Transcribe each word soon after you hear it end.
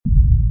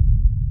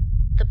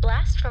The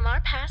Blast from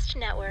Our Past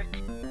Network.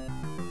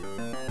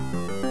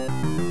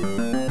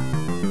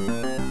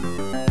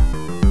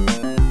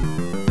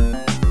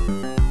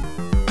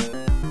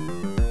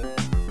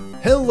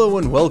 Hello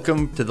and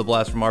welcome to the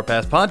Blast from Our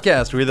Past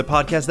podcast. We're the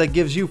podcast that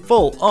gives you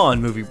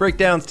full-on movie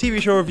breakdowns,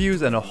 TV show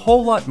reviews, and a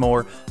whole lot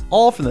more,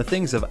 all from the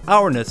things of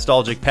our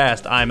nostalgic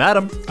past. I'm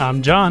Adam.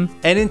 I'm John.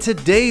 And in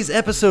today's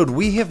episode,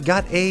 we have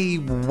got a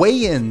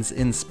Wayans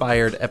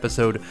inspired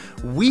episode.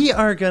 We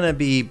are going to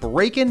be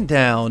breaking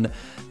down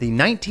the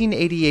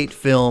 1988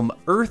 film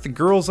Earth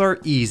Girls Are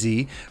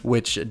Easy,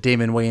 which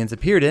Damon Wayans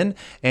appeared in,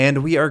 and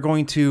we are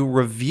going to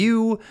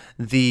review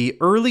the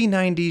early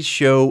 90s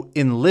show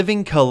In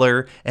Living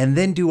Color, and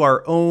then do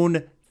our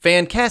own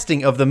fan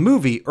casting of the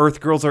movie Earth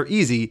Girls Are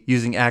Easy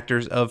using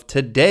actors of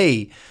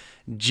today.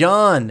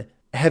 John,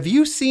 have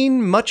you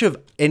seen much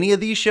of any of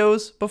these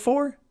shows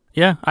before?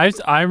 Yeah,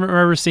 I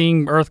remember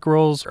seeing Earth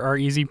Girls Are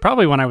Easy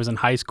probably when I was in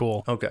high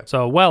school. Okay.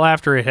 So well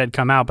after it had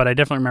come out, but I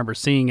definitely remember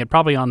seeing it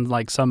probably on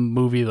like some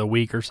movie of the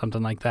week or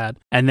something like that.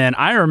 And then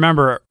I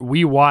remember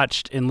we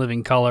watched In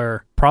Living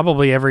Color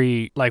probably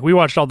we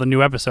watched all the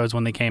new episodes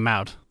when they came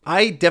out.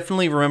 I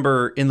definitely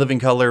remember In Living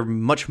Color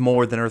much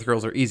more than Earth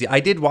Girls Are Easy. I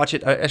did watch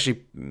it,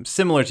 actually,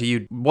 similar to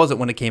you, wasn't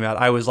when it came out.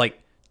 I was like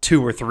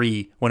 2 or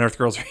 3 when Earth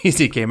Girls Are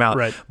Easy came out.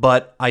 Right.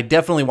 But I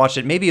definitely watched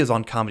it. Maybe it was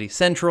on Comedy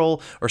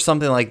Central or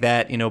something like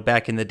that,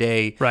 back in the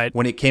day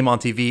when it came on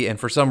TV. And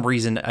for some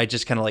reason, I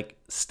just kind of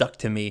stuck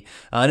to me.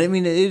 And I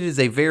mean, it is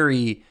a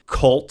very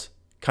cult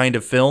kind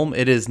of film.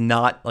 It is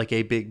not like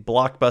a big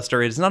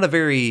blockbuster. It's not a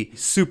very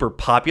super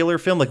popular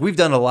film. Like we've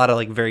done a lot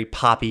of very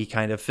poppy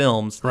kind of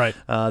films. Right.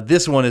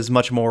 This one is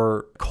much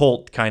more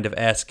cult kind of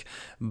esque.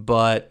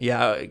 But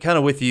yeah, kind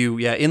of with you.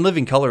 Yeah, In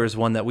Living Color is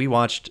one that we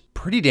watched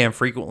pretty damn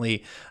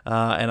frequently.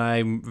 And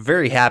I'm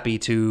very happy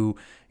to,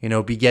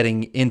 be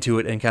getting into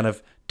it and kind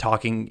of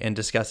talking and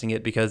discussing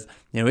it because,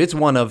 it's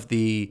one of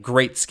the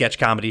great sketch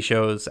comedy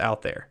shows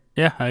out there.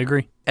 Yeah, I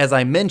agree. As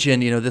I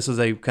mentioned, this was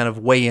a kind of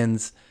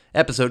Wayans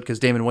episode because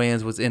Damon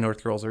Wayans was in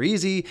Earth Girls Are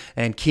Easy,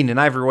 and Keenan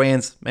Ivory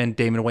Wayans and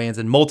Damon Wayans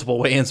and multiple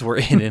Wayans were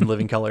in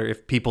Living Color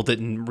if people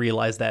didn't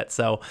realize that.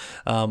 So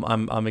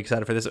I'm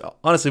excited for this.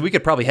 Honestly, we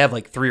could probably have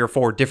 3 or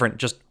 4 different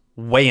just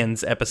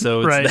Wayans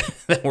episodes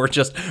that were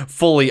just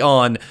fully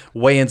on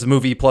Wayans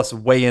movie plus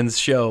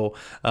Wayans show,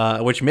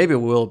 which maybe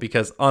we will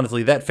because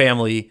honestly, that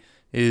family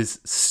is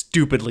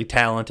stupidly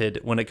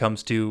talented when it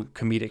comes to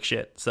comedic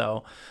shit.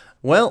 So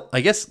well, I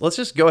guess let's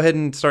just go ahead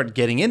and start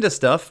getting into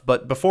stuff.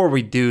 But before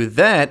we do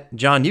that,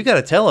 John, you got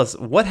to tell us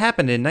what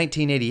happened in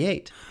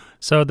 1988.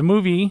 So the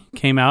movie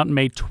came out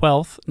May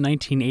 12th,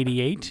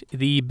 1988.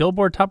 The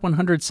Billboard Top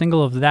 100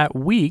 single of that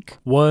week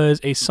was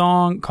a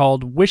song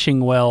called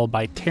Wishing Well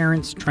by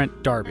Terrence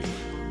Trent D'Arby.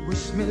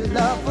 Wish me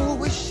love, oh,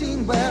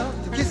 wishing well,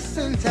 to kiss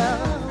and tell,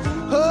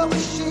 oh,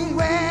 wishing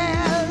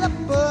well, a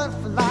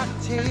butterfly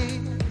tail.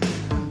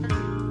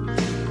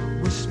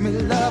 Wish me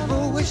love,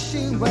 oh,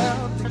 wishing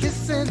well, to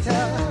kiss and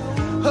tell,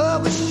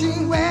 oh,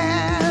 wishing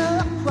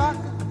well, a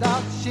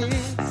crocodile shit.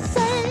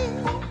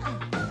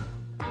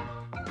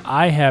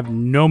 I have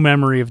no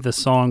memory of this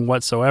song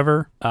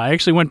whatsoever. I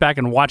actually went back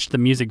and watched the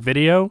music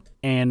video,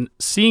 and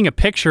seeing a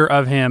picture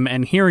of him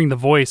and hearing the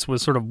voice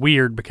was sort of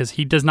weird because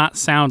he does not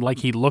sound like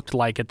he looked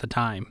like at the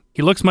time.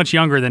 He looks much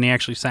younger than he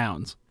actually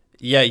sounds.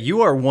 Yeah,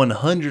 you are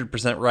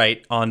 100%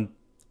 right on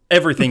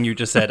everything you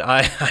just said.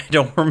 I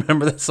don't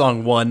remember the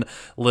song one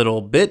little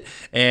bit,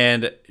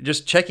 and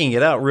just checking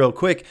it out real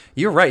quick,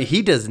 you're right.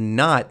 He does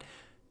not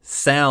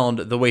sound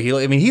the way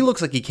he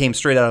looks like he came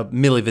straight out of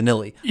Milli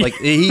Vanilli.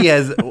 He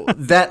has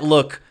that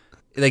look,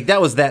 that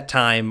was that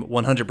time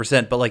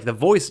 100%, but the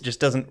voice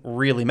just doesn't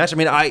really match.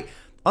 I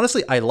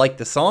honestly like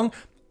the song,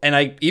 and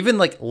I even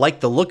like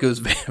the look. It was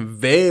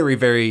very,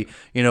 very,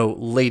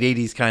 late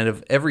 80s kind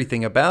of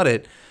everything about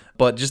it,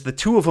 but just the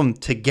two of them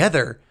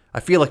together, I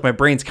feel like my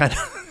brain's kind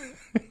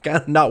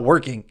of not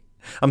working.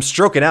 I'm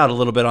stroking out a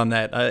little bit on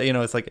that.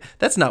 It's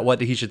that's not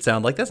what he should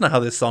sound like. That's not how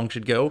this song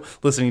should go.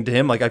 Listening to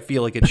him, I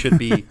feel like it should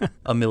be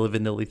a Milli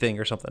Vanilli thing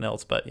or something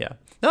else. But yeah,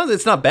 no,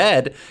 it's not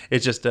bad.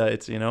 It's just,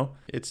 it's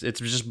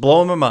just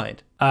blowing my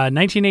mind.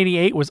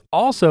 1988 was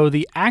also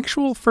the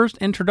actual first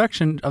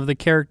introduction of the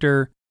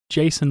character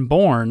Jason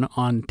Bourne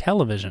on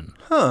television.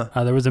 Huh.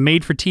 There was a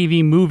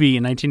made-for-TV movie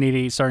in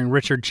 1988 starring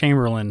Richard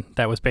Chamberlain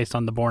that was based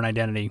on the Bourne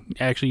identity,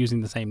 actually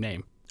using the same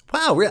name.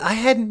 Wow, I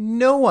had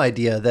no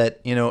idea that,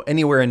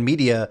 anywhere in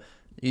media,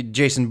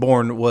 Jason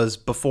Bourne was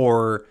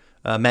before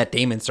Matt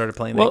Damon started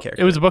playing that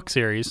character. It was a book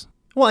series.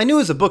 Well, I knew it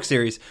was a book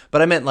series,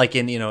 but I meant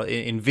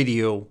in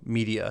video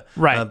media.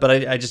 Right. But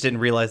I just didn't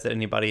realize that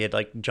anybody had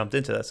jumped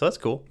into that. So that's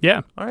cool.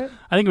 Yeah. All right.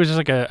 I think it was just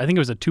I think it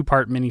was a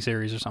 2-part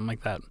miniseries or something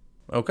like that.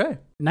 Okay.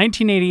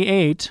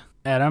 1988,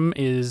 Adam,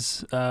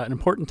 is an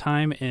important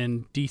time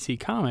in DC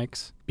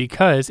Comics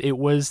because it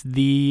was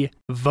the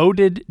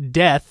voted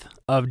death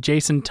of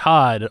Jason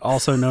Todd,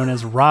 also known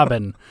as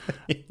Robin,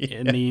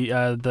 in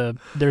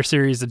their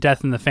series The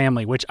Death in the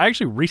Family, which I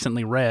actually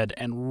recently read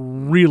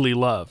and really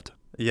loved.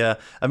 Yeah.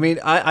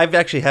 I've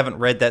actually haven't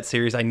read that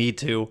series. I need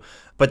to.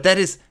 But that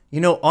is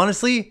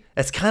Honestly,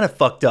 that's kind of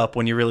fucked up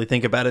when you really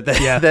think about it.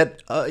 Yeah.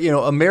 That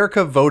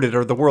America voted,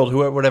 or the world,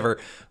 whoever, whatever,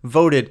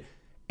 voted,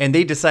 and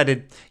they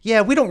decided,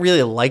 yeah, we don't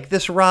really like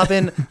this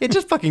Robin.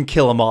 Just fucking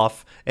kill him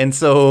off. And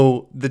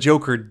so the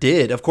Joker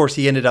did. Of course,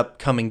 he ended up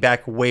coming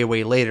back way,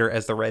 way later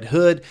as the Red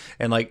Hood,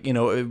 and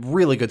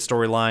really good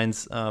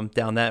storylines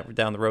down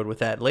the road with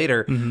that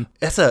later. Mm-hmm.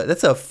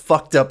 That's a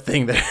fucked up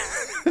thing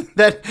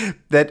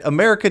that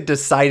America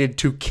decided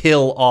to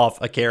kill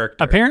off a character.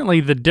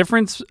 Apparently, the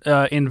difference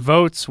in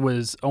votes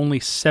was only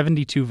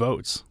 72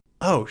 votes.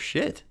 Oh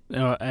shit!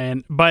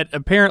 But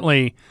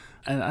apparently,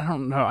 and I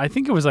don't know. I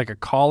think it was like a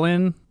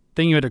call-in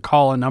thing. You had to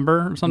call a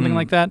number or something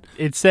like that.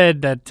 It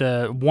said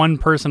that one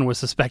person was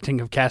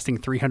suspecting of casting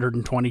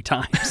 320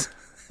 times.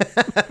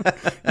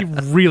 He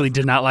really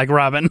did not like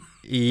Robin.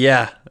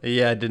 Yeah,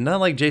 did not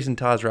like Jason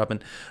Todd's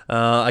Robin.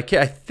 I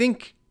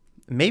think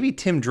maybe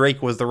Tim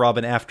Drake was the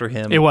Robin after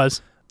him. It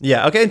was.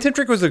 Yeah, okay, and Tim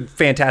Drake was a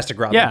fantastic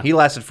Robin. Yeah. He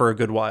lasted for a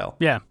good while.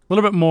 Yeah, a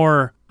little bit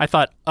more, I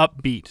thought,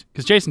 upbeat.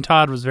 Because Jason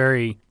Todd was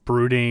very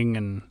brooding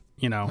and,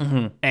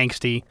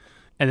 angsty.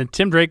 And then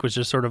Tim Drake was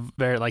just sort of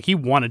very, he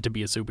wanted to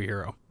be a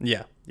superhero.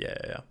 Yeah.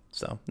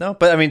 So, no,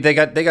 but I mean, they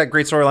got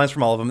great storylines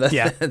from all of them.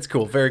 That's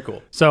cool. Very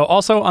cool. So,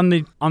 also on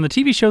the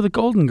TV show The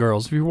Golden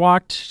Girls, we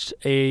watched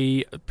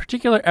a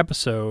particular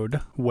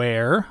episode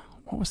where,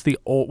 what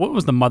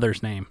was the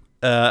mother's name?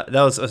 That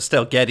was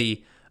Estelle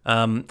Getty.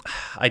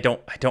 I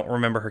don't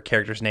remember her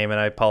character's name, and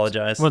I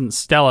apologize. It wasn't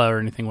Stella or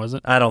anything, was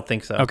it? I don't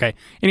think so. Okay.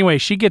 Anyway,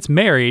 she gets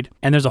married,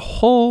 and there's a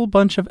whole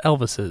bunch of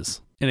Elvises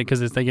in it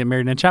because they get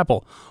married in a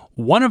chapel.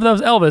 One of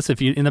those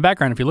Elvis, in the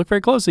background, if you look very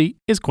closely,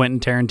 is Quentin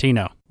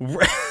Tarantino.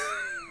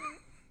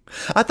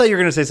 I thought you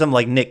were going to say something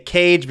like Nick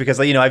Cage, because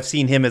I've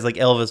seen him as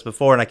Elvis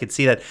before, and I could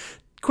see that.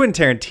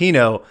 Quentin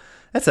Tarantino,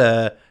 that's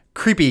a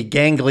creepy,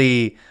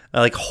 gangly,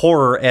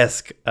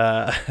 horror-esque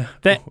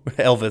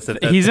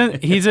Elvis.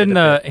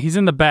 He's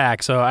in the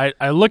back. So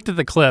I looked at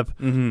the clip,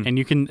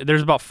 and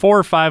there's about 4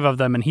 or 5 of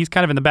them, and he's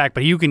kind of in the back,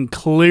 but you can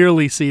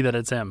clearly see that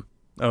it's him.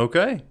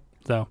 Okay.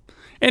 So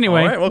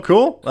anyway, all right. Well,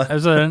 cool. I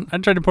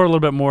tried to pour a little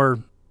bit more,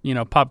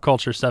 pop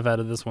culture stuff out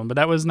of this one, but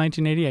that was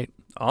 1988.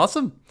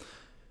 Awesome.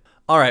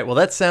 All right. Well,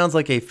 that sounds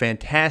like a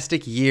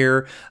fantastic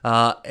year.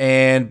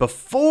 And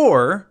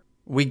before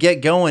we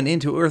get going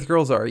into Earth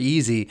Girls Are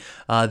Easy,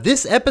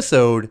 this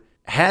episode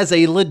has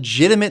a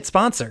legitimate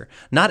sponsor,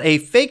 not a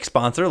fake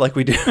sponsor like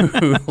we do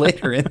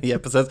later in the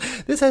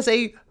episodes. This has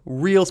a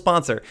real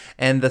sponsor,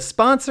 and the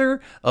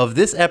sponsor of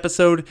this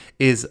episode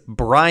is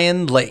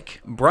Brian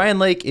Lake. Brian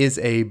Lake is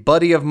a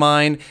buddy of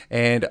mine,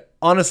 and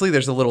honestly,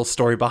 there's a little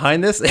story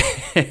behind this,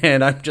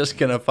 and I'm just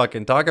going to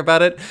fucking talk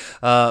about it.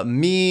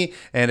 Me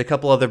and a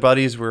couple other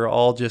buddies were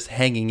all just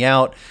hanging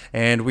out,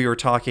 and we were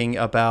talking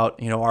about,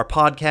 our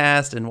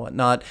podcast and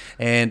whatnot.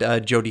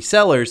 And Jody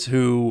Sellers,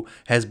 who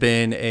has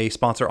been a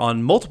sponsor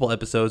on multiple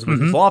episodes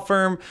with his law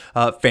firm,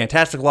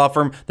 fantastic law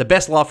firm, the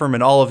best law firm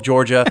in all of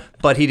Georgia,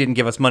 but he didn't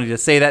give us money to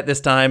say that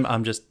this time.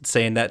 I'm just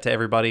saying that to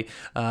everybody.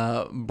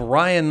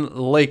 Brian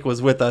Lake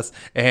was with us,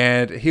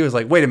 and he was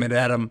like, wait a minute,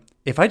 Adam,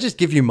 if I just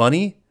give you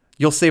money,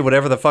 you'll say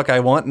whatever the fuck I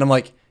want. And I'm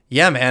like,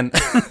 yeah, man,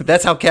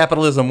 that's how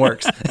capitalism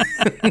works.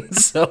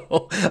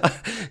 So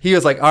he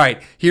was like, all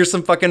right, here's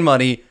some fucking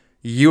money.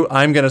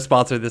 I'm going to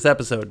sponsor this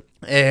episode.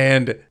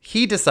 And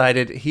he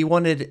decided he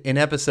wanted an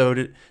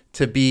episode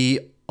to be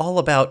all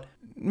about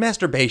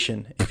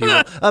masturbation, if you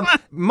will.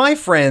 My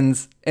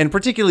friends, and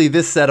particularly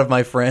this set of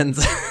my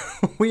friends,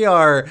 we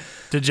are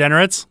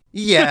degenerates.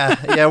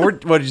 Yeah.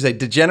 What did you say?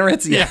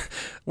 Degenerates? Yeah.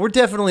 We're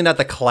definitely not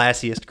the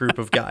classiest group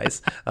of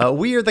guys.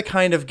 We are the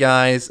kind of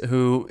guys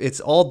who it's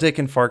all dick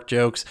and fart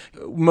jokes.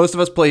 Most of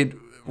us played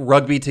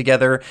rugby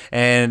together,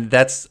 and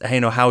that's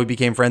how we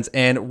became friends.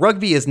 And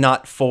rugby is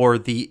not for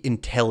the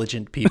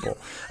intelligent people.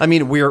 I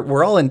mean,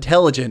 we're all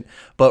intelligent,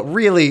 but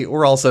really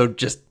we're also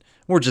just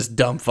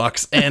dumb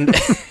fucks, and,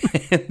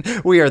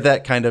 and we are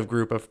that kind of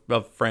group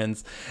of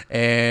friends.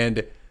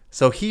 And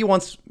so he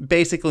wants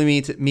basically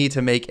me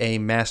to make a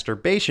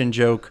masturbation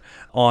joke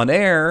on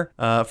air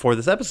for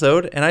this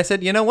episode. And I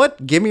said, you know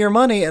what? Give me your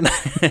money and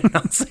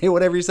I'll say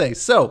whatever you say.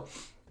 So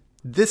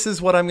this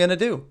is what I'm going to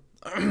do.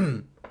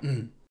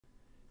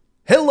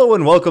 Hello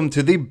and welcome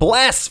to the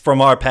Blasts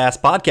from Our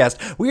Past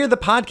podcast. We are the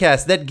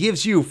podcast that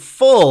gives you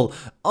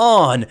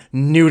full-on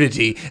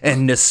nudity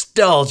and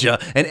nostalgia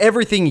and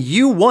everything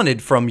you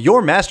wanted from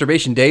your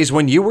masturbation days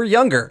when you were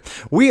younger.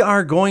 We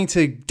are going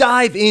to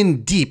dive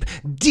in deep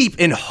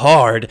and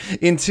hard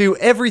into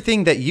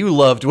everything that you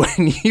loved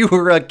when you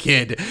were a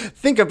kid.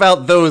 Think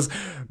about those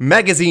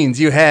magazines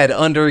you had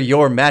under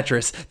your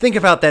mattress. Think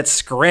about that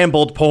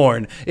scrambled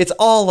porn. It's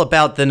all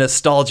about the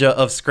nostalgia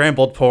of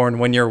scrambled porn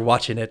when you're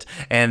watching it.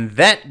 And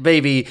that,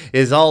 baby,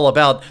 is all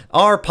about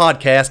our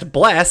podcast,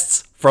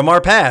 Blasts from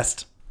Our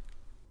Past.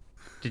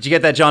 Did you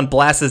get that, John?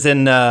 Blasts is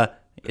in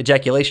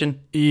ejaculation?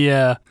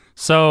 Yeah.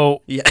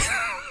 So... Yeah.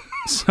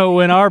 So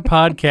when our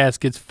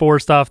podcast gets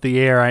forced off the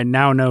air, I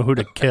now know who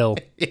to kill.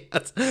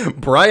 Yes.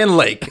 Brian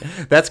Lake.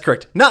 That's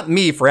correct. Not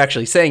me for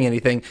actually saying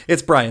anything.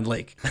 It's Brian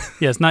Lake.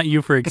 Yes, not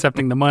you for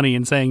accepting the money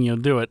and saying you'll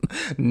do it.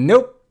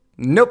 Nope.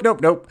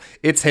 Nope.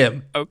 It's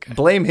him. Okay.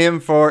 Blame him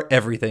for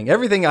everything.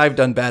 Everything I've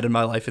done bad in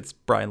my life, it's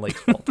Brian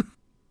Lake's fault.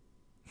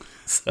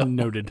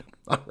 Noted.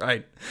 All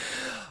right.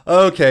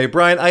 Okay,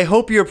 Brian, I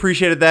hope you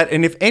appreciated that.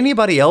 And if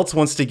anybody else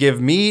wants to give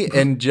me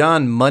and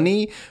John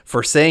money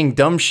for saying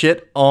dumb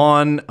shit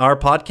on our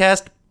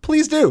podcast,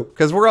 please do,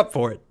 because we're up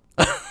for it.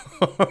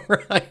 All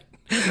right.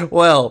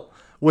 Well,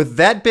 with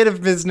that bit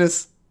of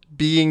business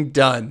being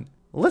done,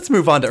 let's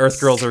move on to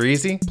Earth Girls Are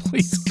Easy.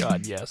 Please,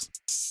 God, yes.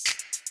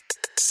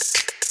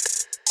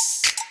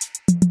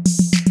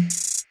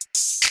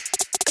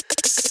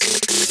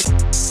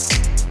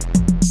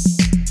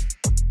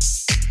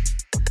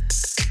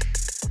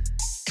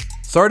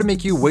 Sorry to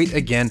make you wait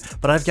again,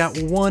 but I've got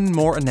one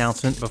more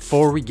announcement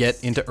before we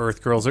get into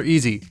Earth Girls Are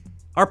Easy.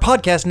 Our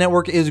podcast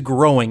network is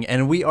growing,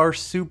 and we are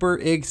super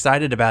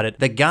excited about it.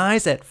 The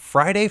guys at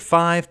Friday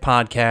 5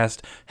 Podcast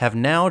have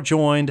now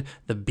joined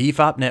the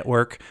BFOP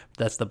network.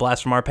 That's the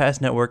Blast from Our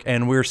Past network,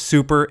 and we're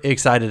super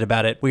excited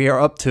about it. We are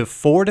up to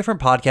 4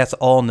 different podcasts,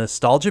 all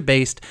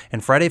nostalgia-based,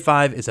 and Friday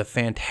 5 is a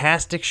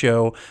fantastic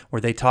show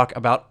where they talk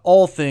about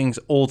all things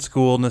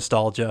old-school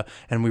nostalgia,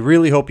 and we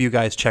really hope you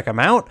guys check them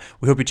out.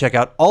 We hope you check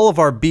out all of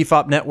our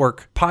BFOP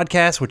network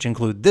podcasts, which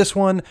include this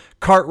one,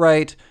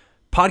 Cartwright,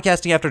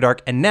 Podcasting After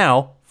Dark, and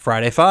now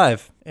Friday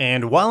 5.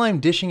 And while I'm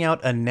dishing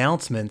out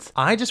announcements,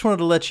 I just wanted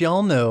to let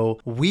y'all know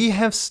we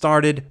have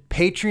started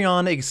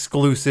Patreon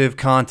exclusive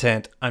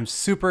content. I'm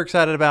super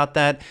excited about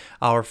that.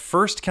 Our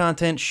first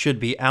content should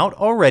be out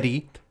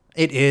already.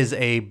 It is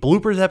a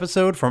bloopers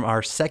episode from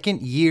our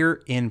second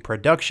year in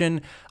production.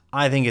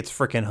 I think it's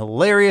freaking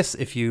hilarious.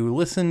 If you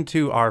listen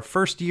to our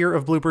first year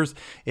of bloopers,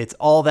 it's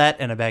all that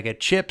and a bag of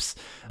chips,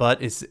 but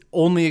it's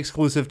only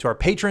exclusive to our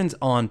patrons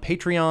on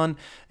Patreon.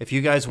 If you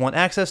guys want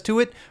access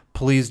to it,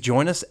 please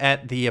join us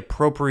at the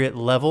appropriate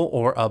level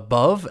or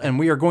above, and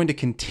we are going to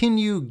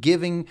continue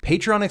giving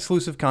Patreon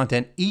exclusive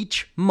content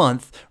each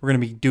month. We're going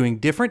to be doing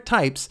different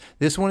types.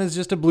 This one is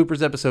just a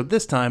bloopers episode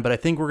this time, but I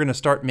think we're going to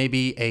start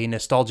maybe a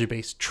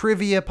nostalgia-based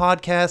trivia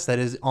podcast that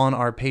is on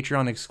our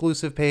Patreon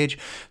exclusive page,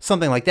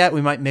 something like that. We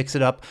might mix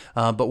it up,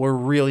 but we're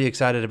really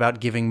excited about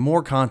giving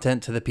more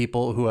content to the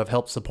people who have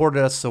helped support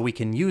us so we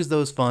can use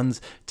those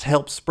funds to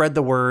help spread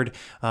the word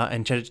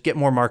and to get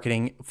more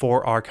marketing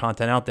for our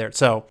content out there.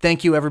 So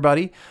thank you, everybody.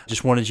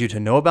 Just wanted you to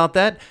know about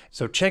that.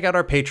 So check out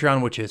our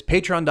Patreon, which is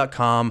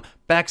patreon.com//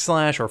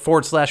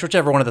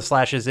 whichever one of the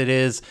slashes it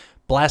is,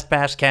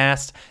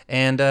 BlastPashCast,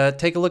 and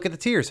take a look at the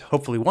tiers.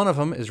 Hopefully one of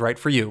them is right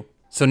for you.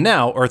 So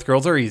now, Earth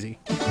Girls Are Easy.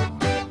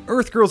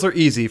 Earth Girls Are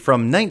Easy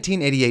from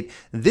 1988.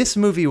 This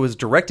movie was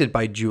directed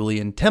by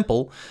Julian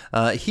Temple.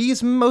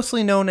 He's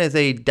mostly known as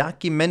a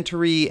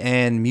documentary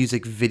and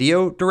music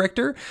video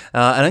director.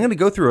 And I'm going to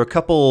go through a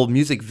couple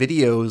music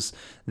videos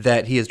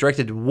that he has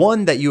directed.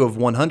 One that you have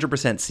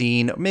 100%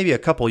 seen, maybe a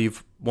couple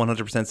you've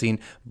 100% seen,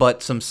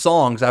 but some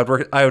songs I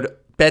would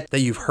bet that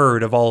you've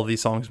heard of all of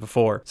these songs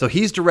before. So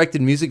he's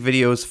directed music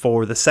videos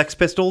for the Sex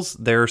Pistols,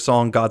 their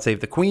song God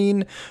Save the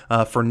Queen,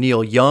 for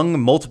Neil Young,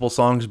 multiple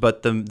songs,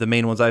 but the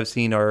main ones I've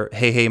seen are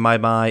Hey Hey My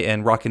My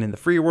and Rockin' in the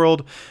Free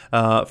World.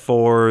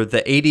 For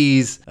the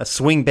 80s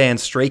swing band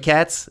Stray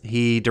Cats,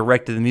 he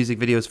directed the music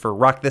videos for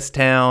Rock This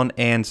Town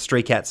and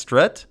Stray Cat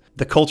Strut.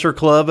 The Culture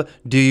Club,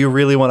 Do You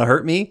Really Want to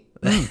Hurt Me?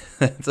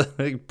 It's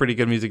a pretty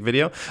good music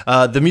video.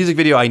 The music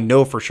video I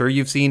know for sure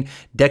you've seen,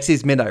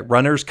 Dexy's Midnight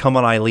Runners, Come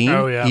On Eileen.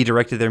 Oh, yeah. He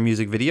directed their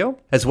music video,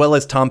 as well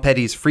as Tom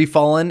Petty's Free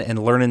Fallin'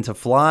 and Learnin' to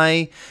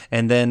Fly,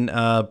 and then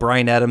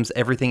Bryan Adams'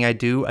 Everything I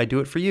Do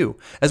It For You,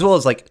 as well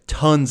as like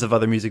tons of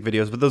other music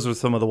videos, but those were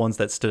some of the ones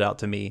that stood out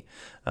to me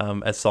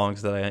as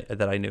songs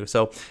that I knew.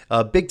 So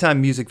big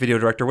time music video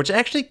director, which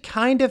actually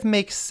kind of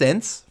makes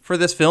sense for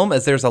this film,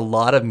 as there's a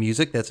lot of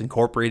music that's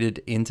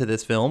incorporated into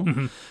this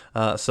film.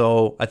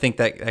 So I think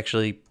that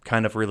actually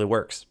kind of really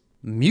works.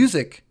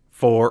 Music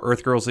for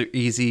Earth Girls Are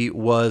Easy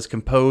was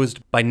composed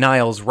by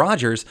Niles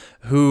Rodgers,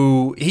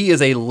 who he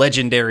is a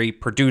legendary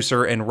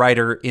producer and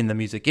writer in the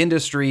music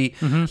industry.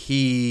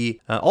 He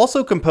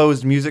also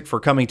composed music for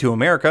Coming to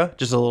America,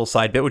 just a little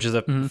side bit, which is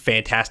a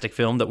fantastic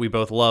film that we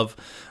both love.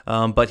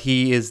 But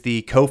he is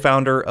the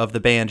co-founder of the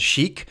band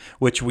Chic,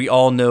 which we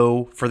all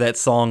know for that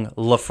song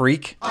La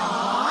Freak.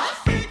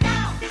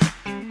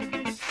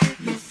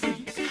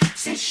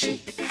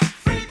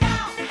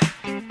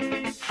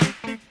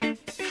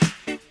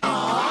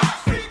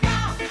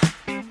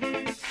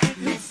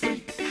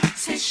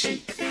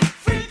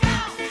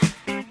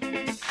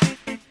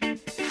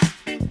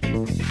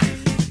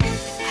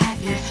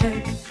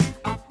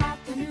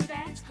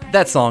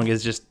 That song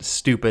is just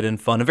stupid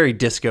and fun, and very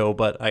disco.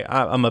 But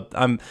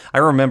I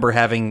remember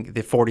having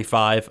the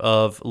 45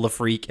 of La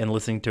Freak and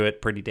listening to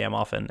it pretty damn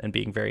often and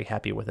being very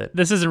happy with it.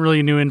 This isn't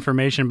really new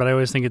information, but I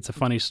always think it's a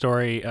funny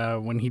story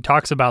when he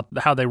talks about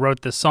how they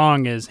wrote this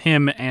song. Is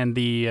him and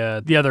the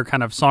other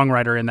kind of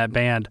songwriter in that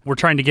band were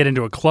trying to get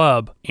into a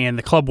club, and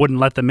the club wouldn't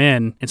let them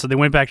in, and so they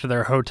went back to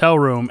their hotel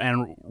room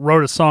and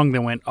wrote a song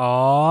that went,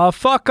 "Aw,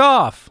 fuck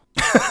off,"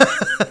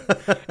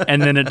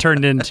 and then it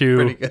turned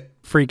into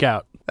Freak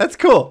Out. That's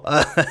cool.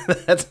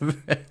 That's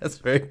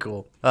very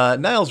cool.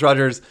 Niles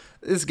Rodgers,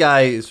 This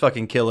guy is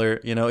fucking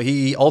killer. You know,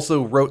 he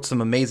also wrote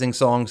some amazing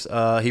songs.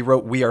 He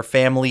wrote We Are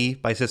Family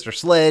by Sister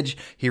Sledge.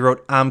 He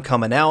wrote I'm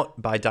Coming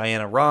Out by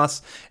Diana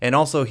Ross. And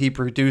also he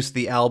produced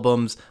the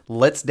albums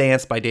Let's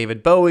Dance by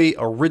David Bowie,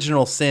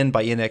 Original Sin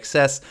by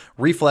INXS,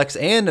 Reflex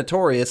and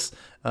Notorious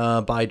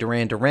by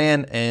Duran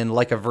Duran, and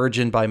Like a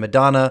Virgin by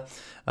Madonna.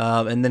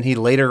 And then he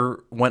later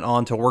went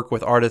on to work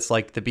with artists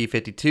like the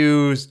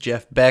B-52s,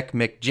 Jeff Beck,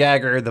 Mick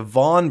Jagger, the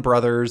Vaughn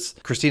Brothers,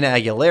 Christina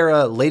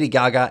Aguilera, Lady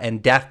Gaga,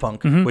 and Daft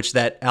Punk, which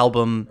that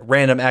album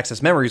Random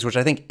Access Memories, which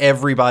I think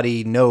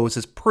everybody knows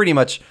is pretty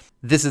much,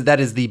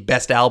 that is the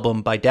best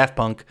album by Daft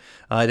Punk.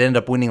 It ended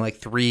up winning like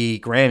 3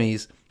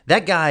 Grammys.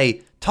 That guy,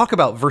 talk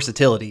about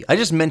versatility. I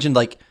just mentioned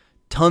like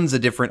tons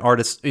of different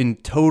artists in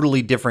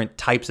totally different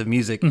types of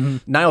music.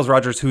 Niles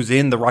Rodgers, who's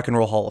in the Rock and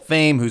Roll Hall of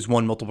Fame, who's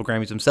won multiple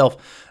Grammys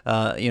himself.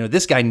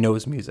 This guy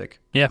knows music.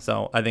 Yeah.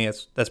 So I think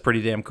that's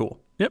pretty damn cool.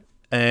 Yep.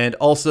 And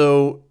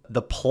also,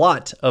 the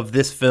plot of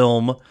this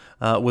film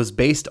was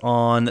based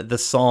on the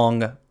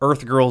song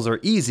Earth Girls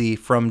Are Easy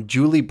from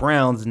Julie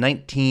Brown's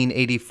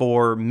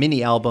 1984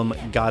 mini album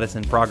Goddess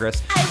in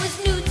Progress. I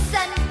was nude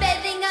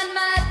sunbathing on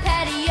my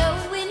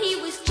patio when he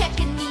was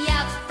checking me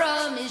out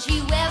from his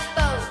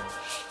UFO.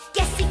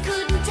 Guess he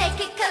couldn't take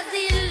it 'cause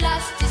he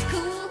lost his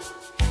cool.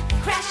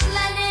 Crash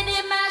landed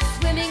in my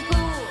swimming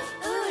pool.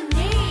 Ooh,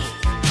 neat.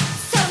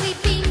 So he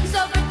beams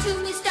over to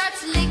me,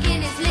 starts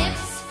licking his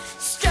lips,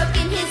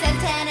 stroking his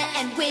antenna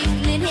and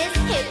wiggling his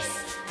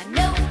hips. I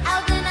know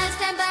Albert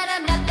Einstein, but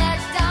I'm not that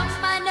dumb.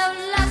 I know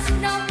lots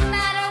no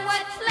matter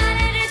what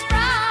planet it's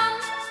from.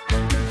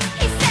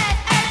 He said,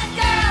 Earth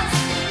girls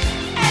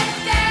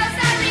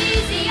are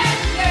easy.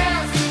 Earth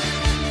girls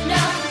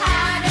know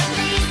how to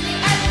please me.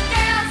 Earth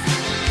girls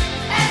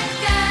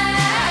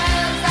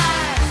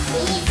are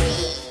easy.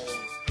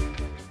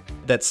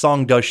 That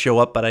song does show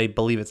up, but I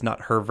believe it's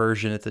not her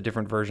version. It's a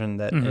different version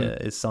that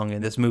is sung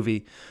in this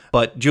movie.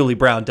 But Julie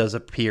Brown does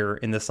appear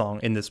in the song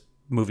in this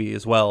movie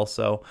as well.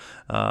 So,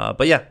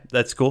 but yeah,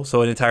 that's cool.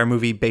 So an entire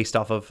movie based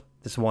off of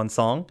this one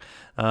song.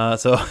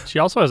 So She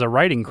also has a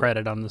writing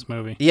credit on this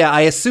movie. yeah,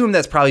 I assume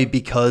that's probably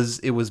because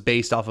it was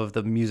based off of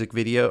the music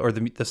video or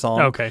the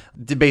song. Okay.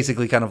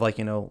 Basically kind of like,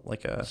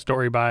 like a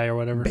Story by or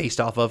whatever.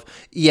 based off of.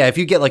 Yeah, if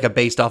you get like a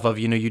based off of,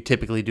 you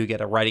typically do get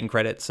a writing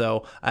credit.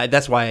 So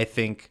that's why I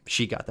think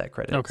she got that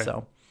credit. Okay. So,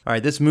 all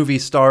right, this movie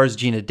stars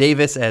Gina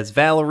Davis as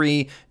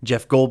Valerie,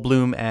 Jeff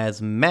Goldblum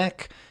as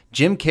Mac,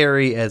 Jim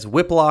Carrey as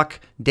Whiplock,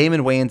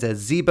 Damon Wayans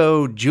as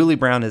Zebo, Julie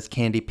Brown as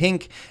Candy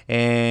Pink,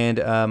 and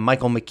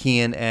Michael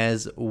McKean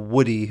as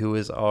Woody, who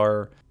is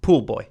our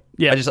pool boy.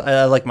 Yeah.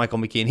 I like Michael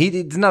McKean.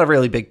 He's not a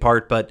really big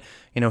part, but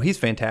he's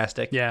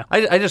fantastic. Yeah.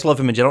 I just love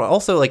him in general.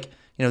 Also, like,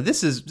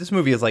 this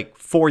movie is like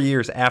 4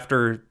 years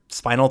after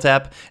Spinal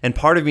Tap, and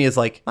part of me is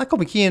like, Michael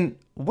McKean,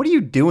 what are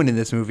you doing in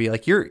this movie?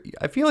 Like,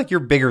 I feel like you're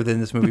bigger than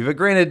this movie, but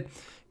granted,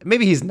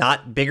 maybe he's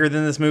not bigger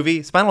than this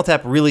movie. Spinal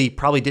Tap really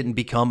probably didn't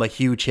become a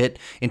huge hit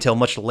until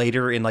much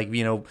later in like,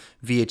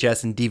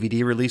 VHS and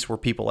DVD release, where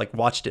people like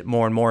watched it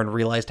more and more and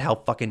realized how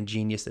fucking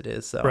genius it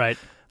is. So Right.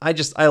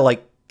 I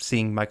like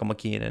seeing Michael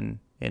McKean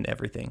in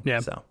everything. Yeah.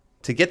 So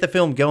to get the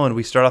film going,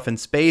 we start off in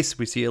space.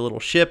 We see a little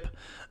ship.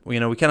 We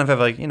kind of have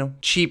like,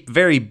 cheap,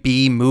 very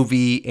B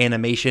movie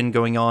animation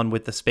going on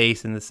with the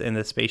space in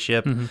the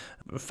spaceship.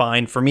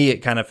 Fine. For me,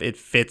 it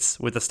fits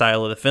with the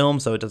style of the film,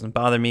 so it doesn't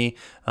bother me.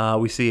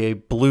 We see a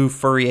blue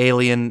furry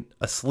alien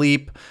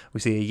asleep. We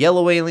see a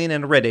yellow alien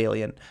and a red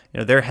alien.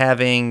 They're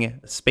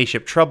having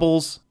spaceship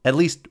troubles. At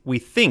least we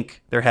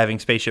think they're having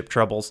spaceship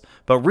troubles,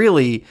 but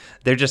really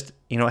they're just,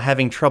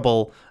 having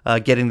trouble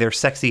getting their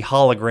sexy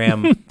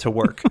hologram to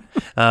work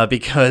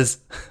because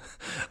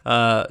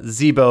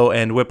Zebo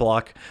and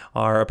Whiplock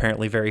are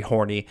apparently very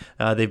horny.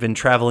 They've been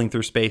traveling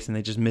through space and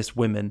they just miss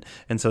women,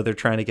 and so they're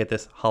trying to get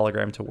this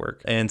hologram to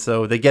work. And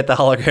so they get the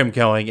hologram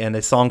going, and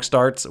a song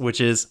starts,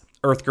 which is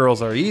Earth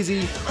Girls Are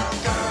Easy.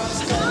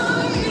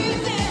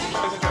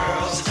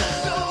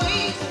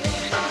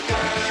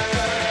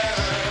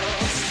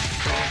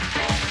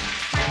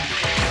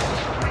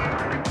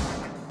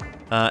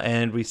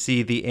 And we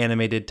see the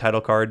animated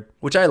title card,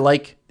 which I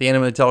like. The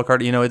animated title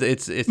card,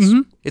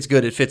 it's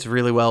good. It fits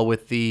really well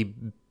with the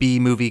B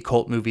movie,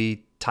 cult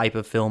movie type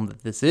of film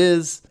that this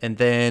is. And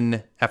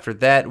then after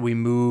that, we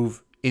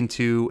move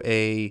into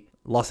a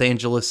Los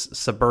Angeles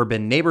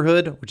suburban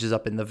neighborhood, which is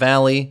up in the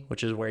valley,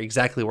 which is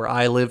exactly where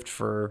I lived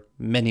for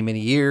many,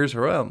 many years,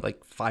 or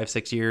like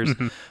 5-6 years.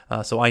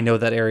 So I know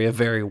that area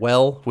very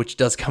well, which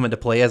does come into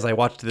play as I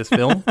watched this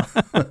film.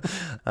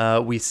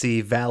 We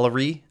see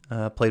Valerie,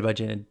 played by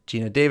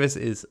Gina Davis,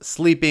 is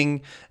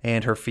sleeping,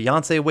 and her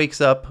fiance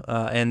wakes up,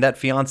 and that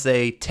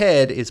fiance,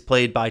 Ted, is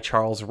played by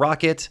Charles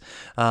Rocket.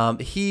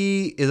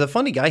 He is a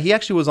funny guy. He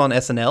actually was on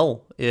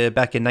SNL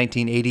back in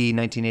 1980,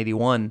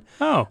 1981.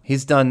 Oh.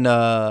 He's done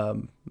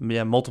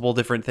multiple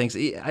different things.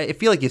 I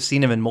feel like you've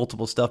seen him in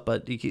multiple stuff,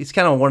 but he's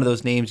kind of one of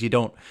those names you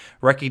don't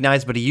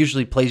recognize, but he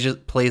usually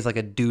plays like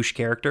a douche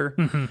character.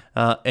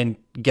 And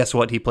guess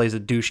what? He plays a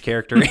douche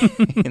character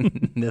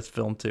in this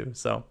film too.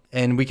 So,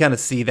 and we kind of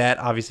see that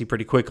obviously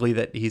pretty quickly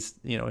that he's,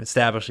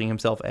 establishing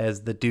himself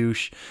as the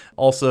douche.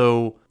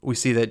 Also, we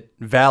see that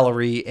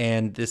Valerie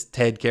and this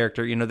Ted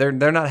character,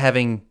 they're not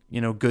having,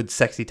 good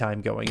sexy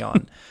time going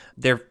on.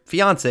 They're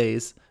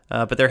fiancés,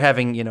 but they're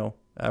having,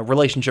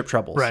 relationship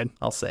troubles, right?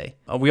 I'll say.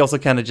 We also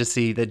kind of just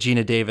see that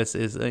Gina Davis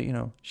is,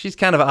 she's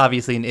kind of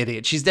obviously an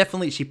idiot.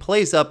 She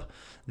plays up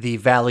the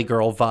Valley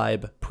Girl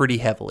vibe pretty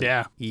heavily.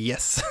 Yeah.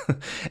 Yes.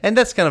 And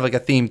that's kind of like a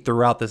theme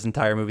throughout this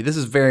entire movie. This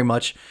is very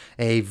much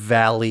a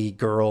Valley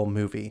Girl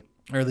movie,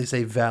 or at least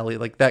a Valley,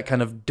 like that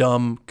kind of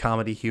dumb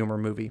comedy humor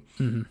movie.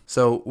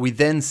 So we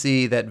then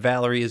see that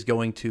Valerie is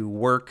going to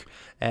work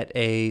at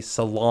a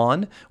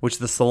salon, which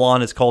the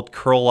salon is called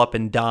Curl Up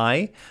and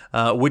Die,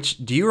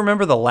 which, do you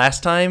remember the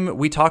last time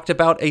we talked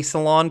about a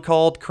salon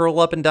called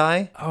Curl Up and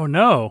Die? Oh,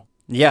 no.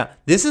 Yeah,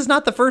 this is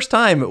not the first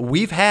time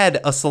we've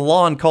had a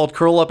salon called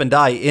Curl Up and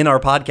Die in our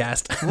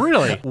podcast.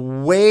 Really?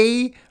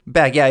 Way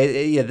back.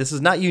 Yeah, this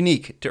is not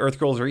unique to Earth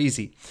Girls Are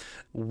Easy.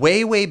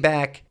 Way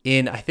back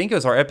in, I think it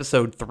was our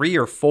episode 3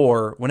 or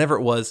 4, whenever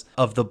it was,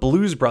 of the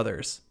Blues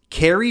Brothers,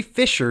 Carrie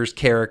Fisher's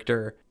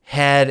character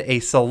had a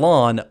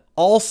salon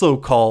also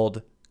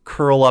called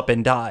Curl Up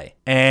and Die.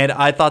 And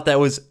I thought that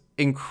was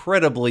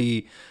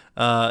incredibly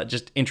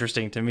just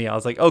interesting to me. I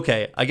was like,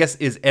 okay, I guess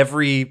is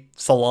every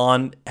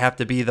salon have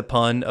to be the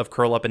pun of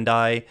Curl Up and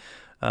Die?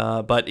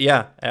 But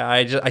yeah,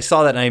 I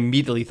saw that and I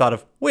immediately thought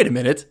of, wait a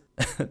minute,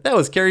 that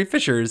was Carrie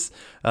Fisher's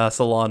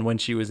salon when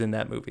she was in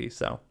that movie.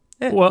 So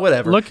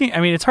whatever.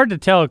 It's hard to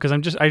tell because I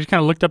just kind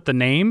of looked up the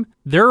name.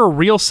 There are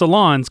real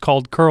salons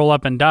called Curl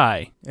Up and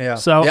Die. Yeah.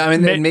 So yeah, I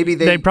mean, maybe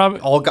they probably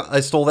all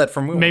stole that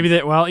from movies. Maybe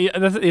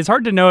it's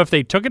hard to know if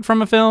they took it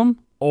from a film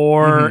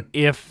or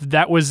if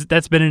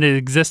that's been an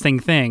existing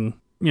thing,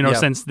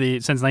 since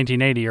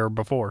 1980 or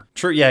before.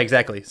 True. Yeah,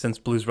 exactly. Since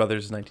Blues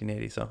Brothers is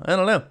 1980. So I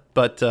don't know,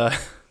 but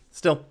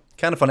still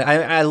kind of funny.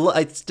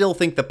 I still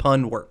think the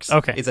pun works.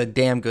 Okay. It's a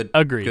damn good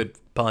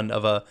pun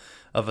of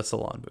a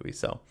salon movie.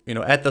 So,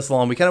 at the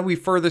salon, we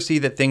further see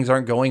that things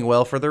aren't going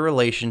well for their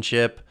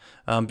relationship.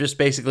 Just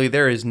basically,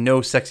 there is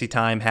no sexy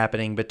time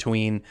happening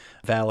between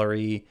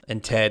Valerie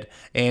and Ted.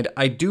 And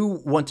I do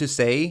want to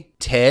say,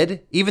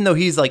 Ted, even though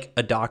he's like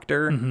a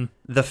doctor,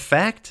 the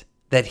fact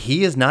that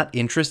he is not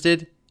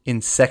interested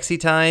in sexy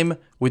time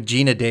with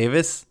Gina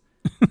Davis,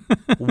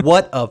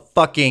 what a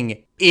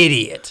fucking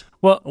idiot.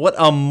 Well, what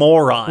a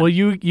moron. Well,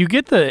 you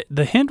get the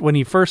hint when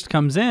he first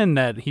comes in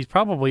that he's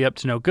probably up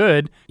to no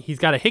good. He's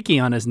got a hickey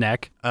on his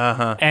neck.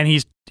 And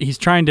he's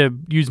trying to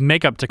use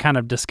makeup to kind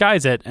of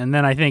disguise it. And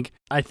then I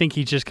think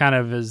he just kind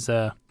of is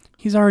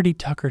he's already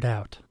tuckered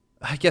out.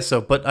 I guess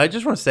so, but I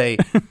just want to say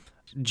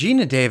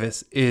Gina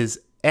Davis is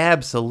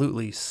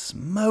absolutely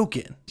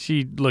smoking.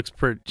 She looks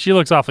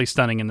awfully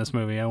stunning in this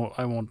movie. I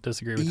won't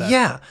disagree with that.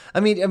 Yeah.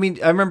 I mean,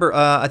 I remember,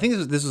 I think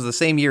this was the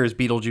same year as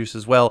Beetlejuice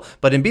as well,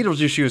 but in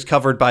Beetlejuice, she was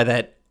covered by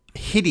that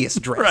hideous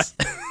dress.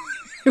 Right.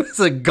 It was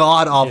a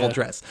god-awful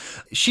dress.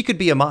 She could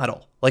be a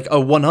model, like a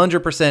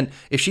 100%.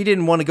 If she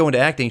didn't want to go into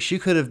acting, she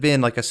could have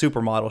been like a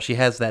supermodel. She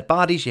has that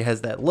body. She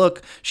has that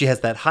look. She has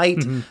that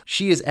height.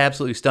 She is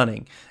absolutely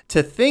stunning.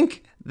 To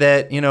think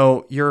that,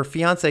 your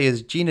fiance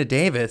is Gina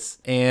Davis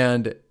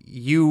and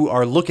you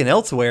are looking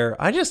elsewhere,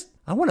 I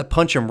want to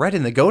punch him right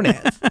in the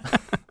gonads.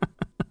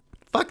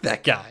 Fuck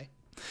that guy.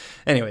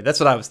 Anyway, that's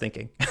what I was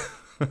thinking.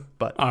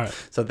 But all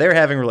right. So they're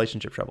having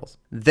relationship troubles.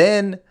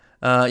 Then,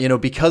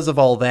 because of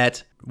all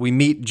that, we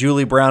meet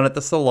Julie Brown at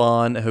the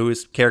salon,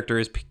 whose character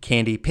is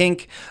Candy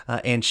Pink,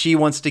 and she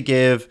wants to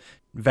give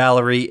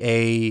Valerie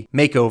a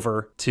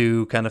makeover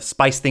to kind of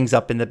spice things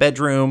up in the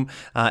bedroom,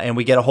 and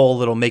we get a whole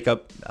little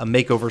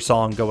makeover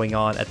song going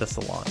on at the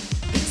salon.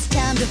 It's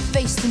time to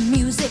face the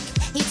music.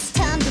 It's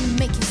time to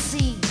make you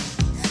see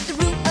the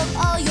root of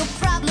all your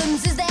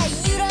problems is that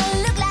you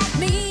don't look like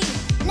me.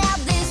 Now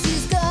this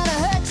is gonna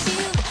hurt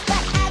you,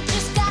 but I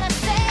just gotta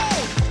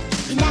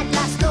say you're not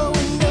lost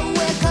going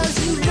nowhere 'cause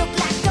you look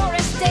like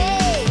Doris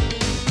Day.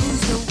 Who's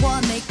the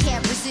one they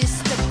can't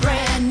resist? A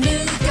brand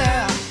new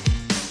girl.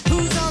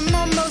 Who's on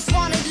the most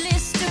wanted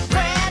list? A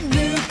brand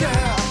new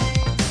girl.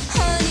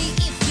 Honey,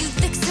 if you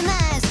fix an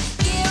eyes,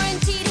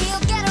 guaranteed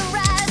he'll get a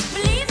rise.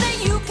 Believe that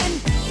you can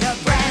be a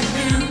brand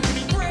new.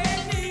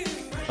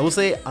 I will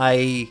say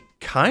I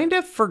kind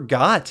of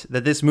forgot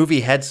that this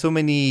movie had so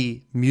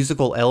many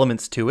musical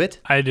elements to it.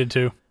 I did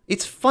too.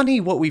 It's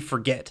funny what we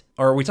forget,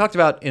 or we talked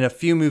about in a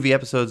few movie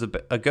episodes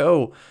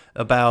ago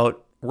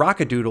about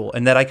Rock-a-Doodle,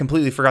 and that I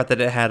completely forgot that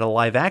it had a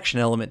live action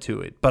element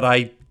to it. But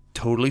I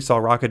totally saw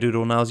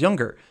Rock-a-Doodle when I was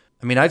younger.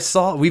 I mean,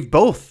 we've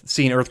both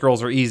seen Earth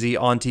Girls Are Easy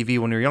on TV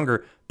when we were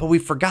younger, but we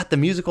forgot the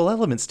musical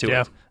elements to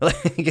it.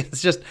 Like,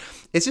 it's just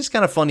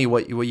kind of funny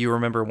what you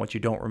remember and what you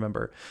don't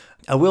remember.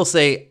 I will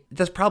say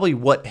that's probably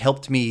what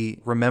helped me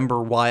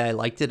remember why I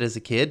liked it as a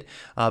kid,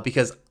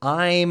 because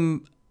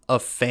I'm a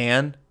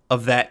fan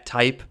of that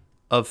type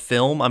of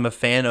film. I'm a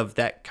fan of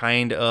that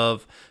kind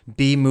of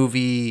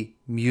B-movie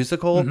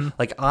musical.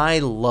 Like, I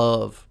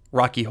love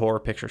Rocky Horror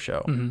Picture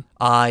Show.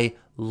 I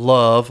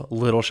love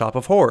Little Shop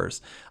of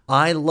Horrors.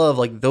 I love,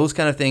 like, those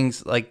kind of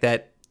things like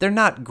that. They're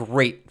not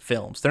great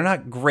films. They're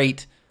not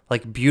great,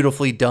 like,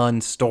 beautifully done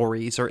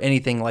stories or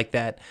anything like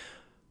that.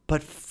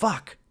 But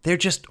fuck, they're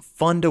just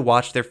fun to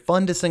watch. They're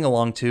fun to sing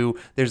along to.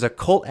 There's a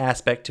cult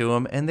aspect to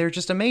them, and they're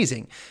just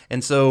amazing.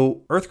 And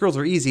so Earth Girls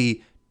Are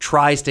Easy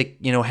tries to,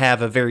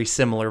 have a very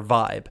similar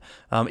vibe.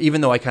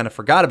 Even though I kind of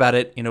forgot about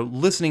it,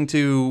 listening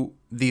to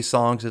these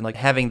songs and like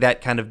having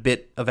that kind of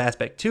bit of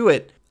aspect to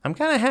it, I'm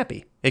kind of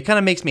happy. It kind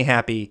of makes me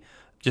happy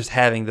just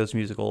having those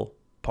musical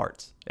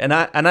parts. And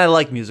I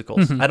like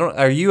musicals.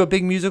 Are you a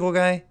big musical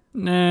guy?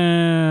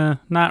 Nah,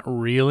 not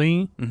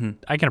really.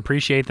 I can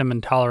appreciate them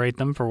and tolerate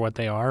them for what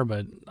they are,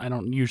 but I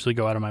don't usually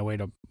go out of my way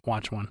to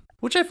watch one.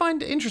 Which I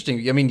find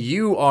interesting. I mean,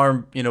 you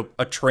are,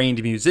 a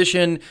trained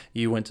musician.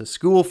 You went to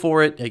school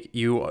for it. Like,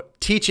 you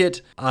teach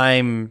it.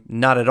 I'm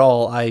not at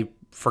all. I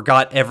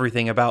forgot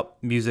everything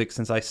about music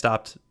since I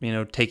stopped,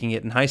 taking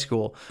it in high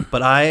school.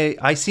 But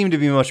I seem to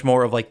be much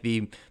more of like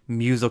the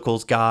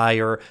musicals guy,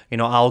 or,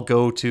 I'll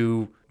go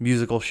to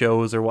musical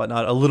shows or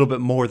whatnot a little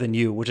bit more than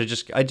you, which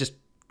I just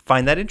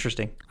find that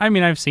interesting. I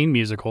mean, I've seen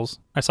musicals.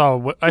 I saw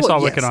Wicked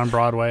yes. on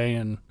Broadway,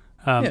 and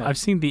I've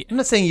seen I'm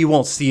not saying you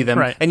won't see them,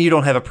 right, and you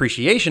don't have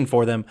appreciation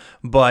for them,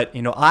 but,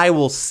 I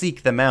will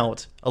seek them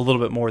out a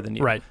little bit more than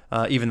you. Right.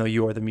 Even though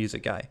you are the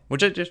music guy,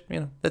 which I just,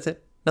 that's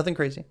it. Nothing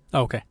crazy.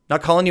 Okay.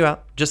 Not calling you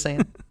out, just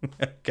saying.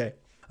 Okay.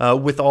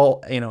 With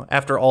all,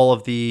 after all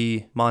of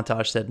the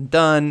montage said and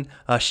done,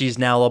 she's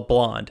now a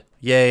blonde.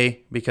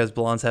 Yay, because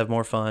blondes have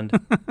more fun,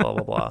 blah,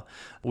 blah, blah.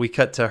 We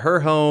cut to her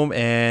home,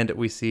 and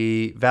we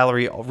see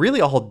Valerie really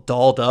all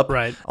dolled up.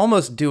 Right.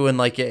 Almost doing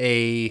like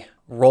a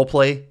role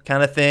play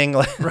kind of thing.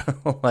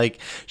 Like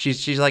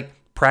she's like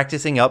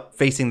practicing up,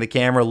 facing the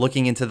camera,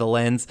 looking into the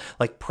lens,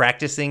 like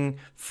practicing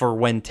for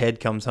when Ted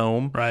comes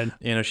home. Right.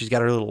 She's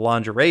got her little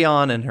lingerie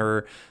on and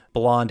her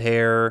blonde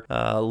hair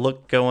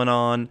look going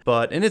on,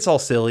 and it's all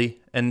silly,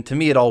 and to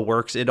me it all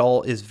works. It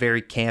all is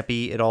very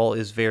campy. It all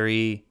is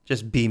very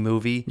just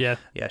B-movie. Yeah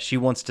She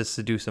wants to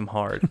seduce him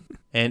hard.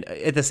 And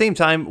at the same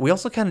time, we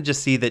also kind of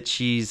just see that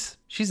she's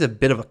a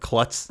bit of a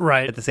klutz.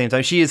 Right. At the same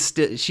time,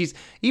 she's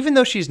even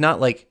though she's not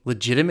like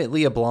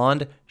legitimately a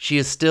blonde, she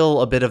is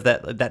still a bit of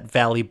that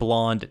Valley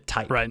blonde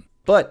type. Right.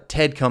 But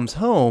Ted comes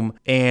home,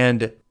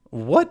 and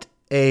what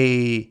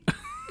a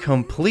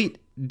complete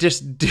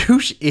just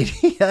douche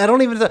idiot. I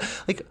don't even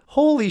like,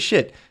 holy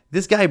shit.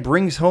 This guy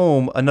brings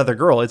home another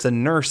girl. It's a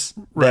nurse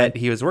that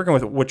he was working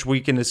with, which we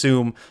can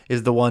assume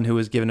is the one who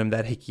was giving him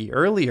that hickey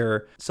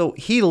earlier. So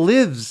he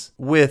lives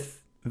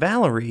with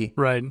Valerie.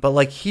 Right. But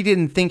like, he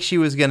didn't think she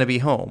was going to be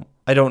home.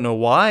 I don't know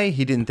why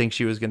he didn't think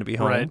she was going to be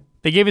home. Right.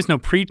 They gave us no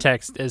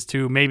pretext as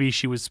to maybe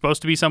she was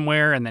supposed to be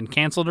somewhere and then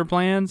canceled her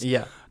plans.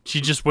 Yeah. She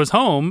just was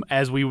home,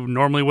 as we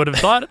normally would have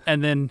thought,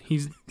 and then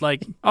he's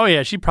like, oh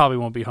yeah, she probably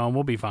won't be home.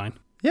 We'll be fine.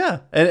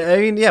 Yeah. And I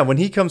mean, yeah, when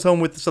he comes home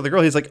with this other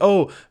girl, he's like,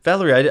 oh,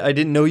 Valerie, I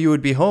didn't know you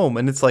would be home.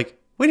 And it's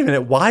like, wait a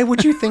minute, why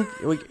would you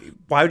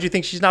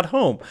think she's not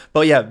home?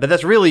 But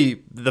that's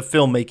really the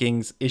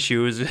filmmaking's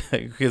issue, is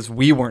because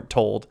we weren't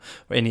told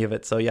any of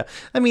it. So yeah,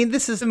 I mean,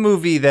 this is a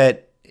movie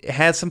that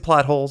has some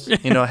plot holes,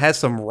 has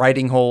some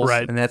writing holes,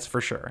 right, and that's for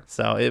sure.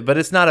 So, but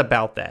it's not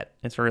about that.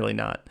 It's really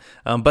not.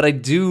 But I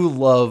do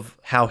love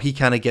how he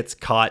kind of gets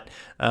caught.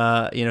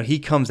 He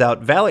comes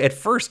out.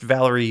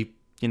 Valerie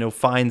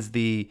finds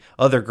the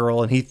other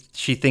girl, and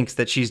she thinks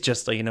that she's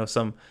just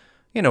some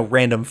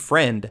random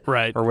friend,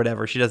 right, or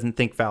whatever. She doesn't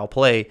think foul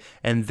play.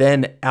 And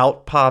then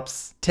out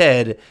pops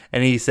Ted,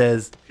 and he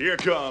says, "Here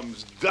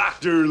comes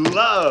Dr.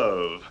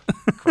 Love."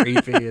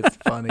 Creepy. It's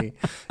funny.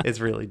 It's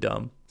really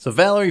dumb. So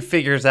Valerie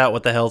figures out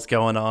what the hell's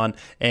going on,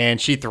 and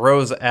she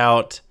throws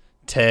out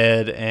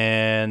Ted,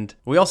 and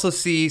we also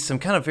see some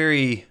kind of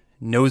very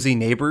nosy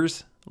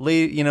neighbors,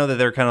 that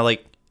they're kind of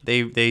like,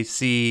 they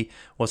see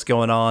what's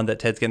going on, that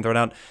Ted's getting thrown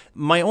out.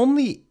 My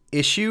only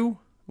issue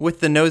with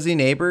the nosy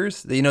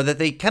neighbors, that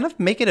they kind of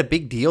make it a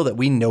big deal that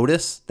we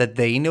notice, that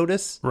they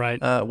notice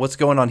right, what's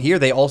going on here.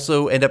 They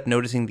also end up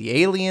noticing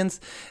the aliens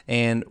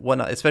and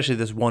whatnot, especially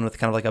this one with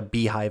kind of like a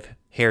beehive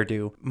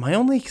hairdo. My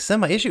only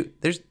semi-issue,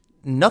 there's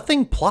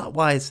nothing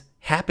plot-wise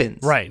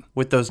happens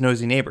with those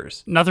nosy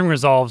neighbors. Nothing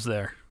resolves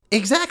there.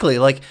 Exactly.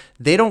 Like,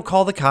 they don't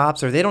call the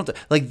cops, or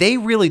they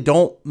really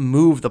don't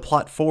move the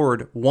plot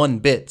forward one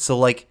bit. So,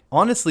 like,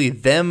 honestly,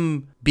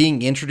 them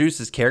being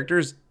introduced as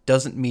characters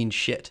doesn't mean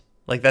shit.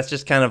 Like, that's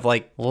just kind of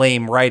like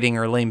lame writing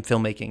or lame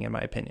filmmaking, in my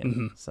opinion.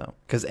 Mm-hmm. So,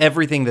 because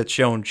everything that's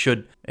shown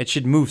should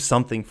move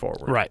something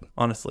forward. Right.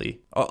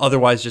 Honestly.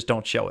 Otherwise, just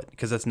don't show it,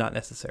 because that's not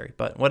necessary.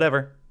 But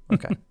whatever.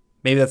 Okay.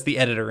 Maybe that's the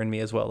editor in me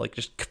as well. Like,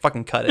 just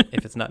fucking cut it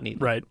if it's not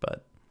needed. Right.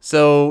 But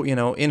so,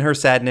 in her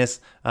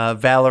sadness,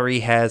 Valerie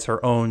has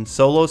her own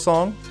solo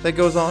song that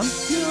goes on.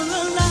 You're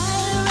a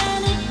liar,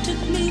 and it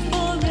took me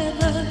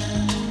forever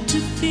to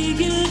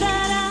figure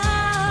that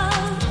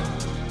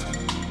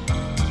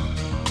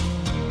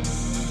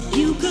out.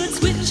 You could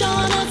switch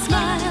on a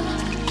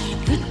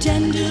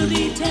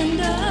still be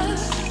tender,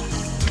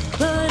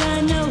 but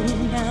I know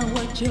now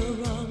what you're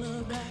all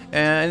about.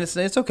 And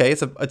it's okay.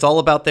 It's all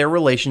about their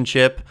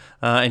relationship.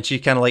 And she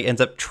kind of like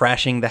ends up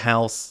trashing the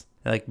house,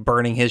 like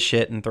burning his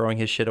shit and throwing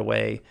his shit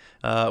away.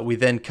 We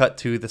then cut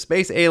to the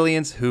space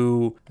aliens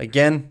who,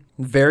 again,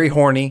 very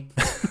horny.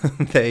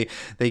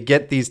 They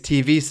get these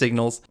TV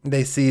signals.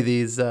 They see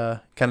these kind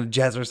of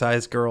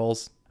jazzercise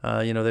girls.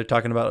 They're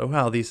talking about, oh,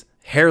 wow, these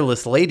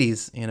hairless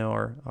ladies,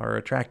 are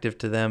attractive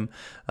to them.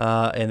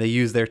 And they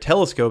use their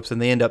telescopes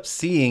and they end up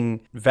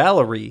seeing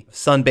Valerie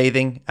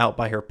sunbathing out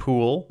by her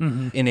pool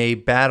in a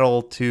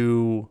battle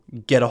to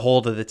get a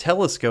hold of the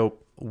telescope.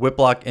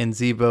 Whiplock and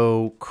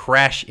Zebo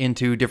crash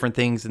into different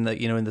things in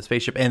the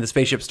spaceship, and the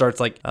spaceship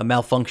starts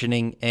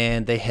malfunctioning,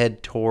 and they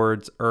head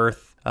towards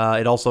Earth.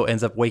 It also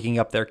ends up waking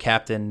up their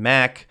captain,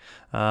 Mac,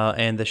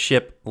 and the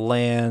ship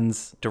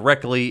lands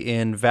directly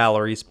in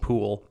Valerie's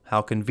pool.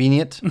 How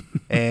convenient.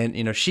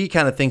 And, she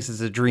kind of thinks it's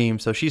a dream,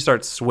 so she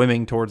starts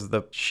swimming towards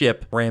the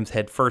ship, rams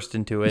head first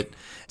into it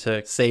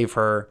to save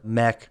her.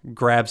 Mac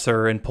grabs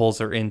her and pulls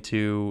her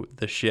into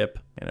the ship.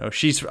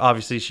 She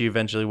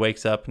eventually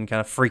wakes up and kind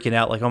of freaking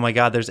out, like, oh my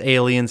God, there's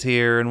aliens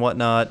here and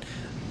whatnot.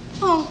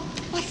 Oh,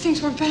 like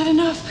things weren't bad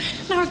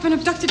enough. Now I've been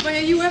abducted by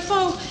a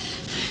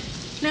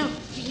UFO. Now,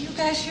 you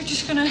guys, you're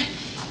just gonna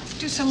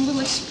do some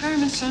little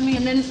experiments on me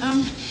and then,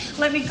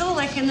 let me go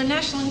like in the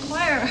National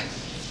Enquirer.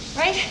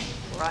 Right?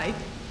 Right?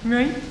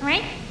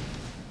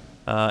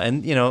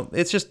 And,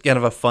 it's just kind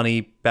of a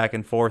funny back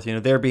and forth.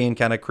 They're being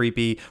kind of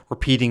creepy,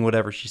 repeating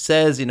whatever she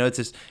says.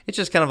 It's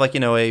just kind of like,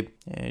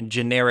 a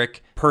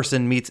generic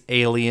person meets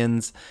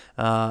aliens,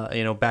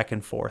 back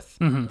and forth.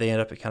 They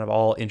end up kind of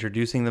all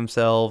introducing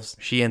themselves.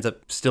 She ends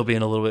up still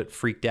being a little bit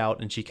freaked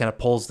out, and she kind of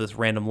pulls this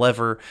random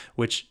lever,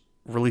 which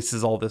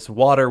releases all this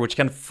water, which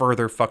kind of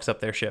further fucks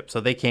up their ship.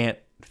 So they can't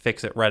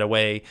fix it right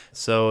away.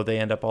 So they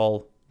end up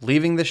all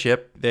leaving the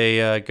ship.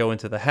 They go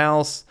into the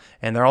house,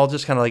 and they're all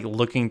just kind of like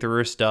looking through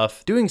her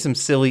stuff, doing some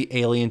silly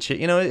alien shit.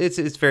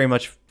 It's very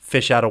much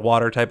fish out of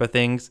water type of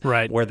things,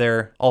 right? Where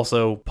they're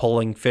also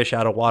pulling fish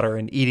out of water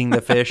and eating the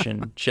fish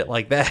and shit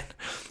like that.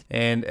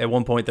 And at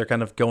one point, they're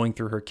kind of going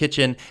through her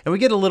kitchen, and we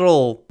get a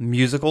little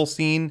musical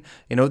scene.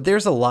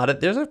 There's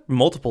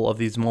multiple of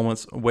these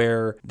moments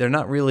where they're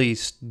not really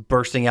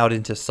bursting out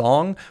into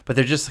song, but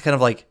they're just kind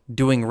of like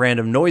doing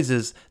random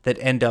noises that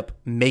end up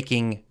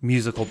making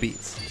musical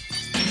beats.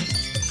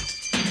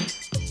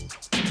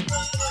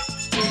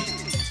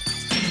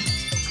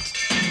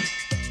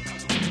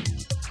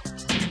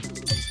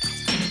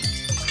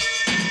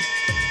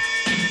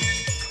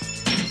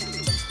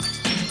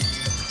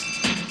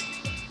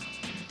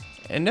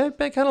 And I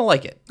kind of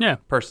like it,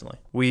 personally.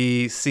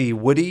 We see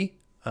Woody,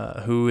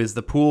 who is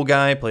the pool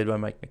guy, played by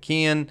Mike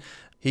McKeon.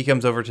 He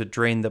comes over to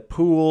drain the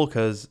pool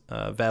because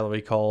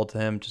Valerie called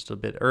him just a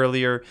bit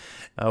earlier.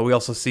 We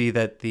also see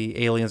that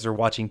the aliens are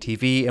watching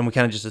TV, and we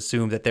kind of just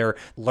assume that they're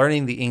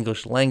learning the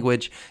English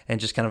language and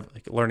just kind of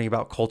like learning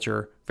about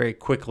culture very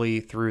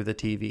quickly through the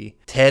TV.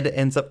 Ted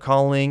ends up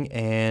calling,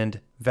 and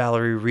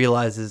Valerie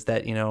realizes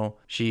that,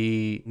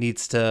 she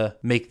needs to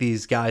make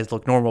these guys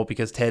look normal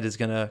because Ted is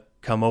going to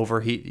come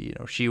over.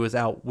 She was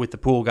out with the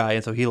pool guy,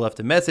 and so he left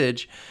a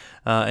message,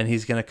 and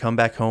he's going to come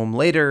back home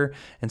later.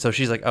 And so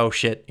she's like, oh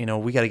shit,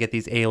 we got to get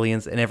these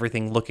aliens and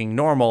everything looking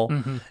normal.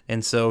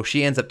 And so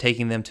she ends up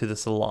taking them to the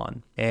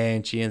salon,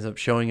 and she ends up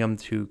showing them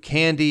to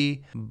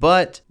Candy.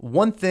 But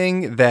one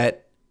thing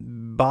that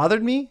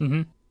bothered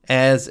me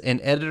as an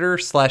editor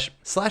slash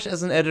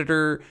as an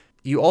editor,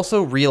 you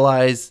also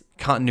realize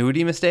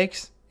continuity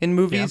mistakes in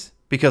movies.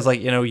 Because,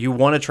 you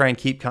want to try and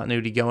keep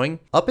continuity going.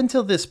 Up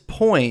until this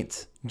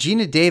point,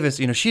 Gina Davis,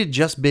 she had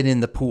just been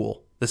in the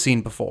pool the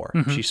scene before.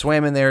 She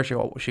swam in there.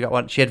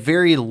 She had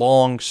very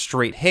long,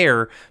 straight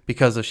hair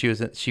because she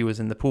was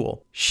in the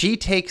pool. She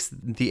takes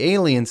the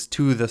aliens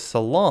to the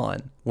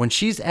salon. When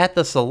she's at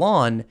the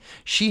salon,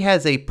 she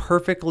has a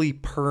perfectly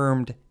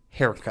permed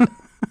haircut.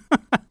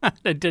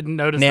 I didn't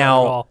notice that at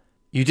all.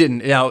 You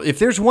didn't. Now, if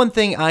there's one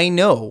thing I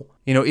know,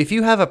 if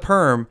you have a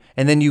perm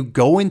and then you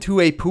go into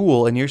a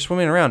pool and you're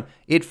swimming around,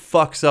 it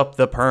fucks up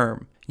the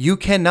perm. You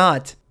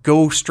cannot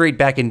go straight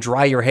back and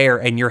dry your hair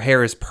and your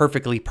hair is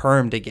perfectly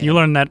permed again. You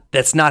learned that.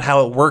 That's not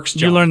how it works,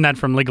 John. You learned that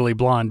from Legally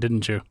Blonde,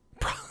 didn't you?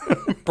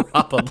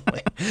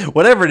 Probably.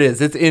 Whatever it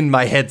is, it's in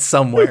my head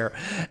somewhere.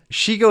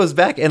 She goes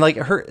back and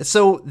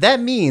so that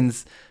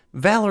means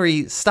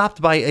Valerie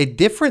stopped by a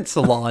different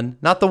salon,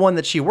 not the one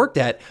that she worked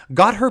at,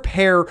 got her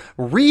hair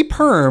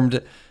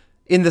re-permed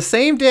in the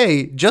same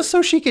day just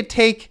so she could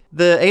take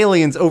the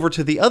aliens over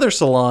to the other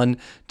salon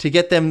to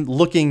get them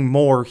looking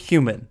more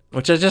human,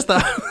 which I just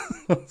thought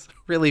was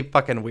really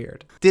fucking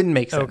weird. Didn't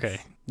make sense.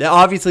 Okay. Now,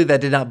 obviously, that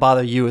did not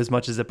bother you as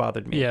much as it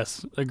bothered me.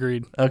 Yes,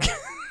 agreed. Okay,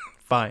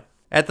 fine.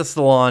 At the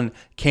salon,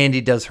 Candy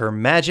does her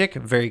magic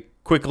very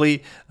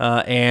quickly,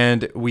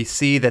 and we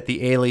see that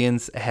the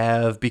aliens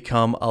have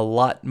become a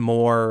lot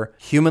more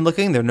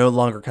human-looking. They're no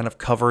longer kind of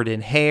covered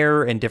in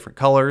hair and different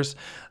colors.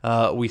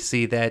 We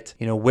see that,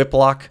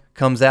 Whiplock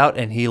comes out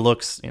and he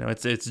looks,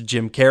 it's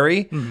Jim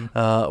Carrey.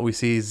 We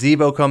see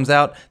Zebo comes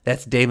out,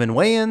 that's Damon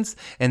Wayans,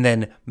 and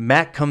then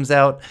Mac comes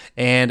out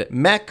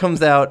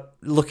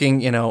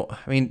looking,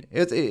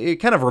 it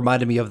kind of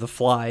reminded me of The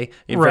Fly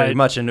very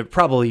much, and it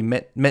probably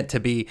meant to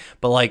be,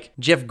 but like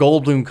Jeff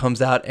Goldblum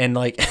comes out and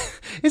like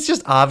it's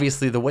just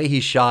obviously the way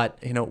he's shot,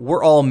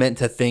 we're all meant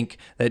to think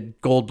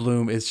that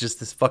Goldblum is just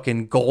this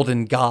fucking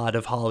golden god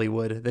of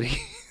Hollywood, that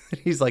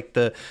he's like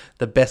the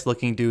best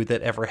looking dude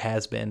that ever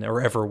has been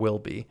or ever will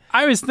be.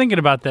 I was thinking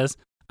about this.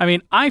 I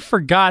mean, I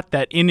forgot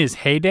that in his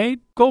heyday,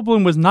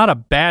 Goldblum was not a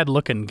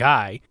bad-looking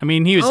guy. I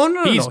mean, he was. Oh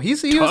no,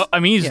 he's.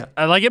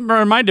 Like it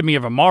reminded me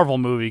of a Marvel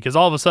movie because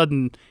all of a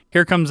sudden,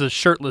 here comes a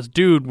shirtless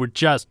dude with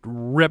just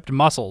ripped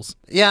muscles.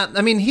 Yeah,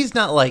 I mean, he's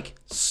not like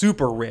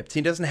super ripped.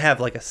 He doesn't have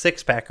like a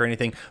six-pack or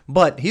anything,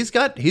 but he's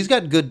got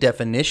good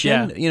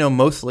definition.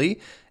 Mostly,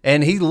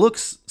 and he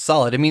looks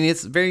solid. I mean,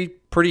 it's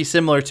pretty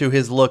similar to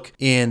his look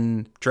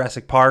in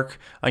Jurassic Park.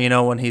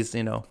 When he's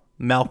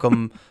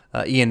Malcolm.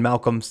 Ian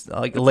Malcolm's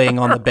like laying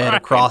on the bed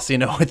across,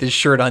 with his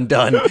shirt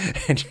undone.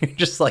 And you're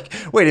just like,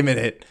 wait a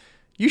minute,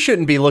 you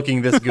shouldn't be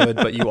looking this good,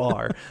 but you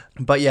are.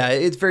 But yeah,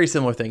 it's a very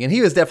similar thing. And he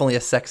was definitely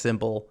a sex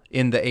symbol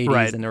in the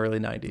 80s and early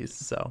 90s.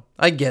 So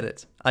I get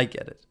it.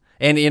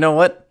 And you know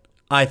what?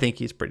 I think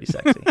he's pretty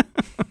sexy.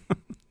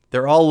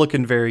 They're all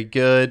looking very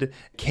good.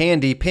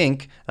 Candy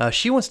Pink,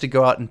 she wants to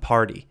go out and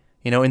party.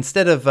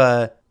 Instead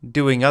of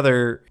doing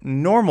other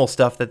normal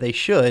stuff that they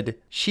should,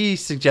 she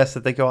suggests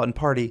that they go out and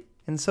party.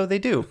 And so they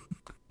do.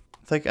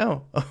 It's like,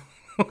 oh,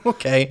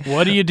 okay.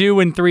 What do you do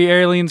when 3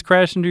 aliens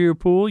crash into your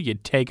pool? You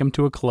take them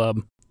to a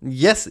club.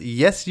 Yes,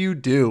 you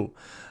do.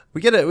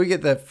 We get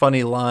that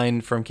funny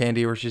line from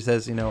Candy where she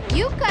says, You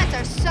guys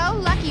are so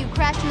lucky you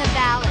crashed in the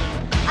valley.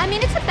 I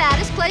mean, it's the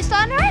baddest place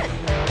on earth.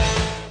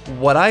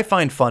 What I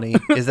find funny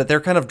is that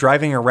they're kind of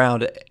driving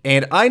around,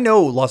 and I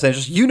know Los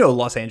Angeles. You know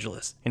Los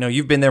Angeles.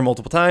 You've been there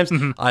multiple times.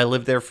 Mm-hmm. I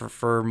lived there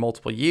for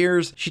multiple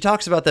years. She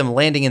talks about them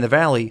landing in the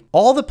valley.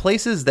 All the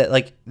places that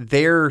like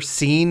they're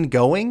seen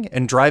going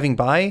and driving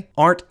by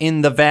aren't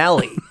in the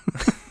valley.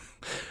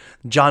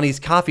 Johnny's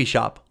Coffee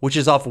Shop, which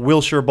is off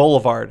Wilshire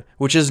Boulevard,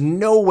 which is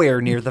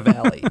nowhere near the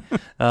valley.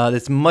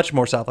 It's much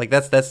more south. Like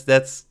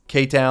that's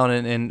K-Town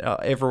and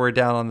everywhere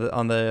down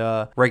on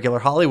the regular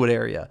Hollywood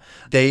area.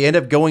 They end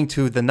up going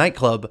to the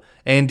nightclub.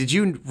 And did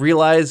you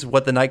realize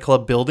what the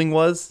nightclub building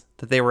was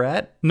that they were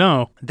at?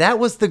 No. That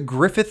was the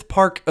Griffith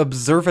Park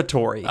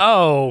Observatory.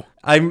 Oh.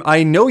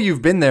 I know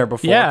you've been there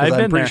before. Yeah,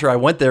 I'm pretty sure I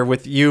went there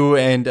with you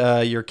and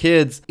your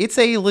kids. It's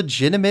a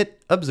legitimate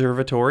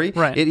observatory.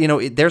 Right.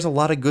 There's a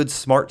lot of good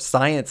smart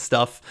science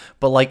stuff,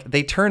 but like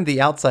they turned the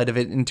outside of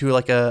it into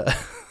like a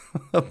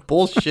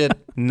bullshit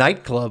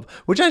nightclub,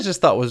 which I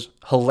just thought was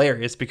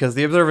hilarious because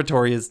the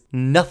observatory is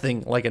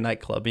nothing like a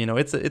nightclub.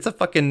 It's a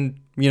fucking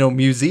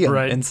museum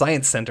and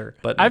science center.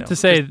 But I have to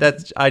say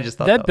I just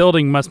thought that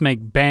building must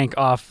make bank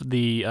off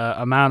the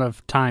amount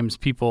of times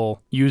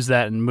people use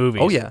that in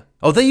movies. Oh yeah.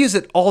 Oh, they use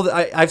it all.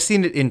 I've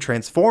seen it in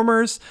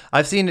Transformers.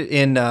 I've seen it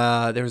in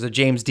there was a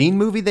James Dean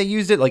movie they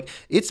used it. Like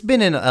it's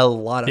been in a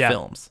lot of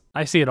films.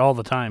 I see it all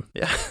the time.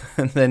 Yeah,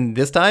 and then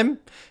this time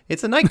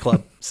it's a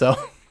nightclub. So.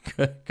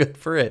 Good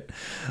for it.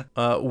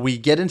 We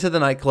get into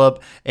the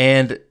nightclub,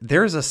 and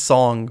there's a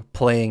song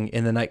playing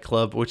in the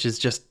nightclub, which is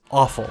just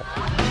awful.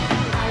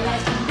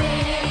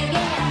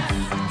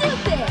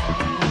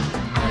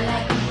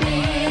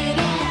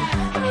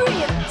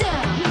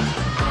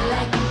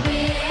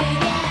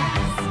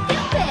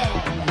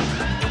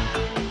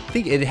 I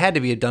think it had to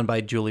be done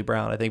by Julie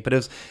Brown, I think, but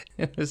it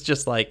was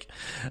just like,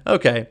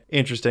 okay,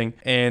 interesting.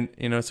 And,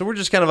 so we're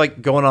just kind of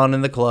like going on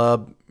in the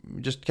club,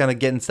 just kind of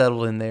getting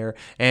settled in there.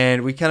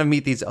 And we kind of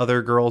meet these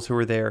other girls who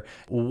are there.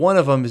 One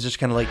of them is just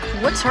kind of like,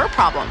 what's her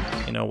problem?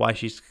 Why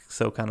she's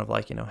so kind of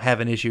like,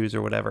 having issues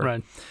or whatever.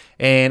 Right.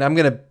 And I'm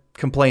going to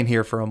complain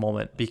here for a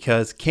moment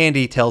because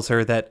Candy tells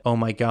her that, oh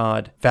my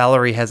God,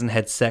 Valerie hasn't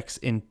had sex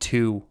in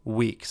 2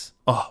 weeks.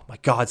 Oh my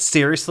God,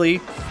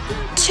 seriously?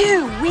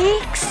 2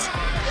 weeks?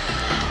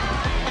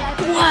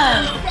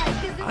 Whoa.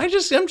 I'm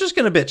just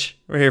going to bitch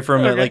right here for a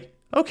minute. Like,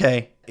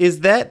 okay,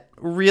 is that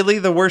really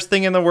the worst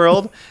thing in the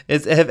world?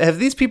 Have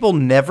these people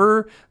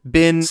never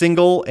been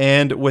single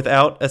and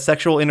without a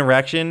sexual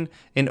interaction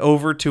in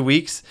over 2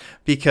 weeks?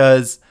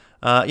 Because,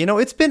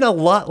 it's been a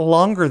lot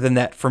longer than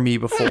that for me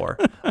before.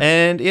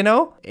 And,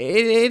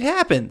 it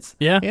happens.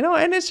 Yeah.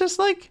 And it's just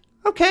like,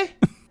 okay,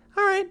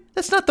 all right,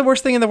 that's not the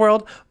worst thing in the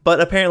world.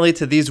 But apparently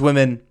to these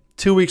women,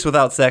 2 weeks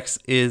without sex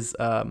is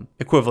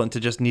equivalent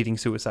to just needing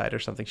suicide or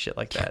something shit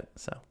like that.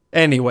 So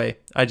anyway,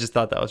 I just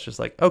thought that was just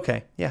like,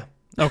 okay, yeah.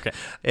 Okay.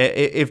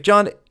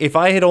 If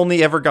I had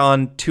only ever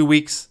gone 2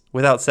 weeks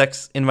without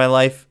sex in my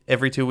life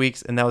every 2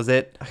 weeks and that was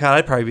it, God,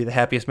 I'd probably be the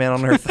happiest man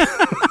on earth.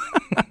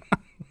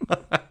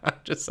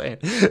 Just saying.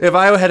 If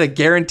I had a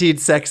guaranteed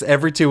sex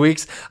every 2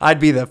 weeks,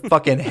 I'd be the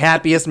fucking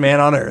happiest man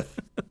on earth.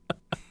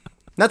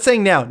 Not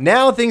saying now.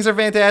 Now things are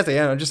fantastic.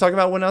 I'm just talking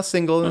about when I was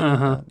single.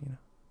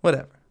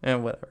 Whatever. Yeah,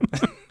 whatever.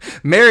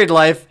 Married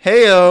life.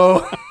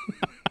 Hey-o.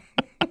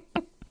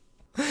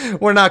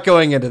 We're not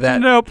going into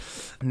that. Nope.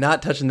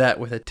 Not touching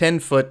that with a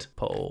 10-foot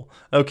pole.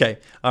 Okay.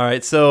 All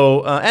right.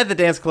 So at the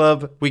dance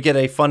club, we get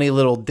a funny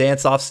little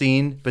dance-off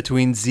scene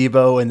between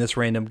Zebo and this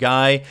random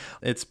guy.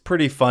 It's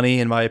pretty funny,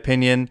 in my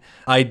opinion.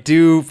 I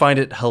do find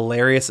it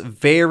hilarious.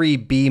 Very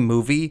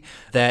B-movie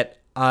that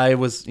I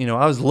was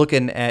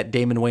looking at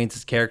Damon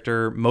Wayans'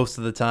 character most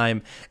of the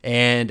time,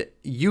 and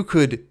you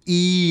could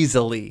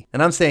easily,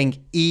 and I'm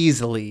saying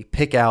easily,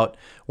 pick out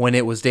when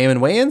it was Damon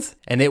Wayans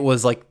and it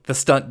was like the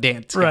stunt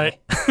dance guy.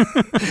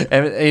 Right.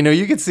 And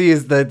you can see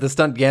the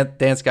stunt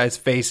dance guy's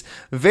face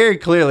very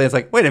clearly. It's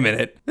like, wait a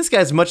minute, this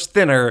guy's much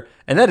thinner,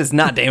 and that is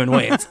not Damon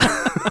Wayans.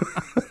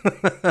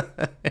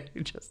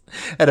 He just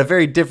had a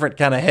very different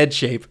kind of head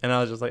shape, and I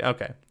was just like,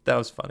 okay, that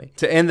was funny.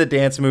 To end the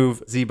dance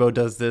move, Zebo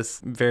does this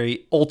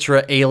very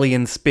ultra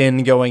alien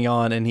spin going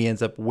on, and he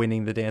ends up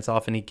winning the dance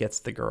off, and he gets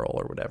the girl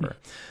or whatever.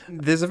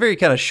 There's a very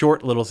kind of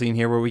short little scene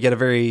here where we get a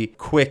very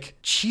quick,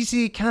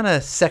 cheesy kind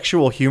of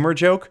sexual humor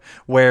joke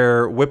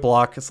where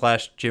Whiplock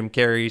 / Jim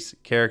Carrey's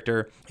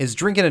character is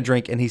drinking a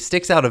drink, and he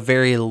sticks out a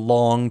very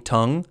long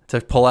tongue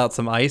to pull out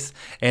some ice,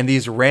 and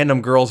these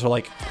random girls are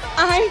like,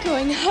 I'm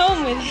going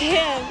home with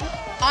him.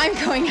 I'm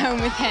going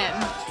home with him.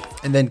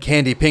 and then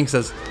Candy Pink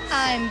says,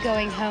 I'm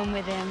going home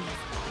with him.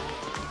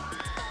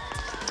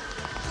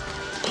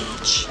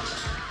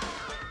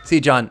 see,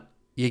 John,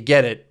 you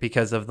get it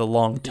because of the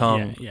long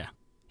tongue. Yeah.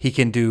 He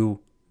can do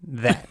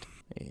that.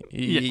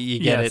 You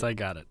get it? Yes, I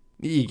got it.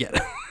 You get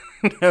it.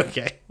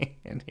 Okay.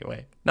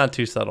 Anyway, not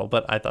too subtle,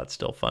 but I thought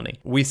still funny.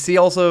 We see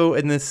also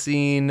in this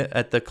scene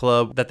at the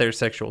club that there's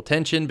sexual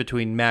tension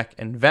between Mac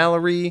and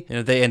Valerie.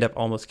 They end up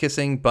almost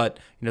kissing, but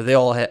they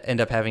all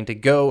end up having to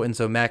go, and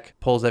so Mac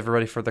pulls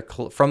everybody from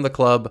the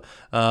club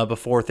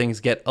before things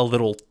get a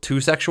little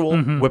too sexual.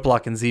 Mm-hmm.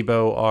 Whiplock and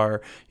Zebo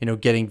are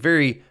getting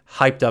very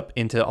hyped up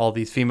into all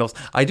these females.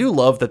 I do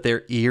love that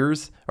their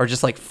ears are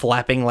just like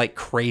flapping like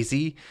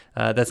crazy.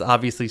 That's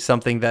obviously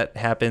something that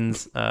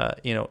happens,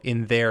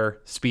 in their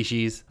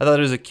species. I thought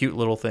it was a cute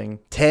little thing.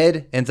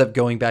 Ted ends up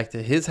going back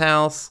to his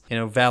house.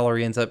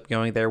 Valerie ends up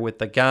going there with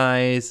the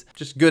guys.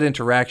 Just good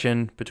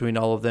interaction between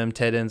all of them.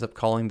 Ted ends up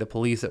calling the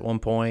police at one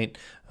point.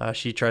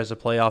 She tries to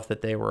play off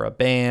that they were a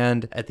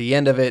band. At the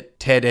end of it,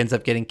 Ted ends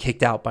up getting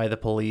kicked out by the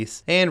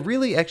police. And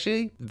really,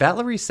 actually,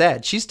 Valerie's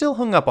sad. She's still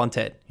hung up on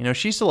Ted.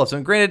 She still loves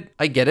him. Granted,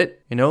 I get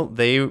it.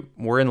 They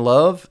were in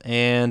love,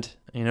 and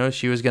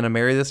she was going to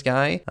marry this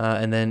guy,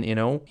 and then,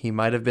 he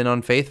might have been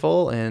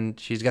unfaithful, and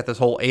she's got this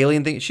whole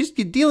alien thing. She's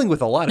dealing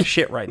with a lot of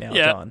shit right now,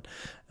 Yeah. John.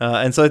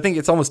 And so I think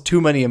it's almost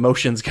too many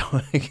emotions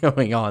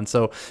going on.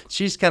 So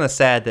she's kind of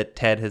sad that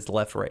Ted has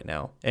left right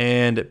now.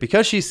 And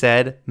because she's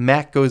sad,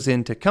 Mac goes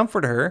in to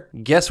comfort her.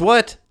 Guess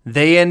what?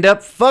 They end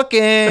up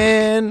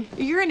fucking.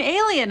 You're an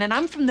alien, and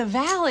I'm from the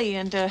valley,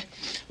 and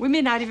we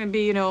may not even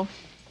be,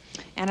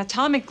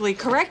 anatomically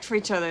correct for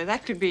each other.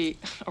 That could be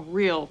a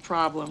real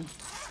problem.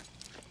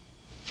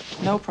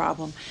 No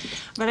problem.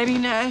 But I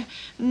mean,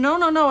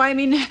 no. I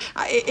mean,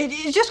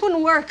 it just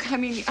wouldn't work. I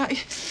mean,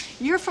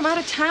 you're from out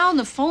of town.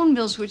 The phone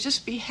bills would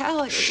just be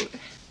hell.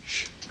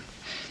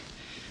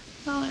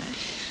 Well, I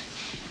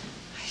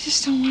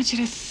just don't want you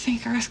to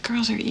think Earth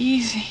girls are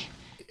easy.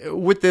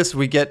 With this,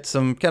 we get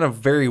some kind of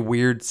very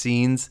weird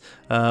scenes.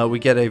 We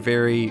get a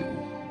very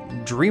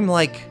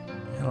dreamlike,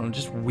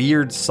 just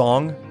weird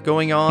song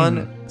going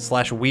on,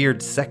 /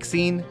 weird sex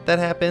scene that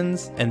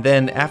happens. And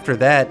then after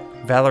that,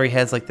 Valerie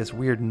has like this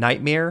weird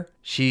nightmare.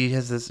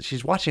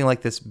 She's watching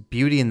like this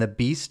Beauty and the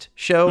Beast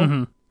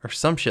show or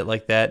some shit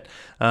like that.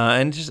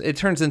 And it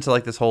turns into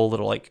like this whole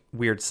little like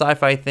weird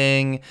sci-fi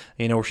thing,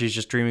 where she's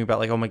just dreaming about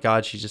like, oh my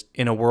God, she's just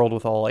in a world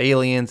with all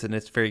aliens, and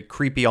it's very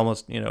creepy,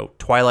 almost,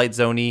 Twilight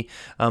Zone-y.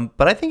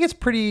 But I think it's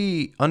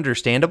pretty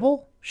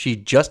understandable. She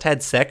just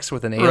had sex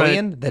with an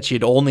alien that she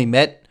had only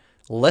met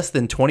less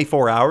than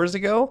 24 hours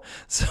ago.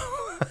 So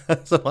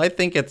I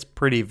think it's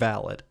pretty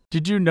valid.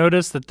 Did you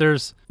notice that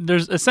there's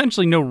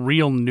essentially no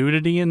real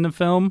nudity in the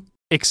film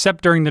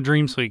except during the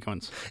dream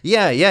sequence?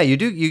 Yeah, you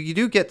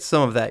do get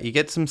some of that. You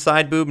get some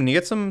side boob, and you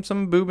get some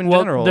boob in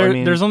general.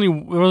 There's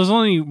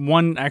only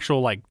one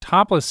actual like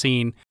topless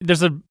scene.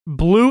 There's a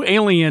blue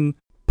alien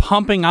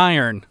pumping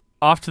iron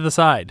off to the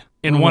side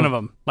in one of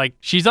them. Like,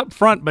 she's up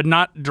front but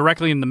not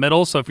directly in the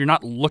middle, so if you're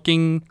not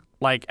looking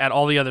like at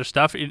all the other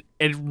stuff,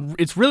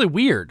 it's really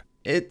weird.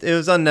 It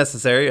was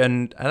unnecessary,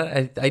 and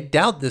I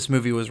doubt this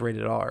movie was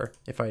rated R,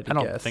 if I had to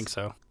guess. I don't think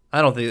so.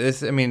 I don't think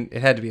this. I mean,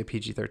 it had to be a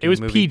PG-13 movie. It was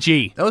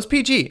PG. That was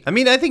PG. I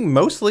mean, I think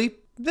mostly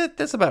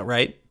that's about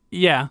right.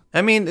 Yeah.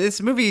 I mean, this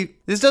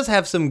does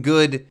have some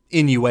good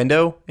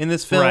innuendo in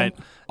this film. Right.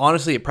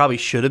 Honestly, it probably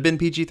should have been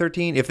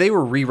PG-13. If they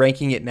were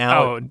re-ranking it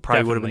now, it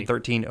probably would have been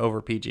definitely. 13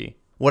 over PG.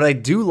 What I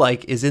do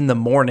like is in the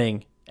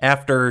morning,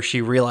 after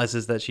she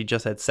realizes that she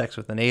just had sex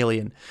with an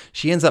alien,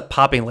 she ends up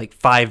popping like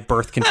 5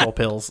 birth control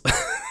pills.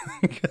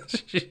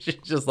 She's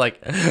just like,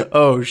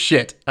 oh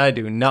shit, I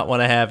do not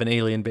want to have an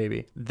alien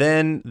baby.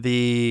 Then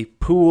the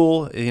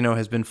pool,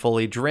 has been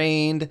fully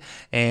drained,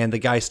 and the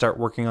guys start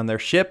working on their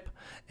ship.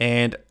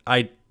 And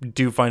I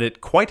do find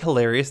it quite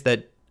hilarious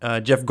that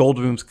Jeff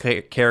Goldblum's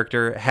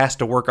character has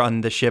to work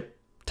on the ship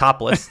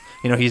topless.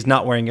 He's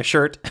not wearing a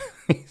shirt.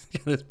 He's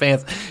got his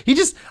pants.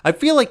 I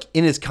feel like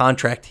in his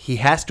contract, he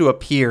has to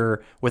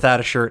appear without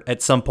a shirt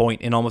at some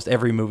point in almost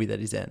every movie that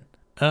he's in.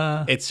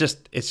 It's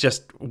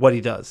just what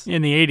he does.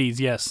 In the 80s,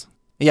 yes.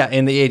 Yeah,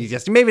 in the 80s,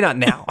 yes. Maybe not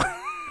now.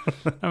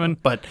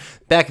 But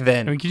back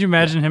then. Could you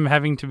imagine him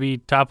having to be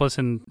topless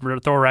in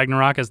Thor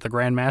Ragnarok as the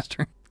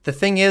Grandmaster? The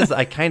thing is,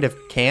 I kind of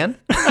can.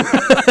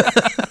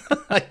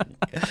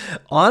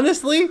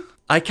 Honestly,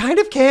 I kind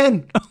of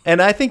can.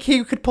 And I think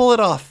he could pull it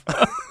off.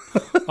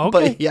 Okay.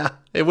 But yeah,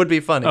 it would be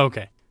funny.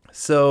 Okay.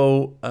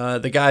 So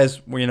the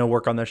guys,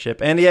 work on their ship.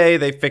 And yay,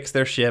 they fix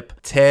their ship.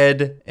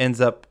 Ted ends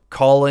up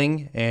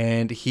calling,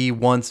 and he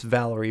wants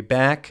Valerie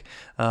back.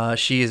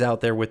 She is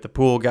out there with the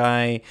pool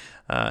guy,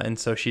 and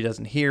so she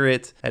doesn't hear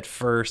it at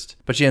first.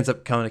 But she ends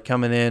up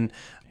coming in.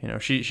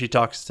 She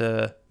talks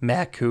to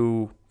Mac,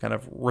 who kind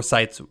of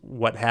recites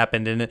what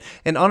happened in it.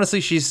 And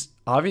honestly, she's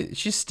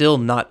still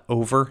not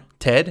over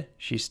Ted.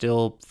 She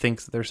still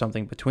thinks there's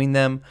something between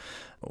them.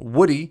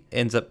 Woody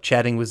ends up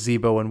chatting with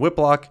Zebo and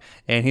Whiplock,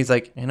 and he's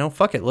like,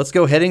 fuck it, let's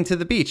go heading to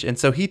the beach. And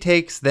so he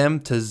takes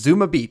them to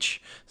Zuma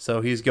Beach.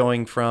 So he's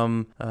going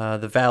from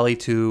the valley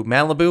to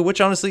Malibu,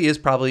 which honestly is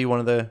probably one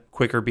of the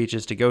quicker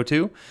beaches to go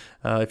to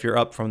if you're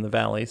up from the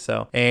valley.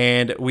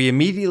 And we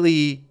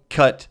immediately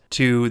cut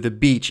to the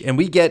beach, and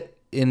we get,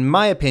 in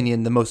my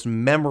opinion, the most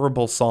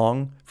memorable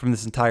song from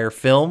this entire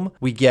film.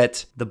 We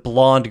get the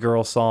Blonde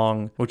Girl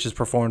song, which is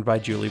performed by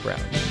Julie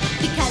Brown.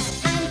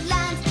 Because I'm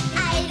blonde,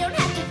 I don't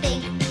have to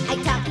think. I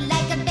talk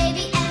like a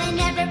baby and I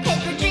never pay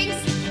for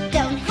drinks.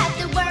 Don't have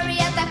to worry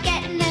about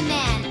getting a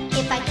man.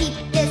 If I keep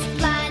this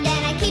blonde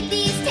and I keep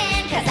these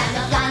tan. Cause I'm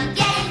a blonde,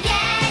 yeah,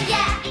 yeah,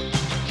 yeah.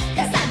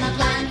 Cause I'm a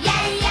blonde,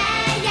 yeah,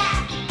 yeah,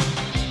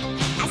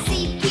 yeah. I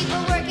see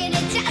people working,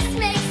 it just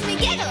makes me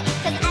giggle.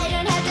 Cause I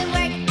don't have to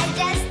work, I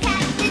just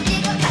have to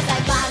jiggle. Cause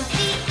I'm blonde,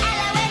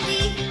 B-L-O-N-D.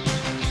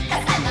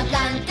 Cause I'm a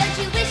blonde, don't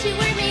you wish you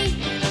were me?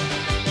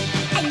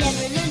 I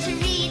never learned to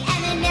read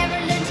and I never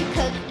learned to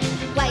cook.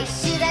 Why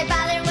should I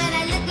bother when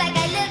I look like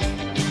I look?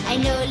 I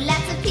know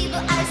lots of people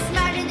are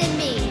smarter than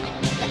me,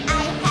 but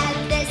I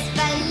have this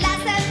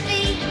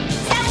philosophy.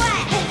 So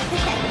what?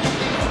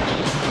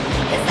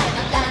 Cause I'm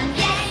a blonde,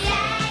 yeah,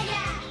 yeah,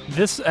 yeah.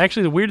 This,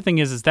 actually, the weird thing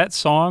is that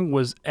song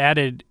was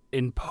added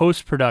in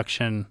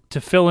post-production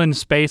to fill in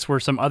space where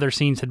some other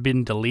scenes had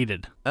been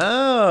deleted.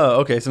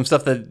 Oh, okay. Some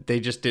stuff that they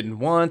just didn't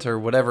want or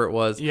whatever it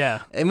was. Yeah.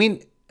 I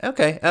mean,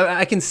 okay.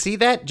 I can see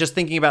that. Just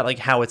thinking about like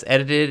how it's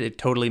edited, it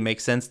totally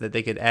makes sense that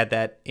they could add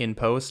that in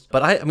post.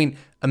 But I mean,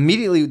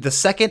 immediately, the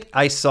second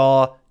I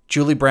saw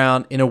Julie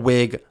Brown in a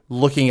wig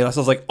looking at us, I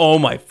was like, oh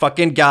my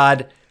fucking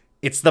God,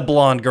 it's the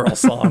Blonde Girl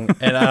song.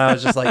 And I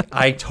was just like,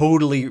 I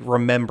totally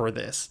remember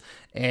this.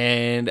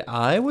 And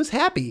I was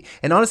happy.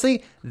 And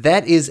honestly,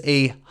 that is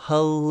a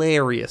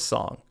hilarious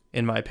song,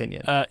 in my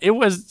opinion. It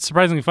was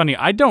surprisingly funny.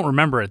 I don't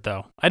remember it,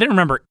 though. I didn't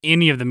remember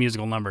any of the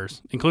musical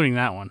numbers, including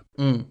that one.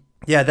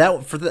 Yeah,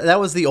 that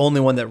was the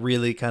only one that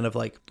really kind of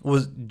like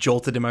was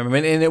jolted in my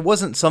mind. And it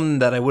wasn't something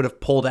that I would have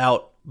pulled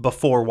out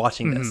before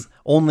watching this.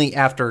 Only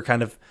after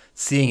kind of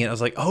seeing it, I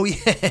was like, oh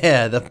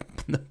yeah, the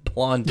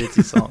Blonde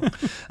Ditzy song.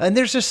 And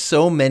there's just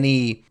so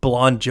many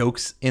blonde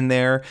jokes in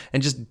there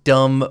and just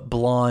dumb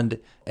blonde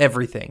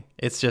everything.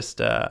 It's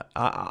just,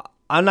 I'm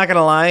not going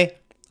to lie,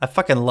 I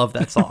fucking love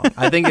that song.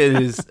 I think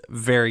it is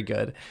very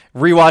good.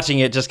 Rewatching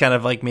it just kind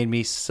of like made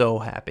me so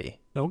happy.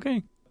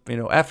 Okay.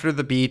 After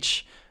the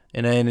beach,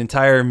 in an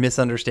entire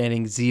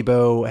misunderstanding,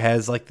 Zebo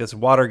has like this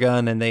water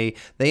gun, and they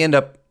end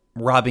up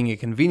robbing a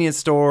convenience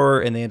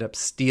store, and they end up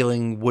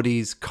stealing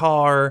Woody's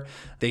car.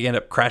 They end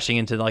up crashing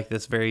into like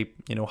this very,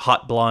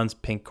 hot blonde's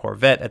pink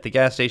Corvette at the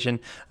gas station,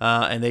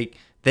 and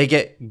they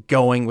get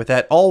going with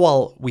that, all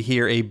while we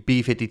hear a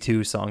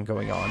B-52 song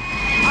going on.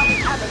 I was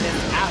having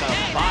this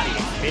out-of-body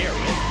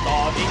experience,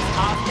 saw these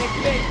cosmic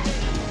things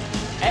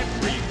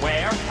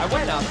everywhere. I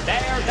went up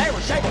there, they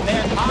were shaking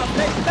their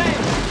cosmic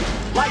things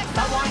like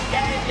someone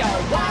gave you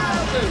a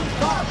wild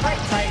loose or a freight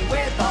train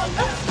with a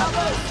loose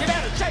caboose. You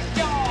better shake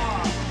your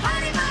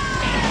honey bun,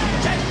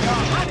 shake your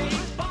honey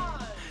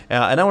bun.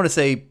 And I want to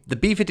say the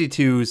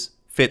B-52s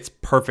fits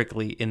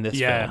perfectly in this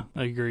film. Yeah,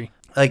 I agree.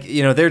 Like,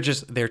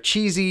 they're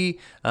cheesy,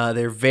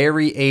 they're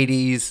very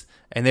 80s,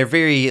 and they're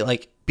very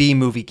like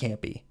B-movie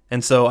campy.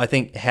 And so I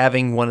think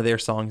having one of their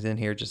songs in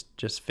here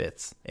just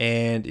fits.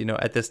 And,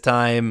 at this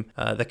time,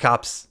 the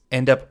cops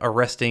end up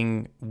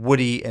arresting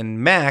Woody and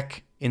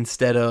Mac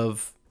instead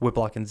of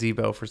Whiplock and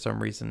Zebo for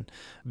some reason.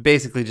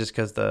 Basically just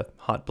because the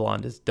hot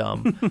blonde is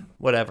dumb.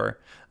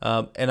 Whatever.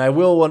 And I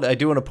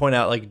do want to point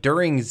out, like,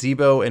 during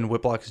Zebo and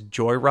Whiplock's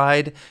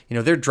joyride,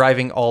 they're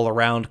driving all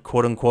around,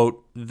 quote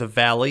unquote, the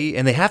valley.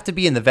 And they have to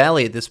be in the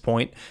valley at this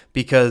point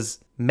because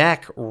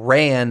Mac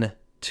ran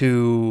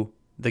to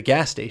the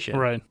gas station.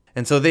 Right.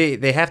 And so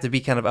they have to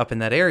be kind of up in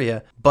that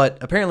area. But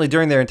apparently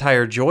during their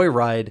entire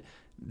joyride,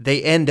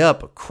 they end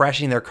up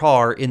crashing their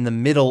car in the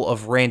middle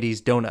of Randy's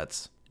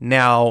Donuts.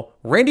 Now,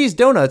 Randy's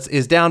Donuts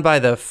is down by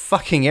the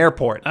fucking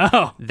airport.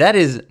 Oh. That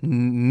is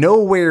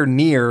nowhere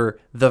near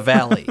the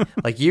valley.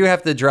 Like, you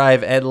have to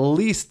drive at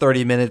least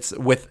 30 minutes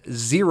with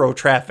zero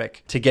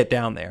traffic to get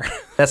down there.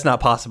 That's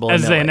not possible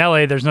As in LA. in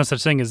LA, there's no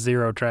such thing as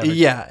zero traffic.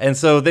 Yeah, and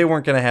so they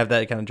weren't going to have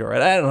that kind of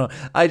joyride. I don't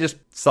know. I just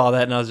saw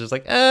that and I was just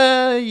like,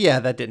 yeah,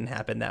 that didn't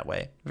happen that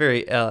way.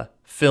 Very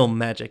film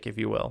magic, if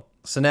you will.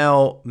 So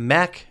now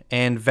Mac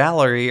and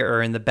Valerie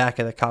are in the back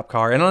of the cop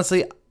car. And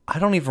honestly, I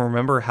don't even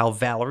remember how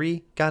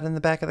Valerie got in the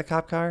back of the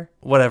cop car.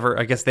 Whatever.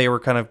 I guess they were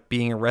kind of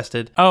being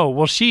arrested. Oh,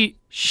 well, she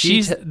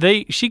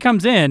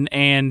comes in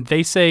and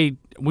they say,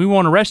 "We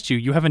won't arrest you.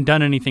 You haven't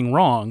done anything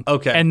wrong."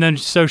 Okay. And then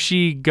so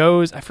she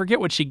goes, I forget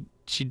what she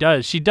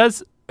does. She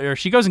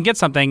goes and gets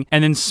something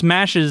and then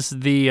smashes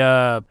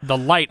the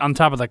light on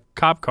top of the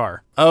cop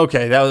car.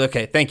 Okay, that was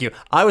okay. Thank you.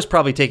 I was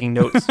probably taking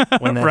notes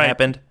when that Right.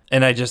 happened,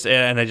 and I just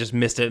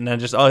missed it, and I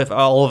just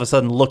all of a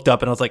sudden looked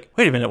up, and I was like,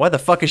 "Wait a minute, why the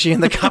fuck is she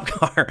in the cop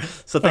car?"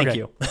 So thank Okay.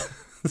 you.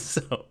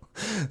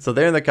 So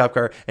they're in the cop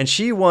car, and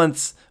she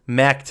wants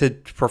Mac to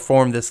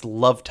perform this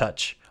love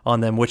touch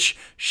on them, which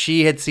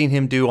she had seen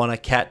him do on a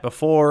cat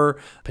before.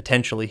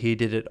 Potentially, he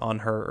did it on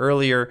her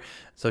earlier.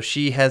 So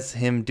she has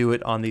him do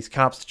it on these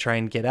cops to try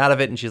and get out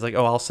of it, and she's like,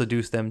 "Oh, I'll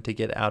seduce them to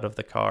get out of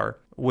the car,"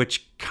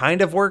 which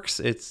kind of works.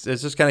 It's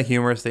just kind of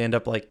humorous. They end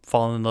up like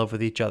falling in love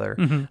with each other,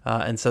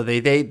 and so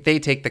they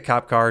take the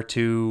cop car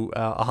to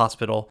a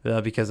hospital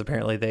because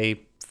apparently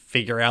they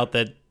figure out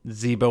that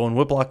Zebo and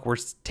Whiplock were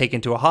taken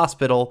to a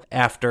hospital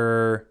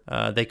after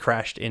they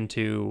crashed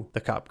into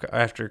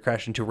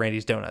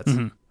Randy's Donuts.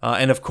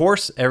 And of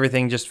course,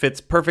 everything just fits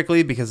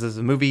perfectly because this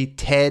movie,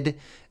 Ted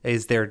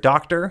is their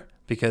doctor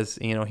because,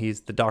 you know,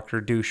 he's the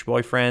Dr. Douche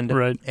boyfriend.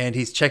 Right. And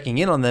he's checking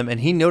in on them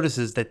and he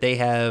notices that they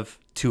have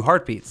 2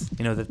 heartbeats,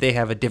 you know, that they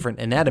have a different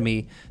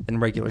anatomy than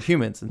regular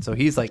humans. And so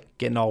he's like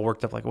getting all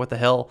worked up, like, what the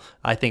hell?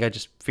 I think I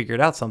just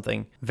figured out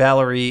something.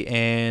 Valerie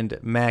and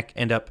Mac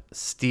end up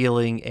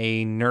stealing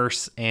a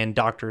nurse and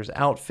doctor's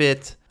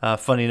outfit.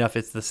 Funny enough,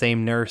 it's the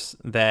same nurse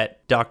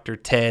that Dr.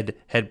 Ted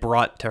had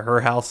brought to her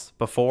house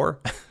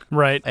before.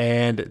 Right.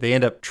 And they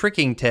end up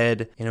tricking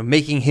Ted, you know,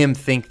 making him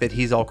think that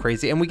he's all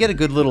crazy. And we get a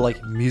good little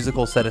like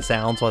musical set of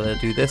sounds while they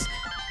do this.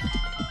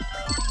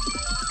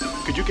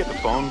 Could you get the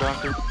phone,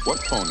 Doctor? What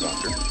phone,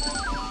 Doctor?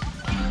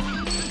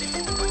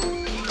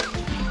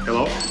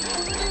 Hello?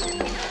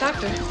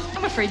 Doctor,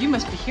 I'm afraid you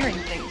must be hearing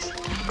things.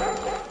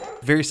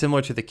 Very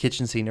similar to the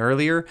kitchen scene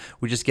earlier.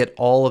 We just get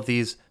all of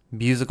these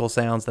musical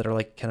sounds that are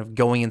like kind of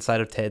going inside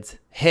of Ted's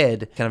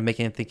head, kind of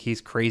making him think he's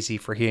crazy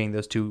for hearing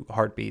those 2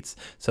 heartbeats.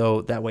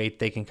 So that way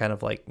they can kind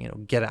of like, you know,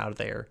 get out of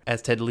there.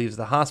 As Ted leaves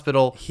the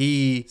hospital,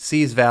 he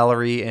sees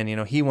Valerie and, you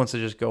know, he wants to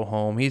just go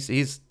home.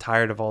 He's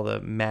tired of all the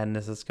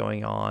madness that's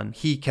going on.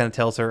 He kind of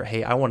tells her,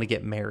 "Hey, I want to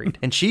get married."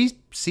 And she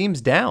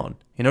seems down.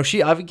 You know,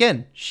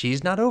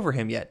 she's not over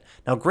him yet.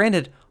 Now,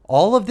 granted,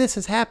 all of this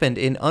has happened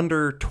in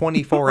under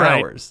 24 Right.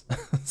 hours.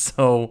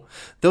 So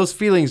those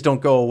feelings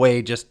don't go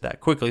away just that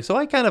quickly. So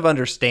I kind of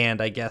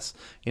understand, I guess,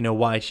 you know,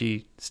 why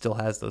she still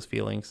has those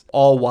feelings.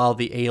 All while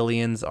the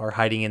aliens are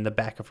hiding in the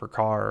back of her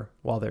car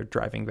while they're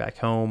driving back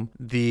home.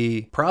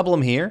 The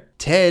problem here,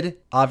 Ted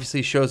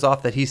obviously shows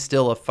off that he's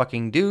still a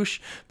fucking douche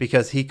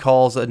because he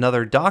calls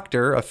another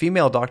doctor, a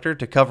female doctor,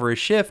 to cover his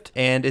shift.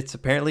 And it's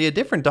apparently a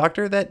different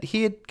doctor that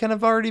he had kind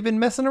of already been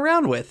messing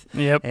around with.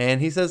 Yep. And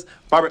he says,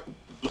 Barbara,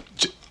 look,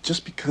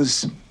 just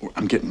because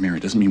I'm getting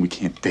married doesn't mean we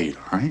can't date,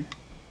 all right?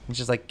 and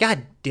she's like,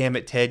 "God damn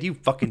it, Ted, you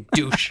fucking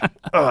douche.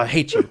 I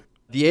hate you."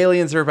 The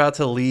aliens are about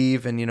to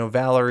leave, and, you know,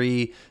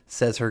 Valerie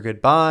says her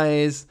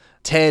goodbyes.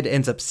 Ted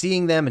ends up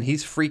seeing them, and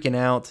he's freaking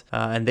out,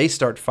 and they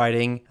start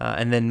fighting.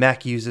 And then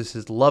Mac uses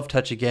his love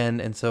touch again,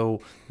 and so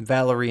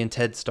Valerie and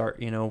Ted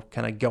start, you know,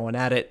 kind of going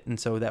at it, and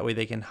so that way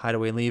they can hide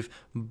away and leave.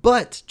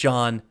 But,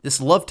 John, this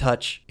love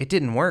touch, it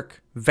didn't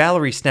work.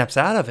 Valerie snaps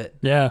out of it.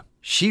 Yeah.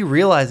 She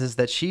realizes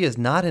that she is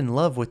not in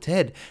love with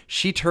Ted.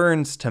 She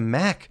turns to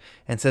Mac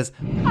and says,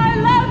 I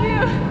love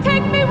you.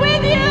 Take me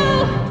with you.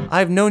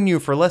 "I've known you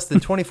for less than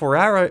 24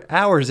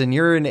 hours and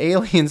you're an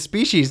alien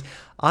species.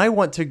 I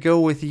want to go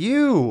with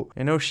you."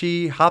 You know,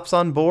 she hops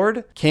on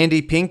board.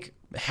 Candy Pink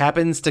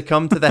happens to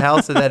come to the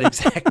house at that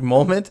exact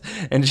moment,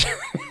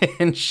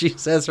 and she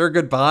says her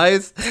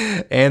goodbyes,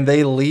 and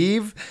they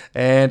leave.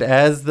 And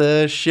as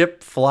the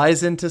ship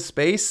flies into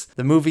space,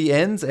 the movie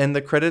ends and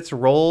the credits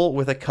roll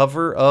with a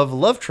cover of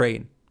Love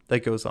Train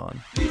that goes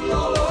on.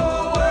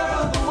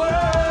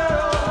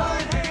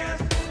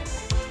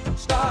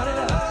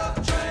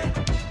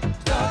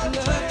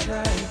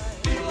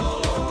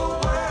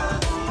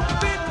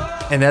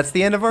 And that's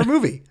the end of our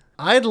movie.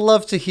 I'd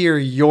love to hear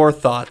your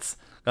thoughts.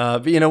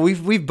 But, you know,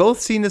 we've both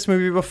seen this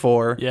movie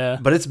before. Yeah.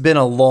 But it's been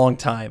a long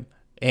time.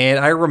 And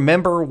I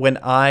remember when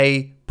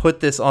I put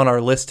this on our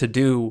list to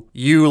do,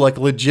 you like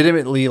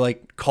legitimately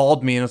like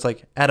called me and was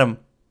like, "Adam,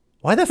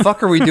 why the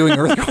fuck are we doing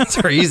Earth Girls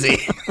Are Easy?"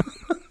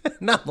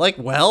 And I'm like,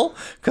 well,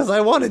 because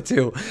I wanted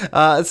to.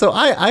 So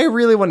I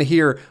really want to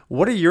hear,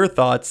 what are your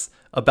thoughts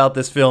about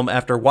this film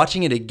after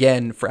watching it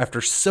again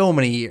after so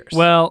many years?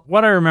 Well,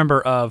 what I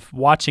remember of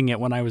watching it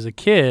when I was a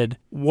kid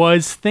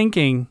was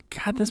thinking,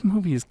 God, this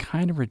movie is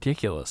kind of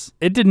ridiculous.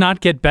 It did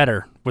not get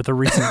better with a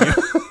recent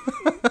view.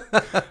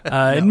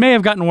 It may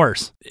have gotten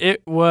worse.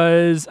 It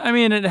was, I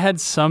mean, it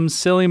had some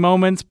silly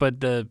moments,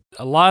 but a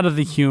lot of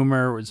the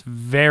humor was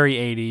very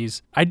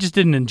 80s. I just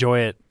didn't enjoy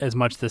it as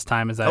much this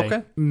time as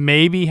I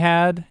maybe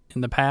had in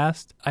the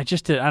past. I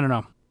don't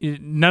know.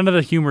 None of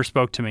the humor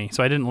spoke to me,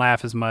 so I didn't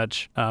laugh as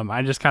much.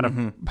 I just kind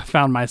of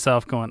found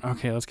myself going,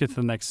 okay, let's get to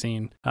the next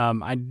scene.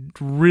 I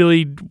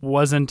really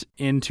wasn't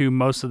into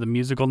most of the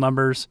musical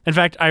numbers. In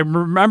fact, I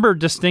remember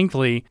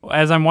distinctly,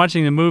 as I'm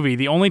watching the movie,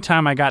 the only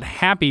time I got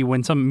happy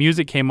when some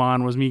music came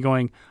on was me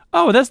going,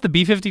 oh, that's the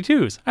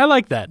B-52s. I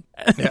like that.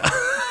 Yeah.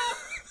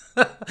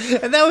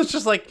 And that was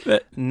just like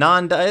that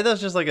was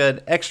just like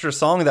an extra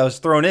song that was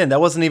thrown in. That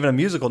wasn't even a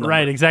musical number.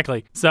 Right,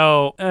 exactly.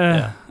 So,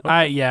 I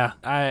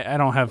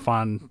don't have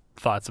fond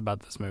thoughts about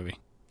this movie.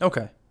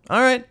 Okay.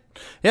 All right.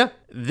 Yeah.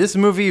 This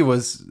movie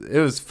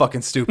was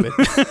fucking stupid.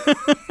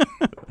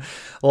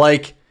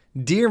 Like,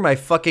 dear my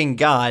fucking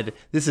God,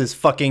 this is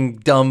fucking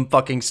dumb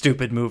fucking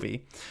stupid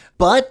movie.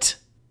 But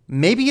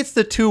maybe it's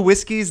the 2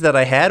 whiskeys that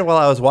I had while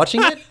I was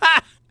watching it.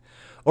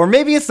 Or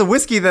maybe it's the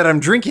whiskey that I'm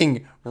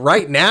drinking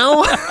right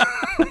now.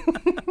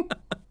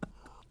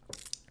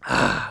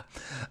 I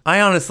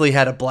honestly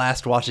had a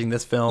blast watching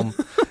this film.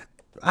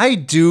 I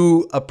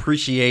do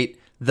appreciate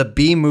the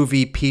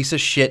B-movie piece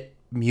of shit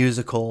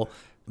musical,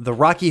 the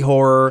Rocky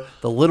Horror,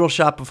 the Little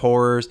Shop of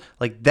Horrors,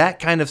 like that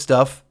kind of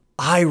stuff.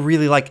 I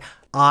really like.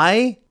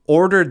 I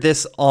ordered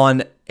this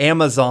on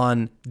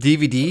Amazon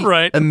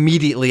DVD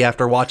immediately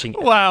after watching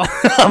it. Wow.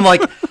 I'm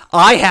like,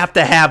 I have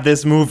to have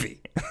this movie.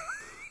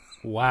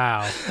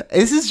 Wow.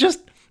 This is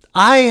just,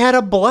 I had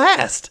a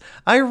blast.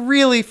 I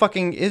really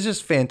fucking, it's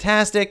just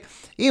fantastic.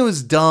 It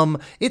was dumb.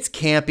 It's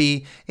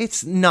campy.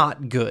 It's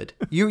not good.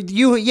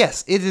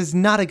 Yes, it is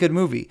not a good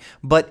movie.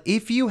 But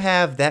if you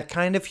have that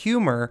kind of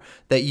humor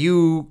that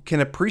you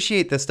can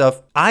appreciate this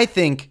stuff, I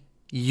think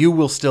you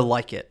will still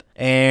like it.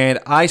 And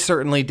I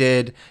certainly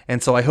did.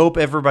 And so I hope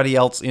everybody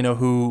else,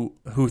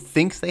 who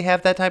thinks they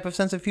have that type of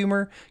sense of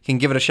humor can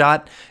give it a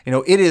shot.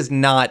 It is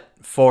not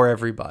for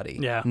everybody.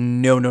 Yeah.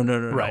 No.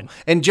 Right.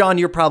 And John,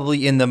 you're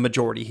probably in the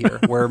majority here,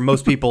 where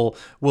most people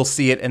will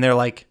see it and they're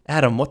like,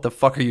 Adam, what the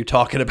fuck are you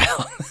talking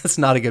about? That's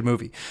not a good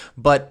movie.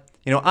 But,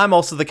 I'm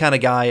also the kind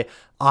of guy,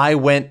 I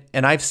went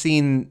and I've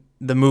seen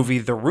the movie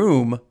The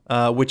Room,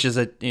 which is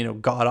a,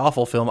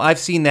 god-awful film. I've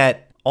seen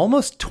that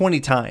almost 20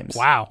 times.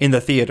 Wow. In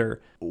the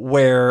theater,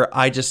 where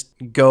I just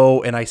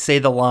go and I say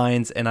the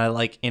lines and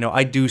I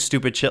I do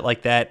stupid shit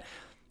like that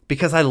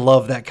because I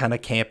love that kind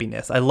of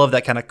campiness. I love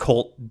that kind of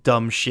cult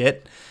dumb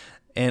shit.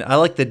 And I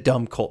like the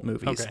dumb cult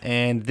movies. Okay.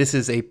 And this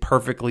is a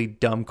perfectly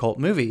dumb cult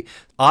movie.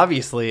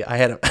 Obviously,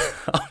 I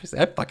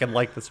fucking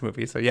like this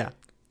movie. So yeah,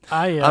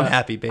 I'm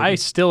happy, baby. I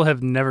still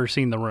have never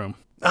seen The Room.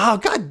 Oh,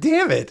 God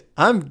damn it.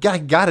 I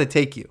gotta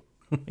take you.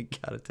 I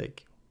gotta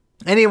take you.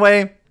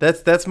 Anyway,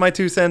 that's my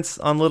 2 cents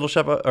on Little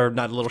Shop of, or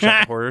not Little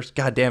Shop of Horrors.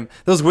 God damn,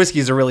 those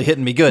whiskeys are really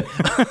hitting me good.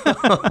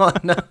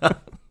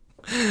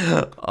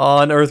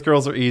 on Earth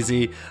Girls Are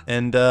Easy,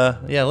 and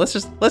let's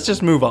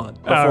just move on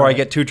before I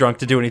get too drunk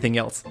to do anything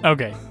else.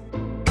 Okay.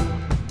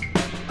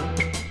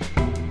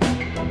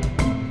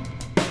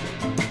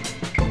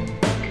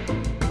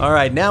 All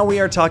right, now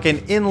we are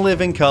talking In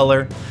Living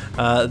Color.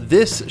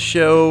 This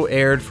show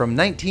aired from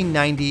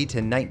 1990 to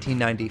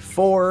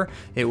 1994.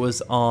 It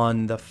was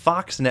on the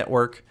Fox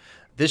network.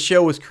 This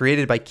show was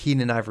created by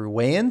Keenen Ivory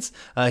Wayans.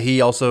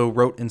 He also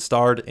wrote and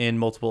starred in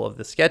multiple of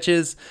the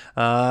sketches.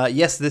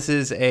 Yes, this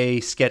is a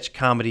sketch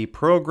comedy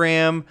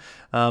program,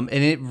 and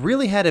it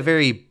really had a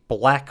very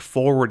black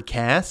forward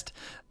cast.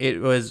 It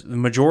was the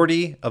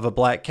majority of a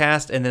black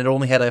cast, and it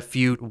only had a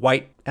few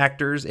white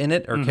actors in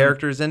it, or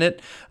characters in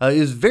it. It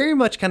was very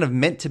much kind of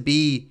meant to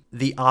be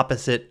the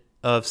opposite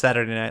of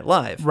Saturday Night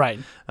Live. Right.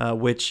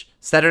 Which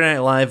Saturday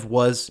Night Live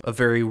was a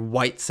very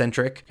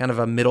white-centric, kind of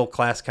a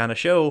middle-class kind of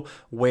show,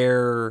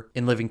 where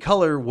In Living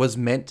Color was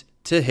meant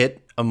to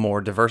hit a more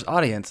diverse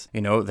audience.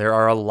 There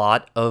are a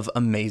lot of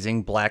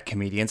amazing black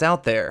comedians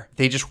out there.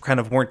 They just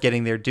kind of weren't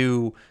getting their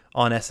due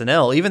on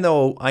SNL, even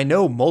though I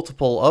know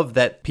multiple of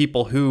that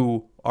people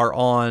who are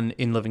on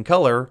In Living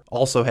Color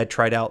also had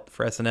tried out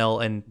for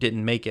SNL and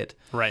didn't make it.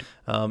 Right.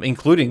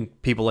 Including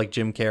people like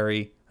Jim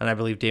Carrey, and I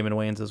believe Damon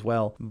Wayans as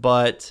well.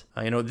 But,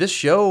 this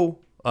show,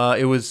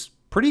 it was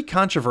pretty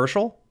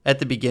controversial at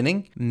the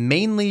beginning,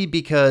 mainly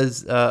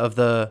because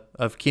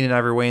of Keenen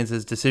Ivory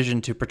Wayans'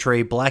 decision to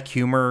portray black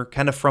humor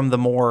kind of from the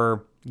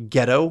more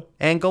ghetto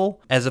angle,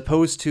 as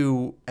opposed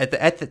to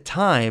at the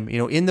time,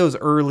 in those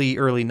early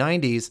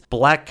 90s,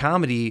 black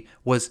comedy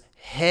was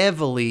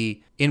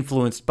heavily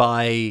influenced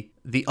by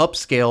the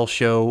upscale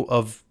show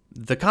of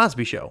The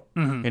Cosby Show.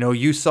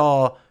 You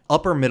saw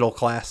upper middle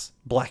class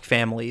black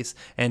families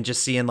and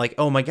just seeing like,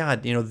 oh my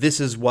God, this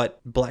is what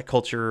black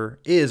culture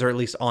is, or at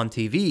least on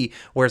TV,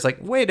 where it's like,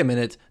 wait a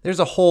minute, there's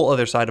a whole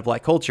other side of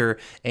black culture.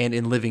 And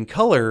In Living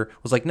Color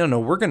was like, no,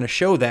 we're going to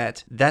show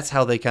that. That's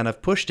how they kind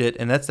of pushed it.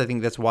 And I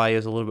think that's why it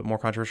was a little bit more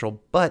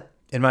controversial. But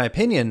in my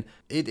opinion,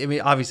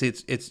 obviously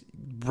it's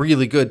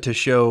really good to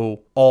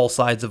show all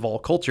sides of all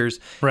cultures.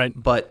 Right.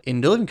 But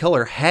In Living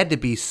Color had to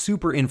be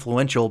super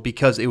influential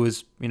because it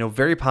was,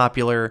 very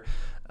popular.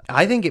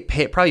 I think it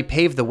probably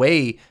paved the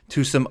way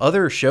to some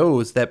other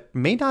shows that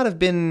may not have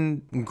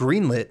been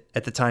greenlit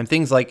at the time.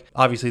 Things like,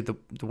 obviously, the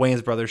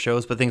Wayans Brothers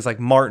shows, but things like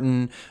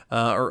Martin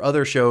or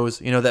other shows,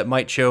 that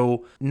might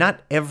show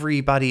not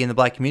everybody in the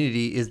black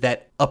community is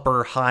that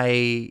upper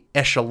high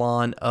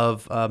echelon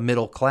of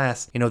middle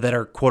class, that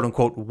are quote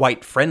unquote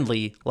white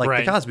friendly, like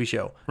Right. The Cosby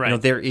Show.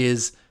 Right. There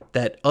is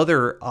that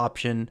other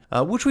option,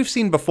 which we've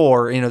seen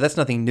before. That's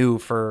nothing new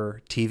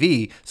for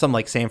TV. Some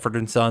like Sanford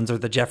and Sons or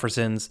the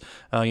Jeffersons,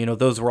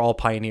 those were all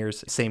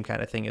pioneers, same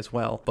kind of thing as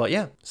well. But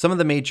yeah, some of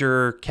the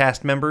major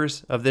cast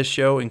members of this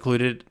show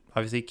included,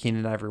 obviously,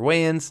 Keenan Ivory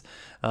Wayans.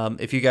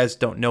 If you guys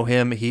don't know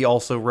him, he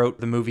also wrote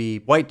the movie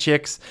White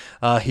Chicks.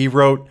 He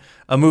wrote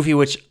a movie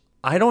which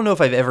I don't know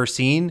if I've ever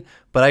seen,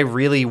 but I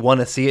really want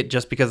to see it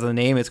just because of the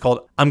name. It's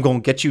called I'm Gonna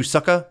Get You,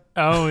 Sucker.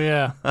 Oh,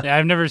 yeah.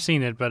 I've never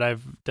seen it, but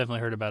I've definitely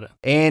heard about it.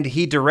 And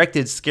he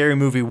directed Scary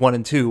Movie 1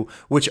 and 2,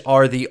 which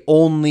are the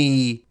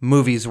only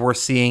movies we're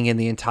seeing in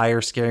the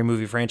entire Scary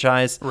Movie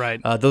franchise. Right.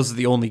 Those are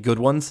the only good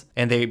ones,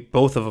 and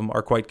both of them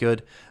are quite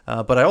good.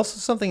 But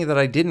something that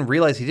I didn't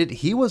realize he did,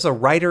 he was a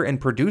writer and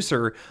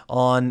producer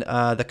on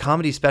the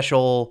comedy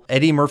special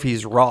Eddie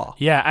Murphy's Raw.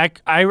 Yeah,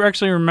 I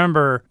actually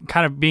remember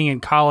kind of being in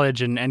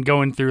college and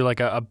going through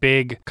like a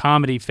big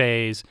comedy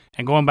phase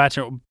and going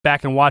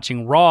back and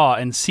watching Raw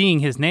and seeing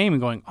his name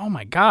and going, oh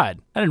my God,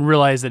 I didn't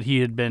realize that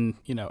he had been,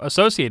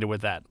 associated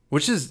with that.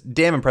 Which is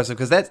damn impressive,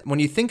 because that's when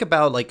you think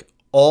about like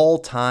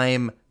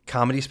all-time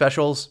comedy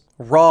specials,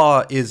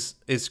 Raw is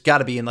got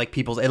to be in like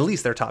people's, at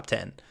least their top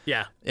 10.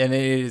 Yeah. And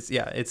it's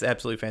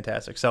absolutely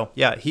fantastic. So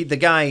yeah, the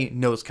guy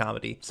knows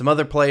comedy. Some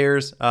other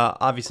players,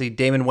 obviously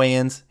Damon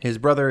Wayans, his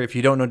brother. If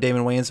you don't know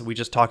Damon Wayans, we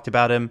just talked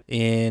about him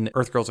in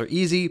Earth Girls Are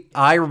Easy.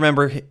 I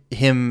remember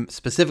him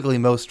specifically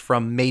most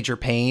from Major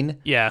Payne.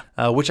 Yeah.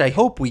 Which I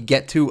hope we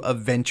get to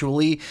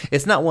eventually.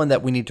 It's not one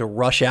that we need to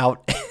rush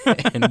out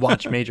and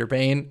watch Major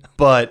Payne,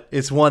 but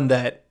it's one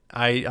that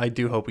I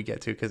do hope we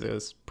get to, because it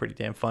was pretty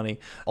damn funny.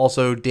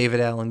 Also, David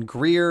Alan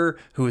Grier,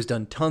 who has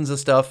done tons of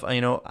stuff.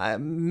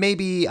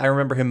 Maybe I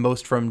remember him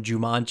most from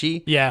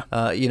Jumanji. Yeah.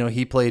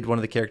 He played one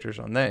of the characters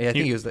on that. Yeah, I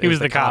think he was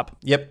the cop.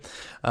 Yep.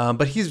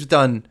 But he's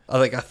done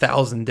like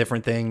 1,000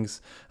 different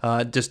things,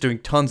 just doing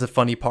tons of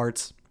funny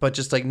parts, but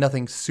just like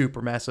nothing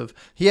super massive.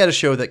 He had a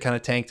show that kind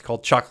of tanked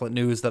called Chocolate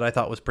News that I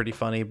thought was pretty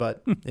funny,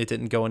 but it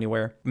didn't go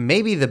anywhere.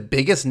 Maybe the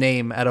biggest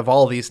name out of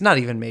all of these, not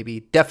even maybe,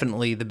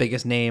 definitely the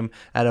biggest name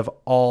out of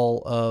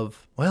all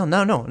of, well,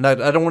 no, I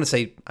don't want to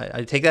say,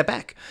 I take that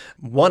back.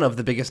 One of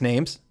the biggest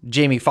names,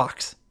 Jamie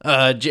Foxx.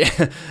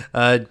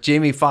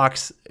 Jamie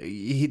Foxx,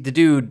 the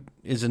dude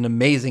is an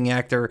amazing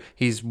actor.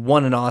 He's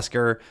won an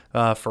Oscar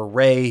for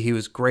Ray. He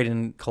was great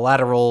in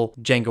Collateral,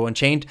 Django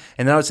Unchained.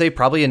 And then I would say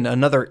probably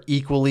another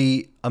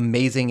equally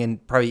amazing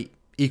and probably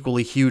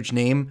equally huge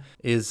name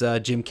is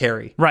Jim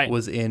Carrey. Right.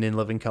 Was in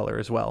Living Color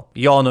as well.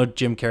 You all know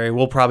Jim Carrey.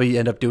 We'll probably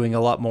end up doing a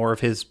lot more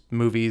of his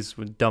movies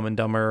with Dumb and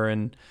Dumber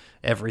and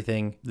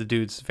everything. The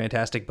dude's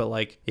fantastic. But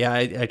like, yeah,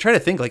 I try to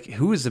think like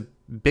who is a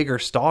bigger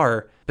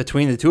star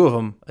between the two of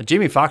them.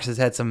 Jamie Foxx has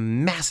had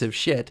some massive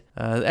shit,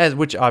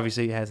 which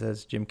obviously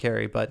has Jim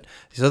Carrey. But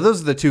so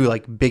those are the two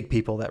like big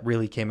people that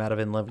really came out of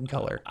In Living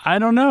Color. I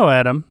don't know,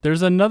 Adam.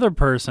 There's another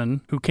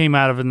person who came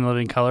out of In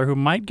Living Color who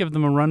might give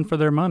them a run for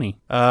their money.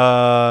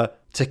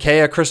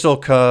 Takea Crystal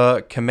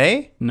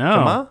Kamei? No.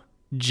 Kama?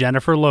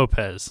 Jennifer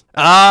Lopez.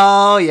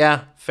 Oh,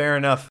 yeah. Fair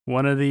enough.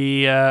 One of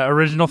the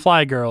original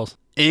Fly Girls.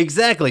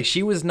 Exactly.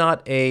 She was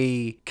not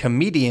a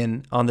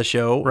comedian on the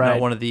show, right.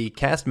 Not one of the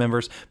cast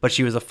members, but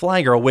she was a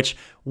fly girl, which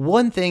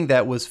one thing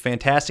that was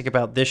fantastic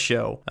about this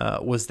show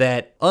was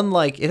that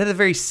unlike, it had a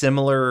very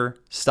similar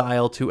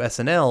style to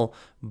SNL,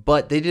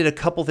 but they did a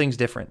couple things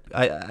different.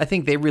 I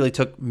think they really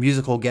took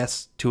musical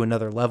guests to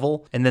another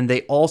level. And then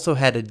they also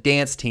had a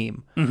dance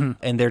team. Mm-hmm.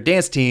 And their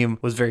dance team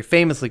was very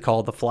famously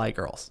called the Fly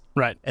Girls.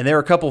 Right. And there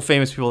were a couple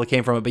famous people that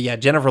came from it. But yeah,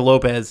 Jennifer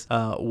Lopez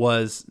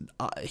was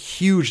a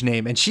huge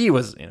name. And she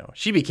was,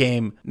 she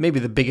became maybe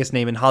the biggest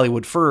name in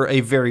Hollywood for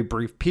a very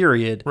brief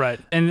period.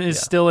 Right. And is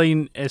still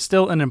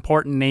an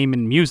important name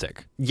in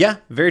music. Yeah,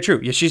 very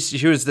true. Yeah,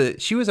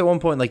 she was at one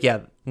point like,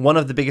 yeah, one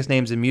of the biggest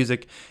names in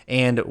music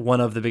and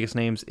one of the biggest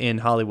names in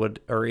Hollywood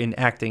or in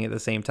acting at the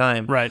same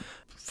time. Right.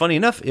 Funny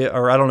enough,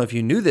 or I don't know if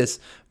you knew this,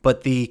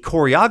 but the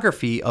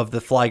choreography of the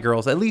Fly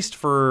Girls, at least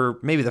for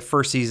maybe the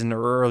first season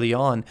or early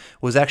on,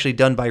 was actually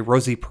done by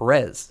Rosie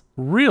Perez.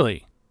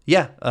 Really?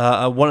 Yeah,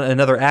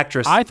 another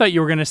actress. I thought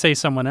you were going to say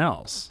someone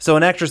else. So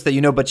an actress that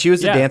you know, but she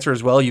was a Yeah. dancer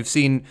as well. You've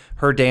seen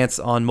her dance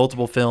on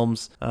multiple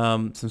films,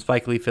 some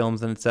Spike Lee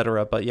films, and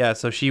etc. But yeah,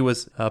 so she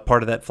was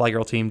part of that Fly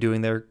Girl team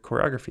doing their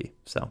choreography.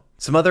 So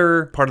some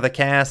other part of the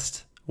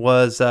cast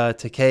was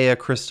Takea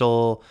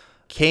Crystal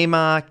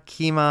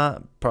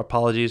Kima.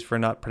 Apologies for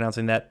not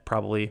pronouncing that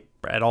probably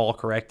at all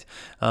correct.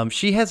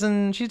 She's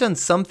done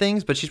some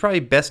things, but she's probably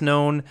best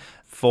known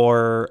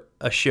for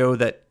a show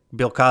that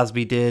Bill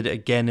Cosby did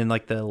again in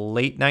like the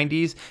late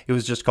 90s. It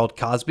was just called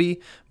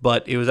Cosby,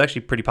 but it was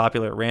actually pretty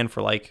popular. It ran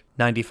for like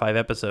 95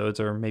 episodes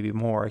or maybe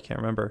more. I can't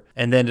remember.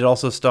 And then it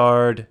also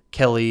starred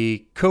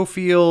Kelly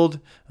Cofield,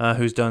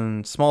 who's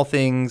done Small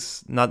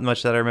Things, not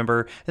much that I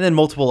remember. And then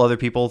multiple other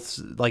people,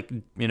 like,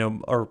 you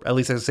know, or at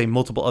least I should say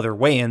multiple other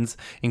Wayans,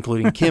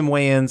 including Kim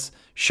Wayans,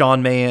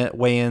 Sean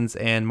Wayans,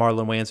 and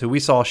Marlon Wayans, who we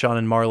saw Sean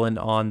and Marlon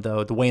on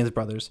the Wayans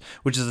Brothers,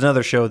 which is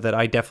another show that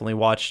I definitely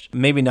watched.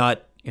 Maybe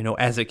not, you know,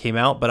 as it came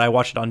out, but I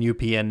watched it on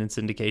UPN in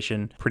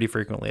syndication pretty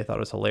frequently. I thought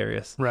it was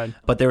hilarious. Right.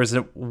 But there was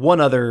one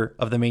other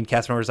of the main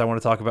cast members I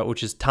want to talk about,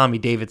 which is Tommy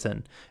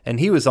Davidson. And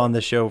he was on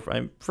this show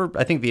for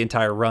I think, the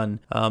entire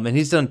run. And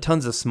he's done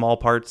tons of small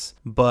parts,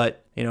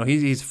 but, you know,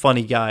 he's a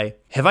funny guy.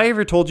 Have I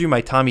ever told you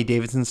my Tommy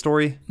Davidson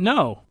story?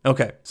 No.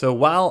 Okay, so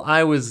while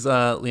I was,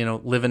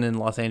 living in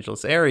Los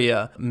Angeles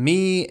area,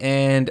 me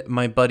and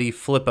my buddy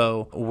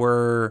Flippo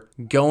were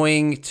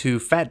going to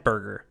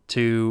Fatburger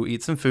to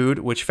eat some food,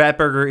 which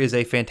Fatburger is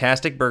a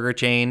fantastic burger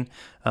chain.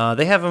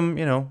 They have them,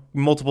 you know,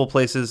 multiple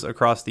places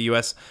across the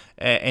U.S.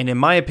 And in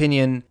my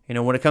opinion, you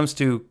know, when it comes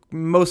to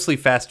mostly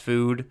fast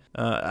food,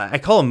 I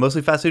call them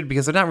mostly fast food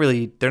because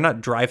they're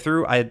not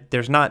drive-through.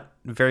 There's not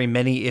very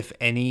many, if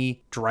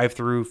any,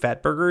 drive-through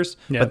Fatburgers,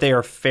 but they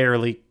are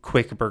fairly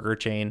quick burger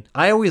chain.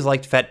 I always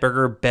liked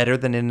Fatburger better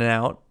than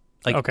In-N-Out.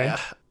 Like, okay.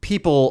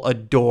 People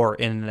adore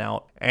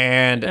In-N-Out,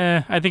 and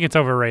I think it's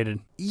overrated.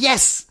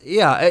 Yes,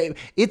 yeah,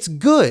 it's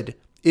good.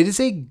 It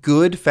is a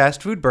good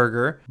fast food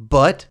burger,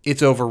 but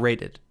it's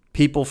overrated.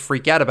 People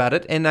freak out about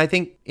it, and I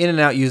think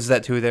In-N-Out uses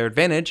that to their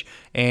advantage,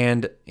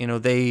 and, you know,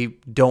 they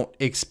don't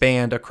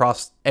expand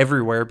across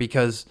everywhere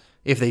because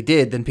if they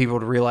did, then people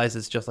would realize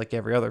it's just like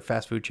every other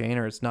fast food chain,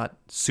 or it's not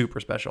super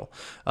special.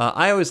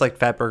 I always liked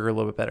Fatburger a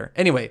little bit better.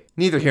 Anyway,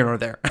 neither here nor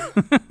there.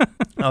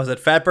 I was at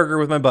Fatburger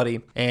with my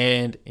buddy,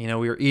 and, you know,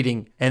 we were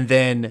eating, and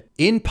then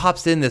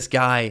pops in this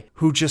guy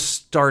who just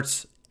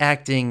starts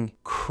acting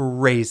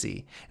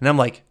crazy. And I'm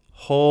like,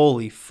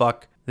 holy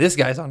fuck. This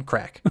guy's on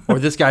crack, or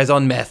this guy's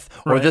on meth,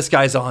 or this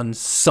guy's on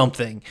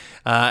something.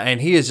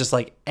 And he is just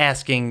like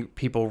asking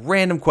people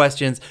random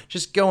questions,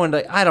 just going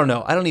to, I don't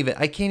know.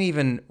 I can't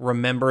even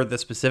remember the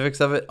specifics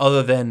of it,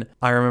 other than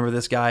I remember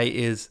this guy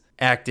is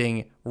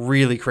acting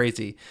really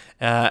crazy.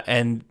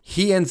 And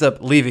he ends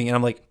up leaving, and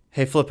I'm like,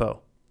 hey, Flippo,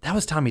 that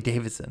was Tommy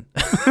Davidson.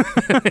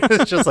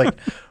 It's just like,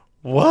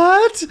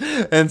 what?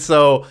 And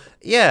so,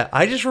 yeah,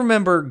 I just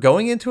remember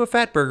going into a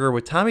Fatburger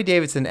with Tommy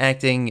Davidson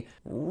acting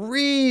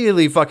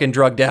really fucking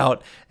drugged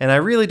out. And I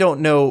really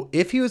don't know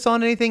if he was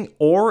on anything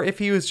or if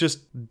he was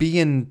just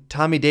being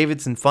Tommy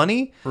Davidson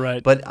funny.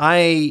 Right. But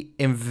I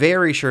am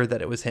very sure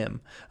that it was him.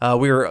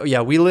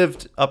 We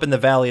lived up in the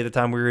valley at the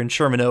time. We were in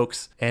Sherman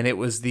Oaks, and it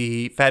was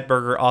the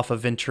Fatburger off of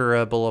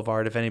Ventura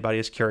Boulevard, if anybody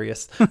is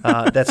curious.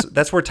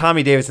 That's where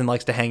Tommy Davidson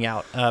likes to hang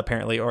out,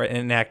 apparently,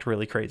 and act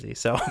really crazy.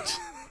 So...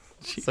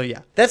 So yeah,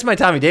 that's my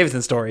Tommy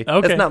Davidson story.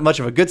 Okay. That's not much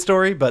of a good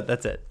story, but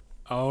that's it.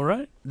 All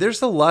right. There's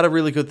a lot of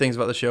really good things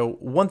about the show.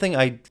 One thing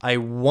I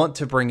want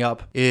to bring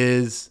up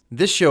is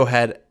this show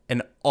had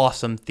an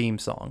awesome theme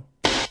song.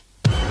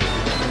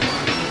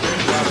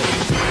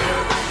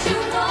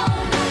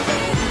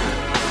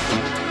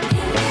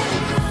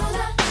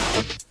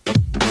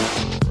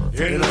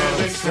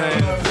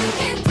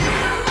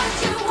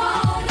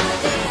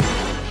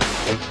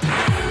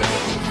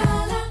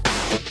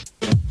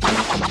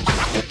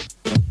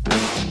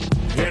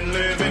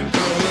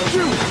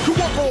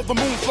 The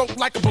moon float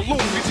like a balloon.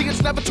 You see,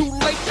 it's never too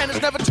late and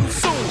it's never too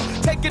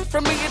soon. Take it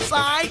from me, it's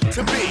I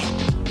to be.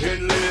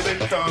 In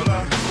living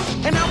color.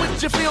 And how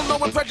would you feel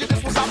knowing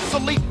prejudice was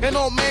obsolete and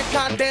all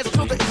mankind danced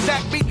to the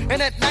exact beat?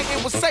 And at night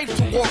it was safe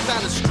to walk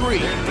down the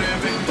street. In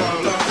living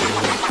color.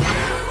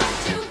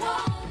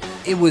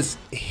 It was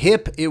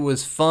hip. It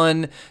was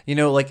fun. You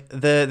know, like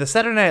the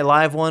Saturday Night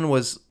Live one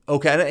was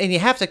okay, and you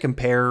have to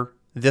compare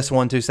this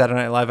one to Saturday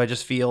Night Live. I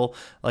just feel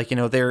like, you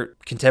know, they're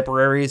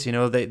contemporaries. You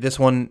know, this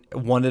one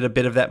wanted a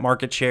bit of that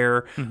market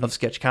share of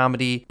sketch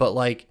comedy, but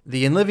like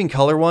the In Living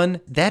Color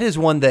one, that is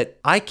one that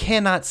I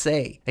cannot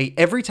say.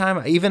 Every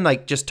time, even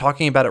like just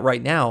talking about it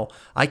right now,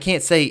 I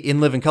can't say In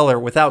Living Color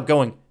without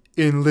going,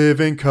 In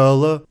Living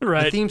Color.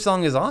 Right. The theme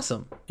song is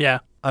awesome. Yeah.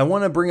 I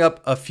want to bring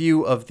up a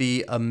few of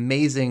the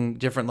amazing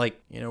different,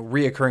 like, you know,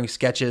 reoccurring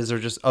sketches or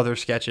just other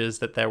sketches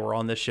that were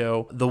on this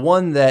show. The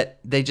one that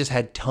they just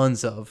had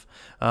tons of,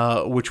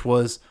 which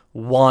was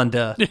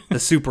Wanda, the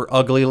super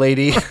ugly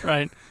lady.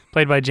 Right.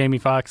 Played by Jamie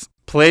Foxx.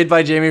 Played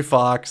by Jamie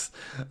Foxx.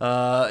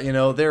 You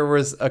know, there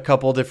was a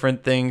couple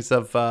different things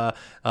of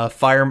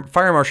Fire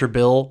Marshal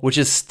Bill, which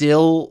is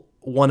still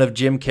one of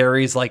Jim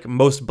Carrey's like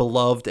most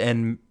beloved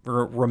and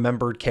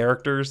remembered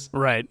characters.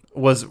 Right.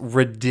 Was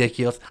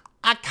ridiculous.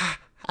 I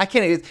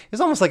can't. It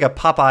was almost like a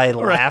Popeye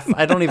laugh. Right.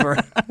 I don't even.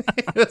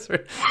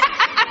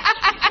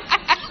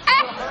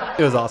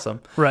 It was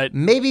awesome. Right.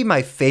 Maybe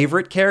my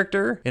favorite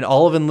character in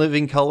all of In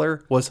Living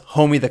Color was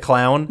Homie the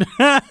Clown,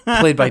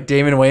 played by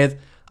Damon Wayans.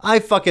 I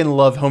fucking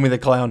love Homie the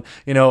Clown.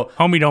 You know,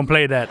 Homie don't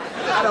play that.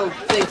 I don't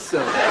think so.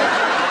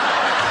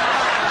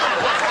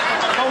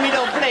 Homie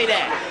don't play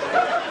that.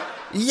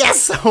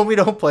 Yes, Homie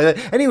don't play that.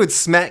 And he would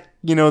smack,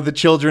 the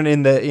children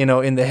in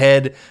the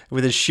head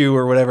with his shoe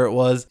or whatever it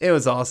was. It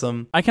was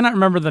awesome. I cannot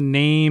remember the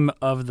name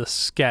of the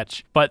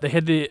sketch, but they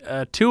had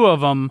the two of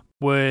them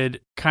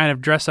would kind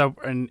of dress up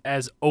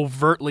as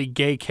overtly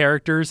gay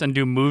characters and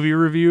do movie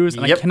reviews.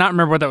 And I cannot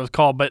remember what that was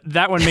called, but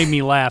that one made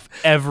me laugh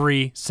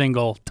every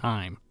single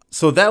time.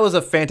 So that was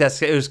a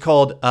fantastic. It was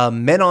called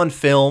Men on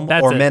Film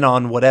Men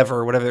on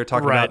whatever they're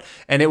talking about.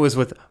 And it was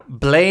with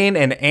Blaine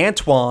and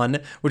Antoine,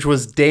 which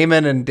was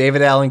Damon and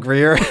David Alan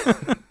Grier.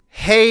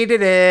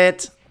 Hated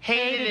it.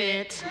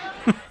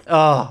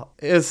 Oh,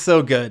 it was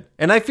so good.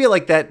 And I feel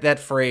like that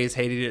phrase,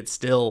 hated it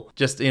still,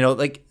 just,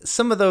 like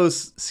some of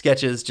those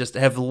sketches just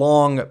have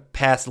long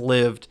past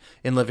lived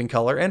in Living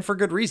Color, and for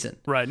good reason.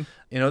 Right.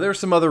 There were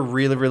some other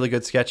really, really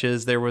good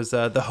sketches. There was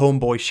the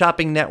Homeboy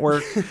Shopping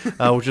Network,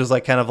 which was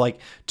like kind of like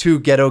two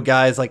ghetto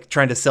guys like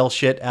trying to sell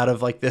shit out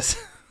of like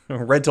this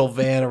rental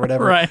van or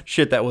whatever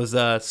shit that was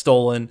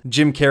stolen.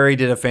 Jim Carrey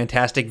did a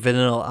fantastic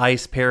Vanilla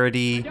Ice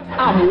parody.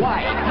 I'm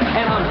white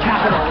and I'm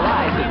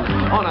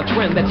capitalizing on a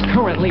trend that's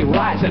currently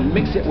rising.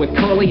 Mix it with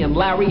Curly and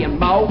Larry and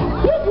Moe.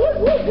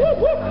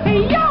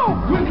 Hey yo!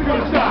 When's it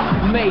gonna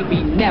stop?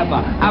 Maybe never.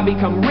 I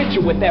become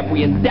richer with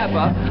every endeavor.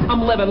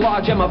 I'm living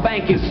large and my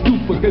bank is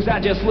stupid because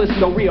I just listen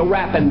to real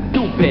rap and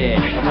stupid.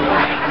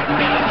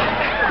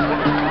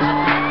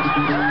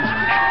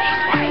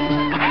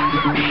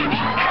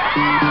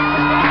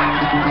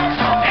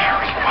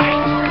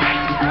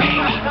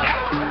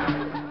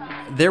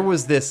 There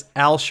was this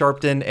Al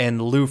Sharpton and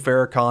Lou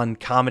Farrakhan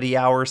comedy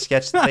hour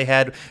sketch that they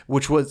had,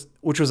 which was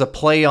a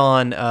play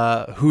on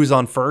Who's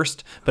on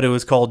First, but it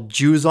was called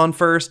Jews on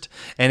First,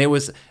 and it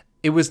was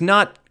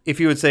not, if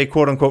you would say,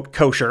 quote unquote,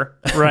 kosher,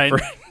 right? For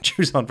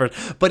Jews on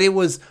First, but it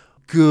was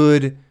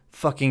good,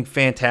 fucking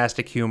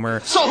fantastic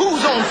humor. So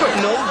who's on first?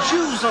 No,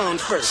 Jews on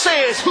first.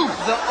 Says who?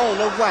 The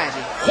owner,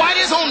 Whitey.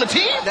 Whitey's on the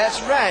team? That's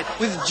right.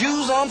 With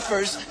Jews on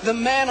first, the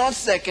man on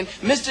second,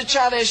 Mr.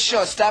 Charlie at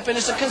shortstop, and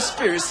it's a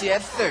conspiracy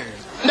at third.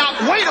 Now,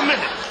 wait a minute.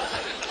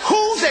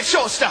 Who's at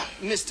shortstop?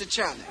 Mr.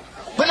 Charlie.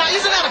 But now,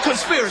 isn't that a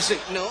conspiracy?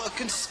 No, a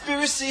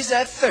conspiracy's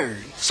at third.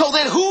 So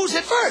then who's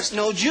at first?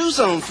 No, Jews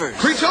on first.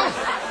 Preach on.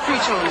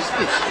 Preach on his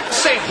pitch.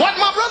 Say what,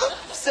 my brother?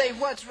 Say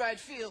what's right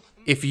field.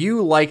 If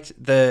you liked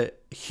the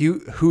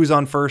Who's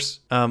on First,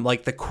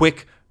 like the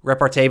quick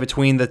repartee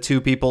between the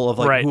two people of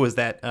like, who was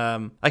that?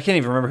 I can't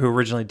even remember who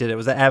originally did it.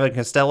 Was that Abbott and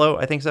Costello?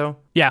 I think so.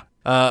 Yeah.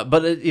 But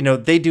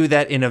they do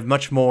that in a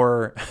much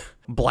more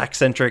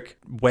black-centric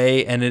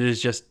way, and it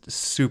is just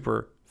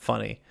super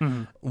funny.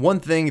 Mm-hmm. One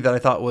thing that I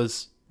thought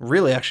was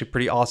really actually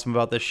pretty awesome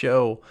about this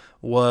show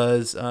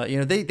was,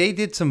 they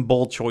did some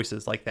bold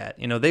choices like that.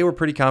 They were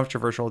pretty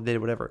controversial, they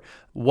did whatever.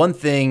 One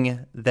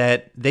thing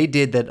that they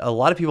did that a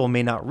lot of people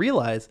may not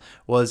realize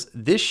was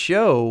this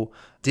show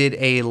did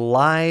a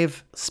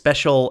live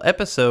special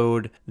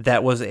episode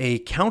that was a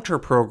counter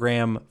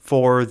program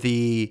for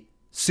the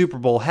Super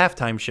Bowl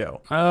halftime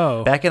show.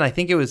 Oh. Back in, I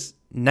think it was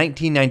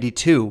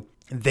 1992.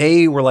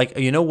 They were like,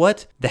 you know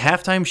what? The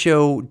halftime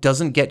show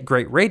doesn't get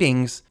great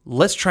ratings.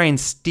 Let's try and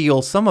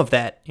steal some of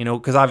that,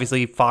 because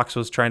obviously Fox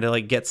was trying to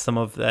like get some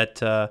of that,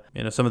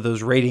 some of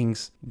those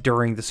ratings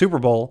during the Super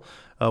Bowl,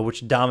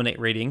 which dominate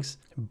ratings.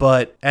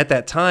 But at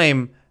that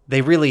time,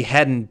 they really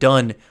hadn't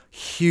done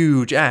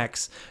huge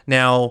acts.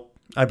 Now,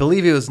 I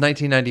believe it was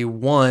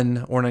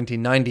 1991 or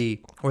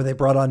 1990 where they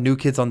brought on New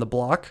Kids on the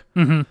Block.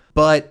 Mm-hmm.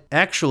 But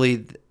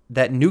actually,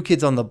 that New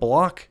Kids on the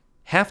Block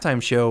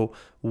halftime show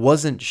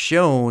wasn't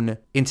shown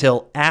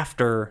until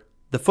after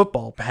the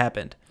football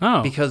happened.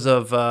 Oh. Because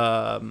of,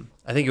 I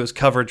think it was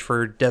coverage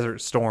for Desert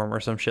Storm or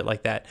some shit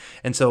like that.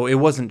 And so it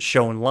wasn't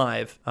shown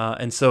live.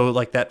 And so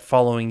like that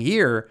following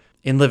year,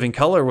 In Living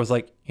Color was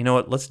like, you know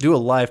what, let's do a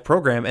live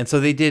program. And so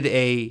they did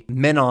a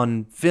Men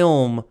on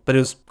Film, but it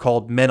was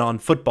called Men on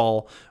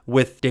Football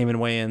with Damon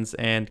Wayans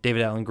and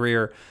David Alan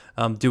Grier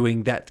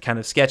doing that kind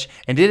of sketch.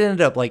 And it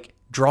ended up like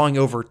drawing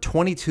over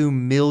 22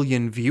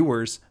 million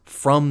viewers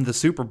from the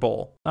Super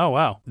Bowl. Oh,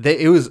 wow.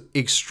 It was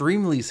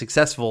extremely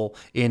successful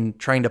in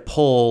trying to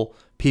pull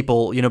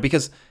people,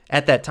 because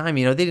at that time,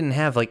 they didn't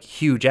have like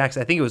huge acts.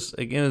 I think it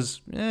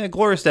was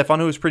Gloria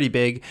Stefan, who was pretty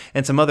big,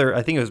 and some other,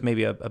 I think it was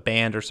maybe a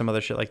band or some other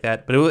shit like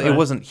that, but it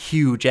wasn't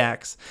huge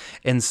acts.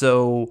 And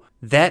so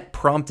that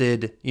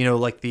prompted,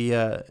 like the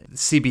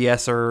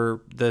CBS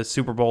or the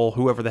Super Bowl,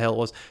 whoever the hell it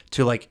was,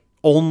 to like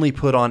only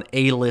put on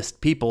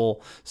A-list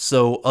people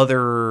so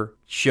other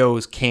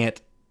shows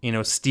can't,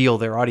 steal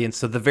their audience.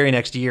 So the very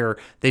next year,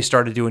 they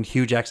started doing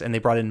huge acts, and they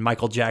brought in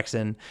Michael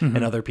Jackson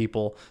and other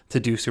people to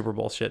do Super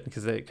Bowl shit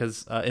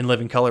because In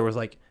Living Color was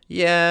like,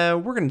 yeah,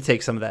 we're going to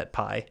take some of that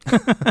pie.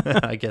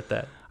 I get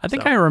that. I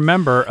think I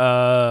remember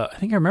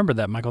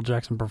that Michael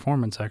Jackson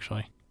performance,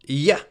 actually.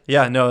 Yeah,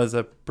 no, it was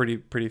a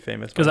pretty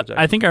famous. Because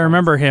I think I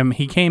remember him.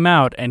 He came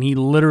out and he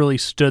literally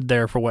stood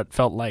there for what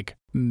felt like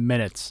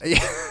minutes,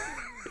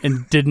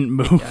 and didn't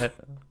move.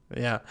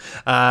 Yeah.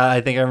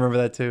 I think I remember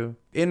that too.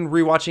 In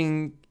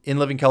rewatching In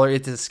Living Color,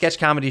 it's a sketch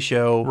comedy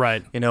show.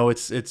 Right. You know,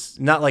 it's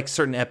not like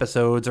certain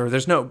episodes or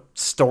there's no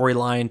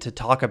storyline to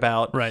talk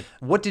about. Right.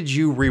 What did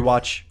you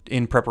rewatch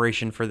in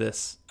preparation for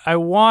this? I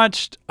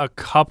watched a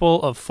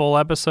couple of full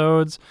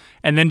episodes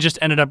and then just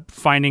ended up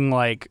finding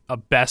like a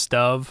best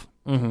of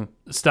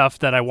stuff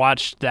that I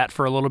watched that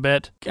for a little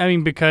bit. I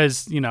mean,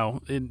 because, you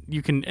know,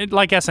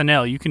 like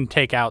SNL, you can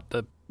take out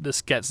the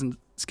skits and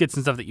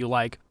stuff that you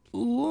like.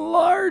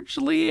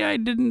 Largely, I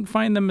didn't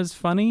find them as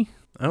funny.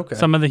 Okay.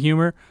 Some of the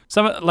humor,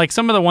 some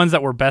of the ones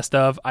that were best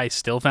of, I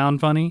still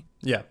found funny.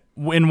 Yeah.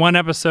 In one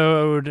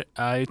episode,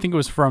 I think it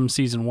was from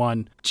season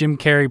 1, Jim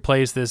Carrey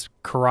plays this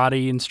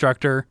karate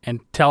instructor and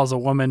tells a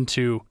woman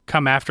to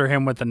come after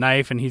him with a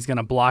knife and he's going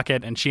to block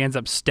it, and she ends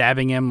up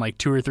stabbing him like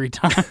 2 or 3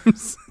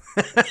 times.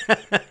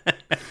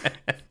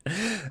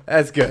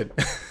 That's good.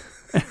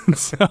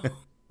 So,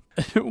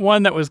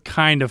 one that was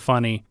kind of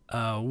funny.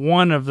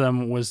 One of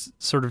them was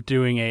sort of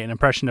doing an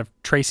impression of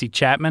Tracy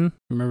Chapman.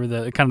 Remember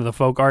the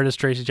folk artist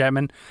Tracy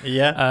Chapman?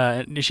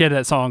 Yeah. She had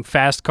that song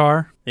Fast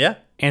Car. Yeah.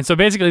 And so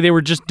basically they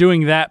were just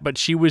doing that, but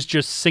she was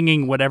just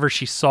singing whatever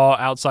she saw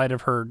outside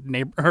of her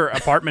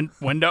apartment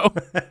window.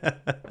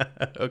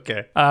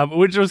 Okay.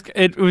 Which was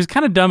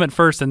kind of dumb at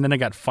first, and then it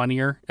got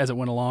funnier as it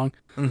went along.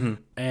 Mm-hmm.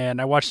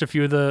 And I watched a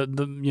few of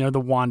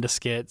the Wanda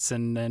skits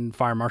and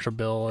Fire Marshal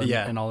Bill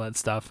and all that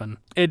stuff, and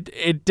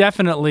it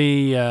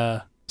definitely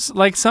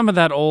like some of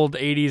that old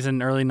 80s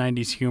and early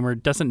 90s humor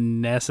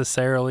doesn't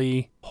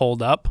necessarily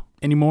hold up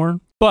anymore,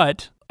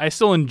 but I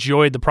still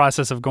enjoyed the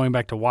process of going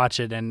back to watch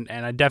it, and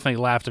I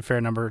definitely laughed a fair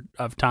number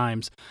of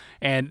times.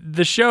 And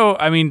the show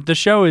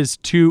was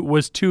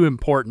too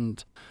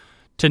important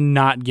to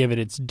not give it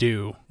its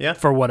due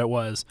for what it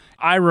was.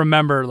 I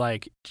remember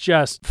like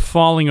just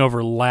falling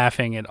over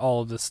laughing at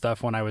all of this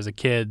stuff when I was a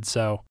kid.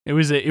 So it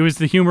was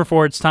the humor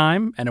for its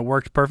time, and it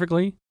worked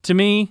perfectly. To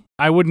me,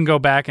 I wouldn't go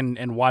back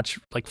and watch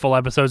like full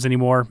episodes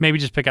anymore. Maybe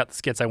just pick out the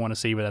skits I want to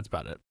see, but that's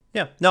about it.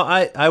 Yeah, no,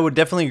 I would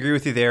definitely agree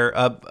with you there,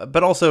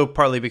 but also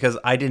partly because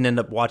I didn't end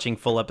up watching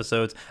full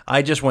episodes.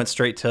 I just went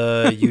straight to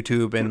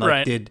YouTube and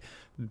did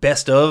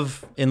best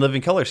of In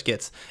Living Color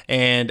skits,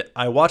 and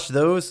I watched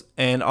those,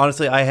 and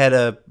honestly, I had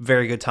a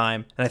very good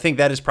time, and I think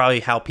that is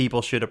probably how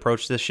people should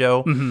approach this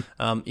show.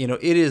 Mm-hmm.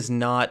 It is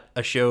not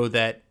a show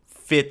that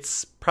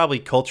fits probably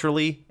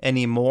culturally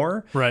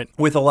anymore, right?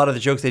 With a lot of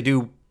the jokes they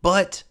do,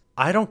 but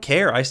I don't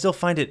care. I still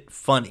find it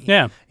funny.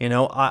 Yeah.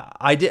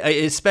 I did,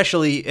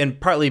 especially, and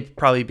partly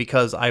probably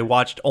because I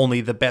watched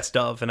only the best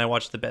of, and I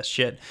watched the best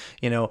shit.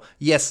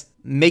 Yes,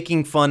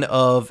 making fun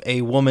of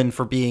a woman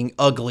for being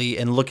ugly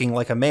and looking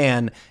like a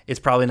man is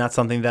probably not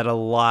something that a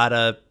lot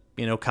of,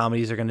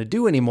 comedies are going to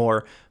do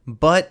anymore,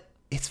 but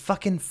it's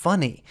fucking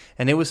funny.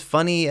 And it was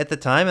funny at the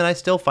time, and I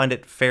still find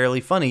it fairly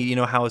funny,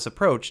 how it's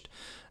approached.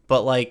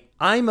 But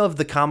I'm of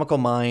the comical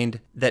mind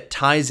that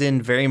ties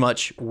in very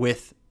much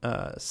with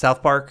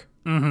South Park.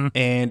 Mm-hmm.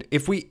 And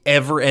if we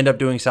ever end up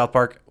doing South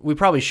Park, we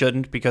probably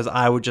shouldn't, because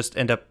I would just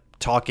end up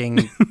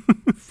talking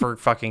for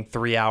fucking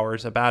 3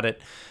 hours about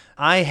it.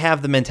 I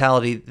have the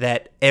mentality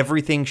that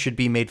everything should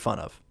be made fun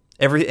of.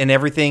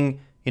 Everything,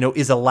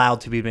 is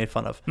allowed to be made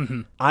fun of.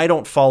 Mm-hmm. I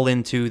don't fall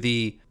into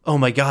the, oh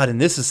my God, in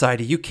this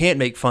society, you can't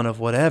make fun of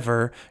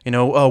whatever.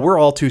 We're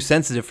all too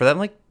sensitive for that. I'm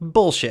like,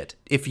 bullshit.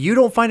 If you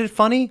don't find it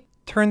funny,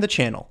 turn the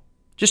channel.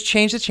 Just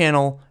change the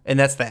channel, and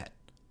that's that.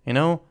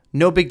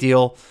 No big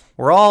deal.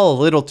 We're all a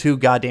little too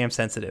goddamn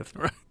sensitive.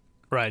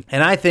 Right.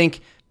 And I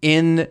think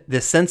in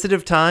this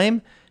sensitive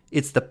time,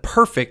 it's the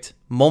perfect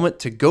moment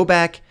to go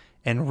back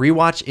and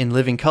rewatch In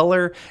Living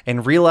Color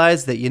and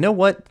realize that, you know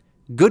what?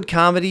 Good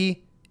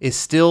comedy is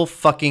still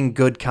fucking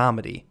good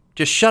comedy.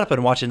 Just shut up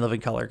and watch In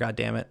Living Color,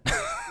 goddammit.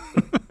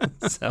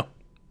 So,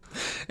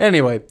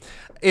 anyway,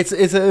 it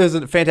was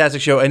a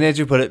fantastic show, and as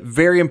you put it,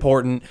 very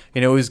important.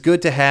 It was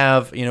good to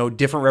have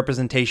different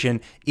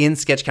representation in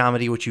sketch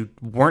comedy, which you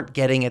weren't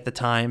getting at the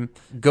time.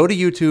 Go to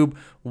YouTube,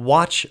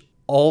 watch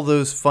all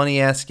those funny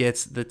ass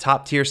skits, the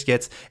top tier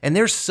skits, and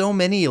there's so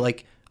many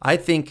I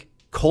think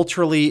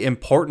culturally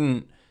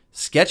important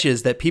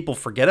sketches that people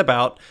forget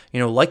about,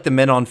 like The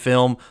Men on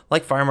Film,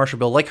 like Fire Marshal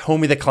Bill, like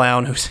Homie the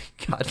Clown, who's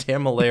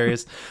goddamn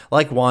hilarious,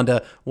 like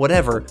Wanda,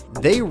 whatever.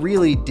 They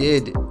really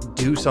did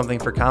do something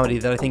for comedy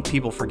that I think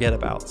people forget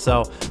about.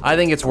 So I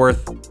think it's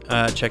worth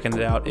checking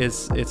it out.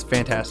 It's a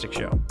fantastic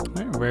show.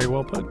 Very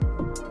well put.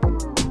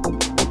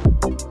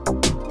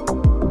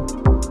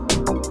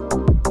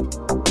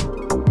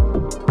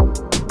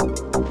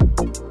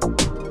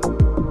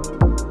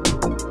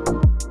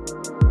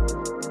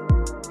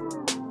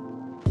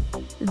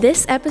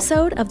 This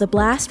episode of the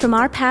Blast from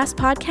Our Past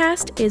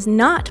podcast is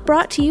not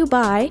brought to you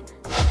by...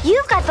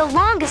 You've got the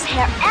longest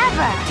hair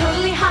ever!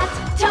 Totally hot,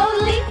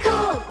 totally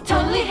cool,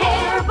 totally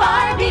hair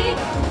Barbie!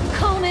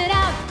 Comb it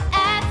out,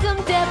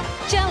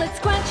 gel it,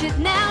 scrunch it,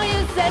 now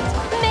you're set.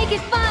 Make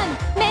it fun,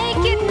 make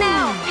it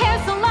now.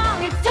 Hair so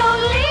long, it's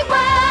totally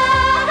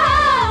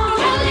wow.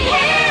 Totally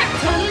hair,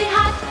 totally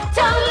hot,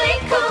 totally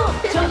cool.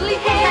 Totally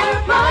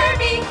hair,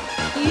 Barbie.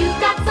 You've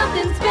got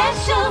something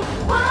special.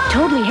 Wow.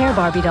 Totally Hair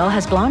Barbie doll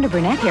has blonde or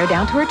brunette hair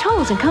down to her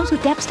toes and comes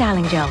with depth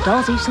styling gel.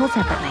 Dolls each sold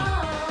separately.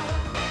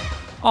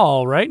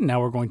 All right,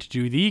 now we're going to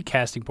do the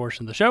casting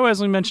portion of the show.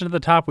 As we mentioned at the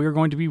top, we are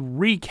going to be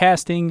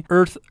recasting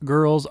Earth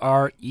Girls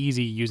Are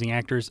Easy using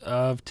actors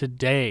of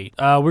today.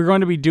 We're going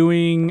to be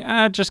doing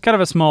just kind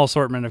of a small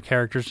assortment of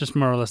characters, just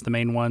more or less the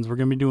main ones. We're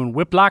going to be doing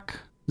Whiplock,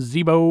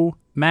 Zebo,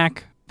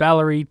 Mac,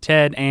 Valerie,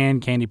 Ted,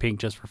 and Candy Pink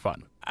just for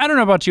fun. I don't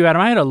know about you,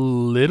 Adam. I had a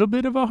little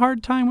bit of a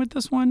hard time with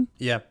this one.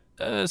 Yeah.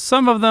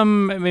 Some of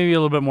them maybe a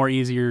little bit more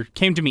easier,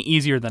 came to me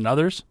easier than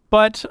others.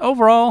 But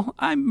overall,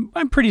 I'm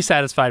pretty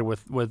satisfied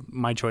with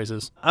my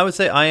choices. I would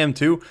say I am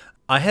too.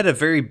 I had a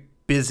very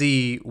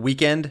busy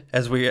weekend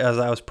as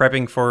I was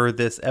prepping for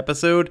this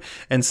episode,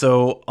 and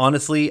so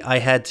honestly I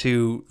had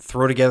to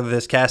throw together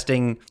this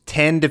casting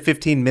 10 to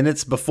 15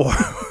 minutes before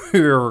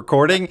we were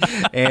recording.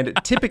 And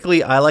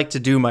typically I like to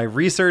do my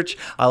research.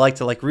 I like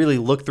to really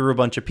look through a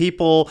bunch of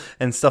people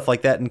and stuff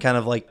like that and kind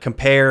of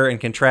compare and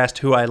contrast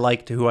who I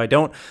like to who I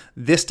don't.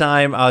 This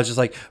time I was just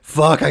like,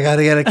 fuck, I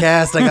gotta get a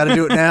cast, I gotta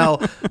do it now.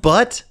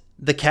 But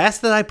the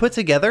cast that I put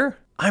together,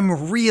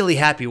 I'm really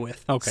happy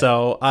with. Okay.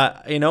 So,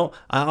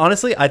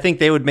 honestly, I think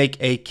they would make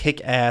a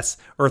kick-ass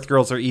Earth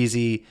Girls Are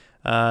Easy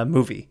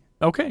movie.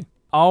 Okay.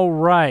 All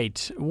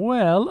right.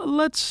 Well,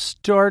 let's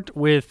start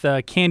with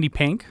Candy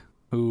Pink,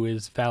 who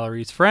is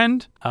Valerie's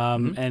friend,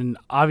 and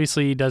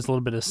obviously does a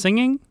little bit of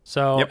singing.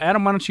 So, Yep.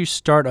 Adam, why don't you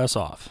start us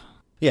off?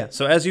 Yeah,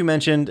 so as you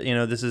mentioned,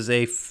 this is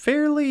a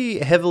fairly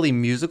heavily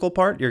musical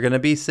part. You're going to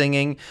be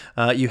singing.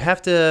 You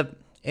have to,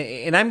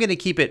 and I'm going to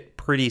keep it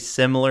pretty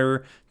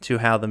similar to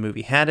how the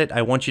movie had it.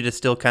 I want you to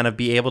still kind of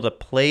be able to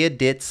play a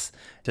ditz,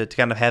 to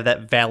kind of have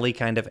that Valley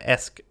kind of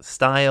esque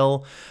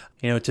style,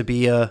 to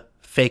be a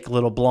fake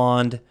little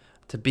blonde,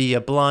 to be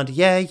a blonde,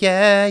 yeah.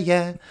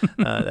 I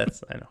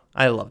know.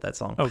 I love that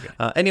song. Okay.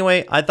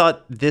 Anyway, I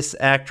thought this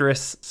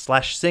actress /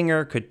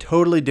 singer could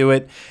totally do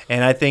it.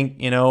 And I think,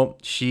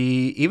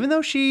 even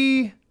though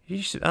she's,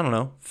 I don't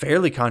know,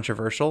 fairly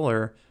controversial,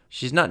 or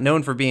she's not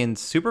known for being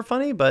super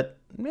funny, but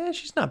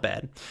she's not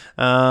bad.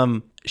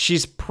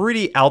 She's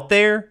pretty out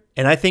there,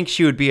 and I think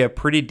she would be a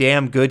pretty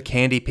damn good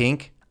Candy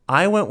Pink.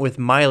 I went with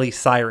Miley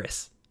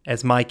Cyrus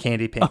as my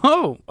Candy Pink.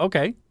 Oh,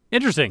 okay.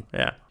 Interesting.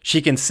 Yeah. She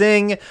can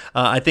sing.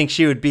 I think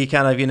she would be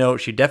kind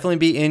of, she'd definitely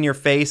be in your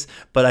face,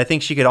 but I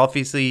think she could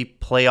obviously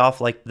play off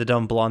the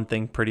dumb blonde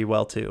thing pretty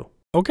well too.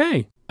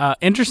 Okay.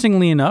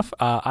 Interestingly enough,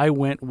 I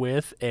went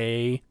with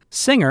a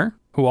singer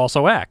who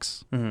also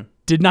acts. Mm-hmm.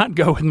 Did not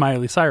go with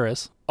Miley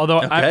Cyrus.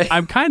 Although Okay.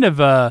 I'm kind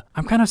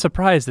of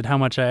surprised at how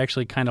much I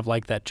actually kind of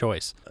like that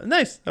choice.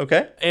 Nice.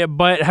 Okay.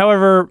 But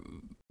however,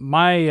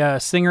 my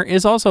singer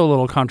is also a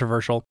little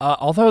controversial.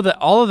 Although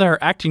all of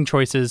their acting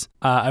choices,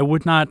 I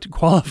would not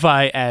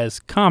qualify as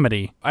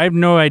comedy. I have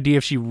no idea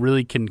if she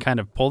really can kind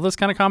of pull this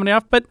kind of comedy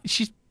off, but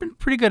she's a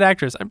pretty good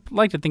actress. I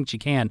like to think she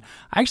can.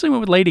 I actually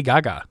went with Lady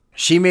Gaga.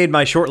 She made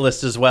my short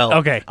list as well.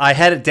 Okay. I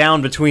had it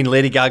down between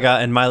Lady Gaga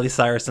and Miley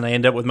Cyrus, and I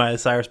ended up with Miley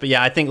Cyrus. But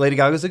yeah, I think Lady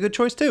Gaga's a good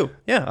choice too.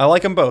 Yeah, I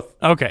like them both.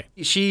 Okay.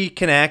 She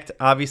can act,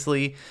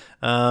 obviously,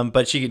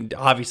 but she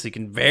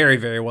can very,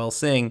 very well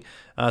sing.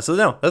 So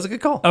no, that's a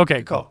good call. Okay,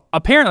 good call.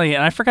 Apparently,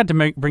 and I forgot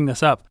to bring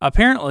this up,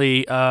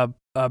 apparently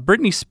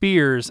Britney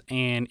Spears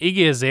and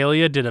Iggy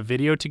Azalea did a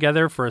video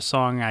together for a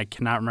song I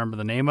cannot remember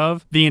the name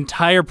of. The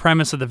entire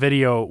premise of the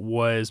video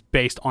was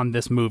based on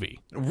this movie.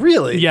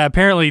 Really? Yeah,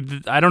 apparently,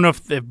 I don't know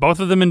if both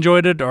of them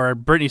enjoyed it or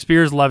Britney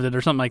Spears loved it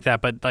or something like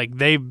that, but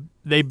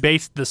they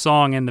based the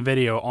song and the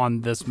video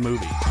on this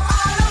movie.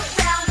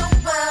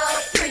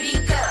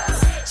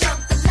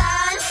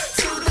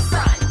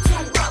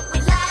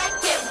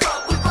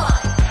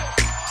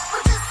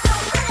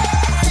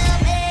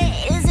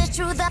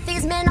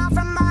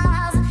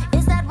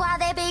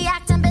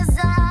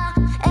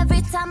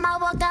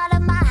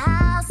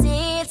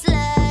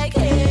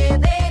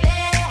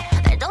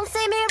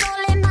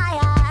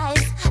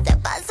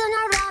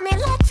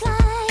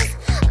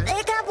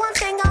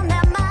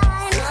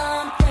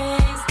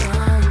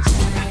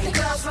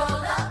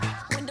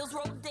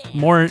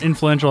 More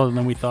influential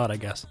than we thought, I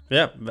guess.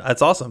 Yeah,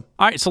 that's awesome.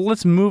 All right, so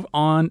let's move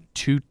on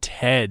to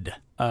Ted,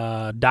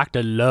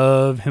 Dr.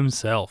 Love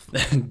himself.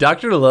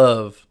 Dr.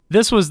 Love.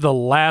 This was the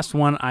last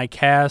one I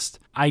cast.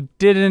 I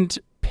didn't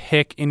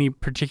pick any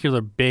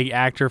particular big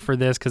actor for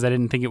this because I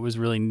didn't think it was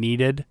really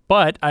needed.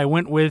 But I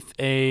went with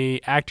a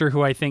actor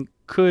who I think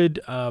could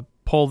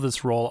pull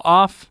this role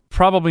off.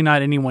 Probably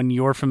not anyone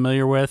you're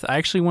familiar with. I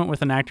actually went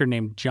with an actor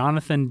named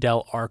Jonathan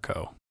Del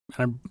Arco.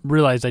 And I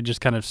realized I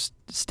just kind of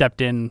stepped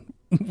in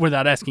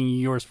without asking you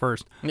yours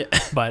first. Yeah.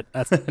 But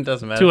that's it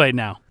doesn't matter. Too late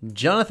now.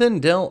 Jonathan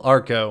Del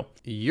Arco.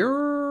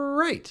 You're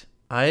right.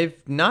 I've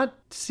not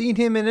seen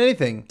him in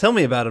anything. Tell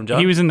me about him, John.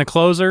 He was in The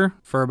Closer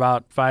for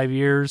about 5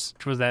 years,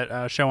 which was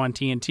that show on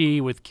TNT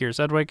with Keir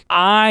Sedgwick.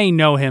 I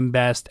know him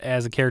best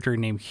as a character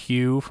named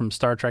Hugh from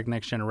Star Trek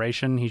Next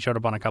Generation. He showed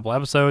up on a couple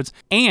episodes,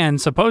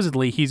 and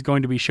supposedly he's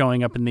going to be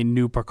showing up in the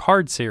new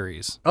Picard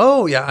series.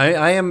 Oh, yeah.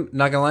 I am,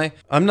 not gonna lie,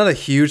 I'm not a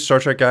huge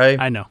Star Trek guy.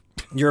 I know.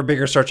 You're a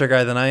bigger Star Trek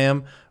guy than I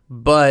am,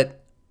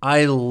 but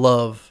I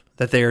love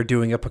that they are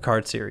doing a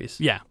Picard series.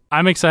 Yeah,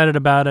 I'm excited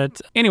about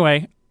it.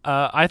 Anyway,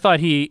 I thought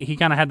he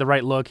kind of had the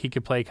right look. He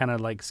could play kind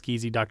of like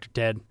skeezy Dr.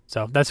 Ted.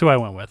 So that's who I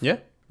went with. Yeah.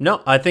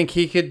 No, I think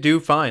he could do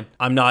fine.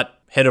 I'm not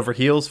head over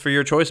heels for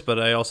your choice, but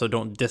I also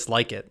don't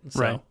dislike it. So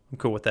Right. I'm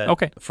cool with that.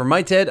 Okay. For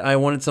my Ted, I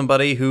wanted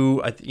somebody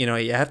who,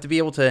 you have to be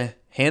able to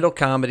handle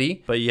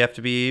comedy, but you have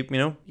to be,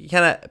 you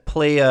kind of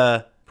play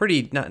a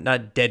pretty, not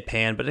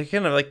deadpan, but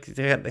kind of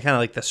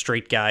like the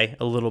straight guy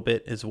a little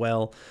bit as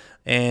well.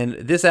 And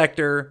this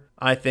actor,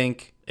 I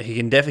think,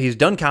 he's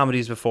done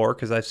comedies before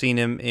because I've seen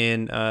him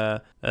in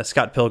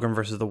Scott Pilgrim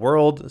versus the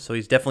World, so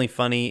he's definitely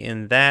funny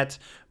in that,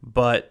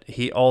 but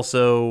he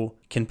also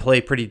can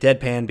play pretty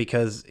deadpan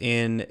because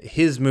in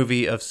his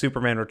movie of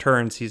Superman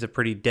Returns, he's a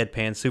pretty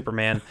deadpan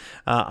Superman.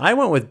 I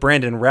went with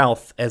Brandon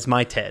Routh as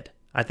my Ted.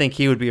 I think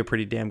he would be a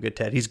pretty damn good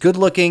Ted. He's good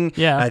looking.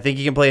 Yeah. I think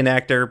he can play an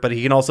actor, but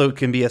he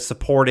can be a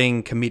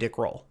supporting comedic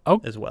role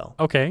as well.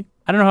 Okay.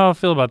 I don't know how I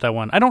feel about that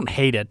one. I don't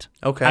hate it.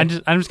 Okay. I'm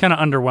just kind of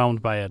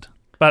underwhelmed by it.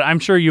 But I'm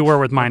sure you were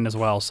with mine as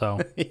well, so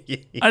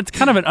it's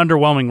kind of an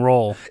underwhelming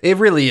role. It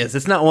really is.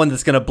 It's not one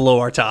that's going to blow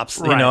our tops.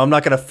 Right. I'm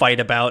not going to fight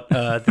about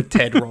the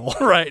Ted role.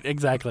 Right,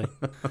 exactly.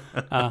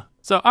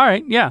 So, all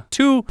right, yeah.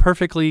 2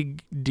 perfectly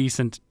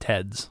decent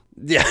Teds.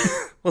 Yeah,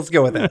 let's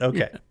go with that.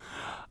 Okay.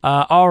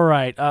 All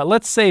right,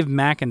 let's save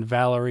Mac and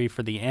Valerie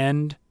for the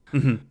end.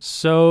 Mm-hmm.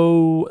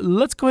 So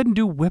let's go ahead and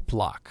do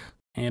Whiplock.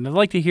 And I'd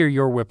like to hear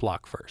your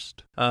Whiplock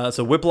first.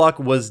 So Whiplock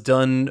was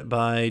done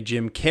by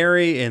Jim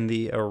Carrey in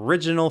the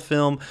original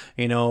film.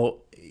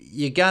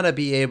 You got to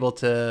be able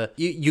to...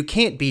 You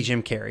can't be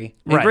Jim Carrey.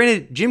 And Right.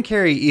 Granted, Jim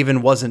Carrey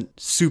even wasn't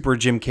super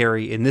Jim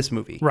Carrey in this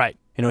movie. Right.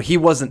 He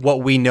wasn't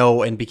what we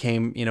know and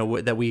became,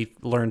 that we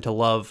learned to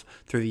love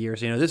through the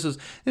years. This was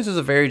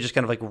a very just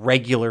kind of like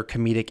regular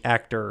comedic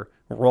actor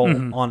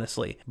role,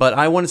 honestly. But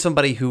I wanted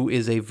somebody who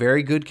is a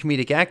very good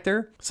comedic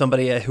actor,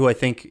 somebody who I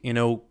think,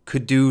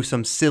 could do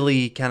some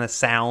silly kind of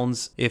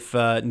sounds if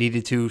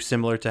needed to,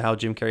 similar to how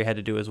Jim Carrey had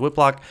to do his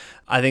Whiplock.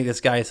 I think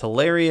this guy is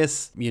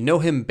hilarious. You know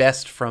him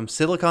best from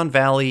Silicon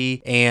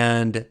Valley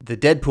and the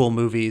Deadpool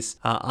movies.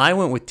 I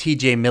went with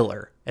TJ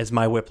Miller as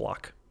my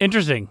Whiplock.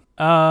 Interesting.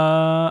 You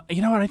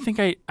know what? I think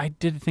I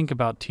did think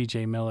about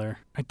TJ Miller.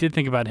 I did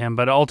think about him,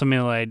 but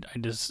ultimately I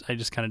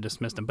just kind of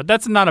dismissed him. But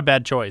that's not a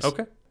bad choice.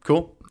 Okay,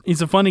 cool.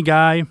 He's a funny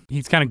guy.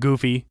 He's kind of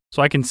goofy,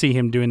 so I can see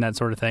him doing that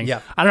sort of thing. Yeah.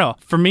 I don't know.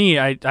 For me,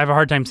 I have a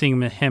hard time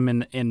seeing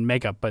him in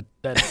makeup, but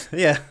that's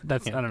yeah. I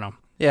don't know.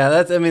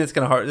 Yeah, it's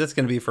kind of hard. That's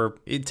going to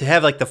be to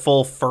have like the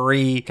full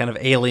furry kind of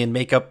alien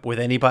makeup with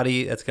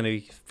anybody. That's going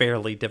to be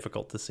fairly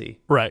difficult to see.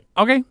 Right.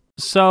 Okay.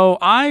 So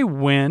I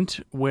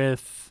went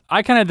with,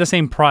 I kind of had the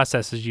same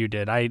process as you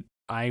did.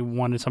 I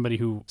wanted somebody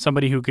who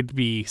could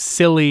be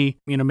silly,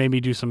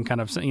 maybe do some kind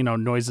of,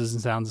 noises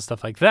and sounds and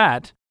stuff like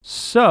that.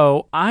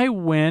 So I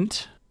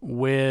went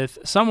with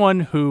someone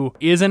who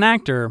is an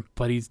actor,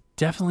 but he's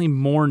definitely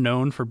more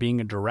known for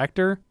being a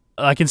director.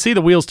 I can see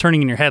the wheels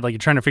turning in your head like you're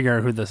trying to figure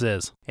out who this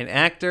is. An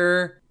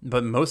actor,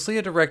 but mostly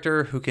a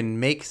director who can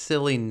make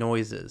silly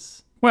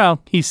noises.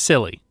 Well, he's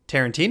silly.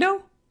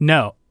 Tarantino?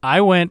 No, I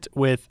went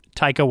with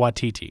Taika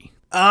Waititi.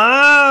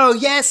 Oh,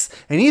 yes.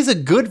 And he's a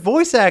good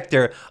voice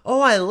actor.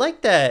 Oh, I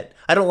like that.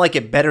 I don't like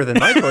it better than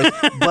my choice,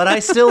 but I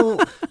still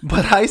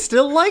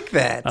like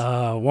that.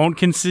 Won't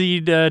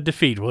concede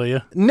defeat, will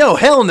you? No,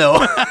 hell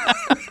no.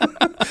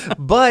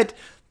 But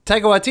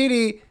Taika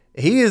Waititi,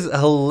 he is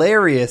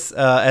hilarious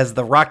as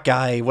the rock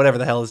guy, whatever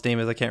the hell his name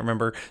is. I can't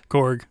remember.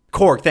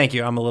 Korg, thank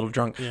you. I'm a little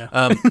drunk.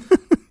 Yeah.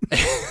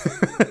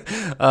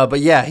 But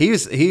yeah, he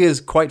is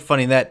quite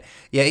funny.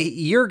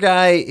 Your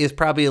guy is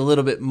probably a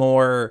little bit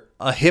more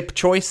a hip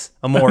choice,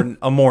 a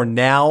more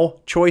now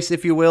choice,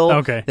 if you will,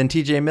 okay, than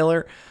TJ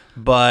Miller.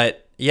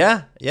 But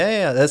yeah,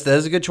 that's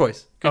a good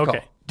choice. Good okay.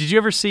 call. Did you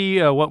ever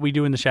see What We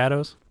Do in the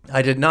Shadows?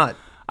 I did not.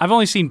 I've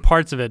only seen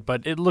parts of it,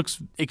 but it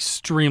looks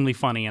extremely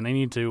funny, and I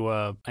need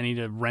to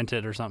rent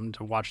it or something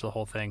to watch the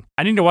whole thing.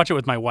 I need to watch it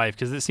with my wife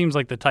because it seems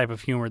like the type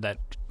of humor that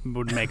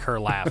would make her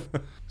laugh.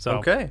 So,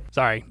 okay.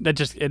 Sorry, that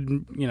just it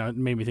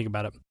made me think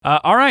about it.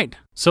 All right,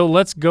 so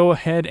let's go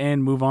ahead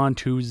and move on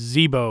to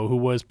Zebo, who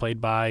was played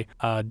by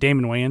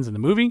Damon Wayans in the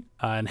movie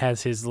and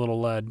has his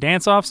little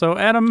dance off. So,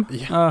 Adam,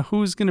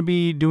 who's going to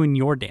be doing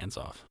your dance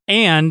off?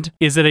 And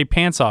is it a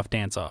pants off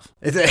dance off?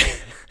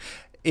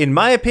 In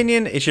my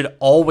opinion, it should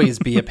always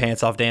be a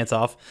pants off dance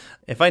off.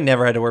 If I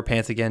never had to wear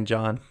pants again,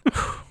 John.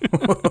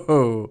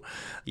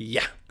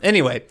 Yeah.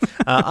 Anyway,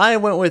 I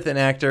went with an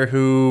actor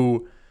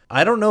who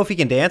I don't know if he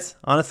can dance.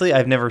 Honestly,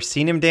 I've never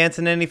seen him dance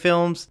in any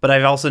films, but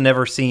I've also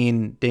never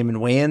seen Damon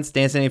Wayans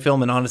dance in any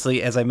film. And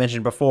honestly, as I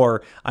mentioned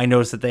before, I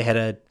noticed that they had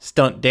a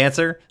stunt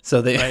dancer,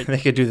 so they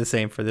could do the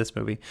same for this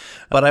movie.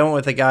 But I went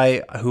with a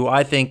guy who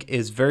I think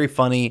is very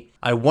funny.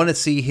 I want to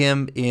see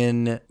him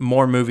in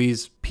more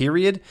movies,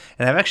 period.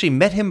 And I've actually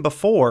met him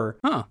before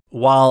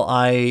while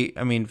I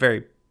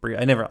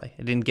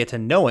didn't get to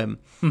know him.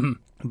 Mm-hmm.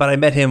 But I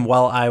met him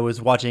while I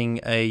was watching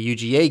a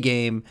UGA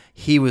game.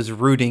 He was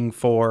rooting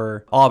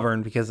for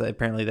Auburn because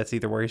apparently that's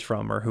either where he's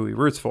from or who he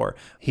roots for.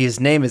 His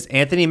name is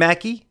Anthony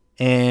Mackie,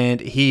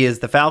 and he is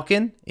the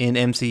Falcon in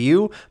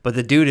MCU, but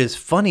the dude is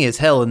funny as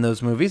hell in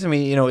those movies. I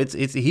mean, you know,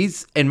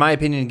 he's, in my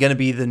opinion, going to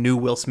be the new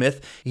Will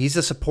Smith. He's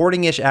a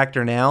supporting-ish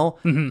actor now.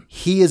 Mm-hmm.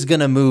 He is going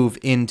to move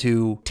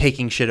into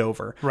taking shit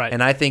over. Right.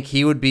 And I think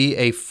he would be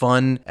a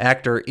fun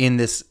actor in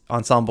this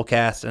ensemble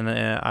cast, and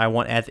I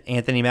want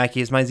Anthony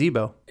Mackie as my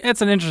Zebo.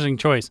 It's an interesting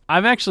choice.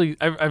 I've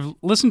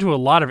listened to a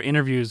lot of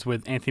interviews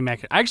with Anthony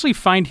Mackie. I actually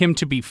find him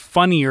to be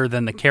funnier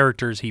than the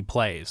characters he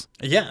plays.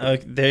 Yeah,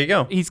 there you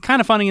go. He's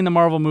kind of funny in the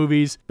Marvel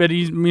movies, but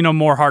he's, you know,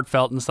 more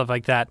heartfelt and stuff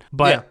like that.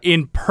 But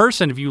in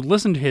person, if you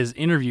listen to his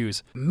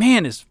interviews,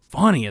 man, is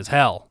funny as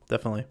hell.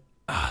 Definitely.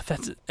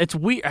 It's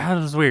weird.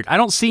 That's weird. I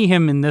don't see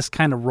him in this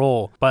kind of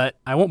role, but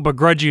I won't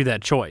begrudge you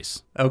that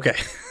choice. Okay.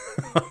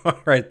 All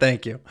right,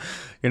 thank you.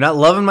 You're not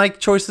loving my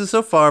choices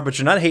so far, but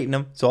you're not hating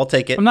them, so I'll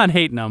take it. I'm not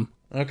hating them.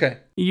 Okay.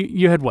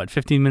 You had, what,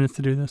 15 minutes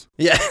to do this?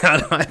 Yeah.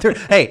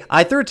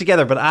 I threw it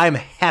together, but I'm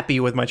happy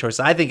with my choice.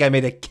 I think I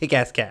made a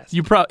kick-ass cast.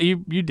 You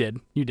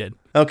did.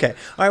 Okay.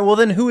 All right, well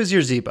then, who is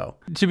your Zebo?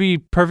 To be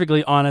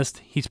perfectly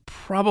honest, he's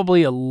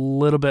probably a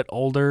little bit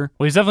older.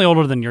 Well, he's definitely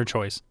older than your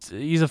choice.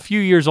 He's a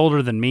few years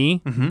older than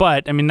me,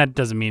 but, I mean, that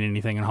doesn't mean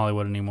anything in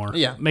Hollywood anymore.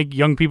 Yeah. Make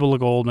young people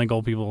look old, make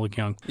old people look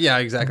young. Yeah,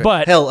 exactly.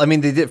 But hell, I mean,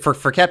 they did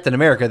for Captain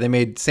America, they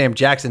made Sam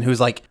Jackson, who's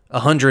like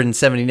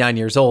 179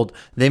 years old.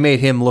 They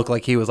made him look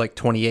like he was like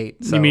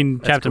 28. So you mean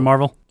Captain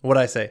Marvel?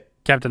 What'd I say?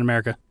 Captain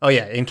America. Oh,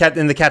 yeah.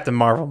 In the Captain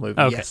Marvel movie,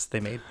 okay. Yes, they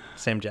made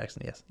Sam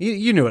Jackson, yes.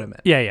 You knew what I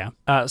meant. Yeah.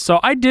 So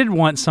I did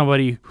want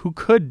somebody who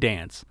could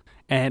dance.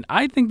 And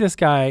I think this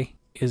guy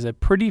is a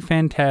pretty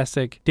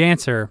fantastic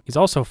dancer. He's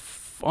also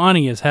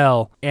funny as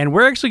hell. And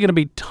we're actually going to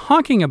be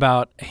talking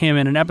about him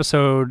in an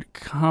episode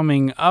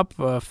coming up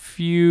a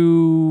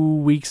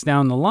few weeks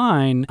down the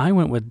line. I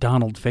went with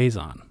Donald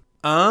Faison.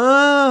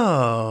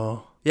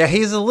 Oh. Yeah,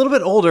 he's a little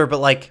bit older, but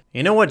like,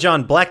 you know what,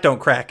 John? Black don't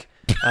crack.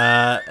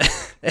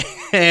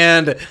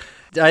 And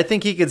I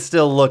think he could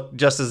still look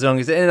just as young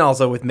as, and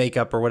also with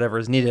makeup or whatever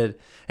is needed.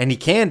 And he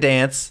can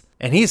dance,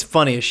 and he's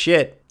funny as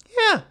shit.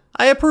 Yeah,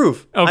 I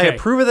approve. Okay. I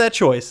approve of that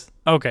choice.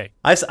 Okay.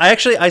 I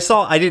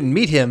didn't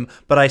meet him,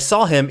 but I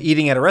saw him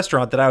eating at a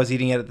restaurant that I was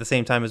eating at the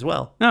same time as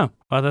well. Oh,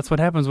 well, that's what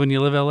happens when you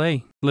live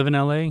in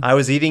LA. I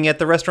was eating at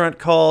the restaurant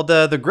called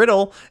The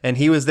Griddle, and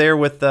he was there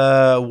with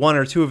one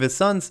or two of his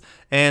sons,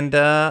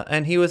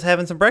 and he was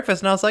having some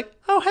breakfast, and I was like,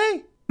 oh,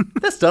 hey,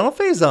 that's Donald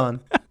Faison.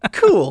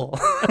 Cool.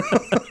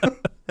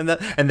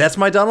 And that's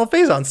my Donald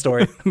Faison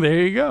story.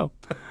 There you go.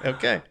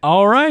 Okay.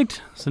 All right.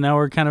 So now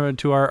we're kind of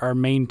into our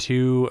main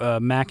two,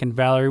 Mac and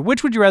Valerie.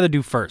 Which would you rather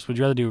do first? Would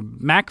you rather do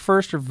Mac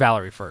first or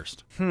Valerie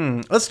first?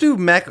 Let's do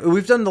Mac.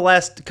 We've done the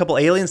last couple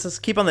aliens. Let's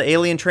keep on the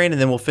alien train,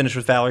 and then we'll finish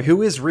with Valerie,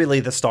 who is really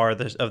the star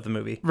of the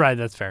movie. Right.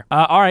 That's fair.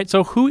 All right.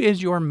 So who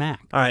is your Mac?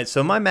 All right.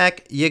 So my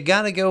Mac, you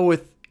got to go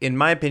with, in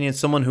my opinion,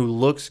 someone who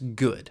looks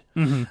good.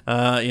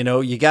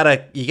 Mm-hmm. You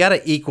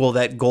gotta equal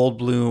that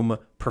Goldblum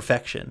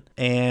perfection.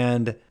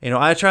 And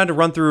I tried to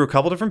run through a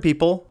couple different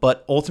people,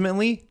 but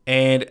ultimately,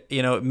 and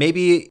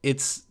maybe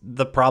it's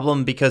the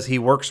problem because he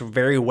works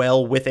very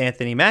well with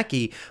Anthony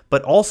Mackie,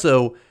 but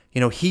also,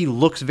 he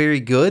looks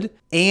very good,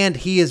 and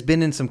he has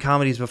been in some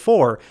comedies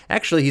before.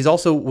 Actually, he's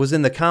also was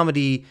in the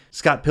comedy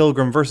Scott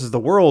Pilgrim versus the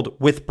World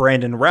with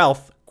Brandon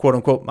Routh, quote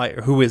unquote,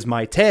 who is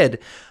my Ted.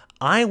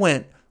 I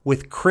went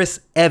with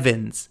Chris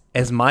Evans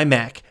as my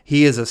Mac.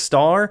 He is a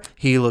star.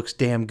 He looks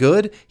damn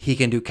good. He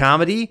can do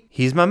comedy.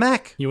 He's my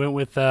Mac. You went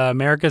with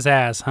America's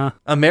Ass, huh?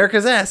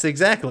 America's Ass,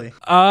 exactly.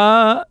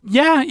 Yeah,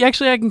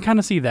 actually, I can kind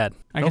of see that.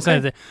 I can say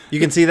that. You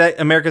can see that,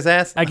 America's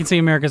Ass? I can see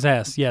America's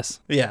Ass, yes.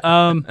 Yeah.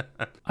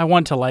 I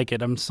want to like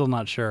it. I'm still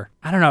not sure.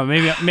 I don't know.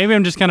 Maybe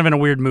I'm just kind of in a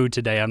weird mood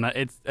today. I'm not.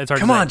 It's hard to say.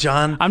 Come on,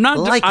 John. I'm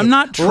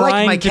not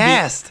trying like my to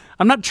cast.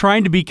 I'm not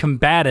trying to be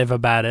combative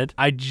about it.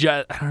 I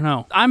don't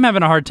know. I'm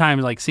having a hard time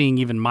like seeing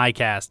even my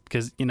cast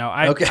because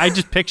I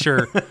just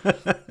picture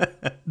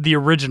the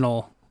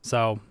original,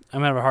 so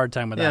I'm having a hard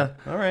time with that.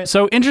 Yeah. All right.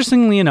 So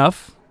interestingly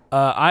enough,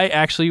 I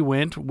actually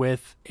went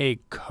with a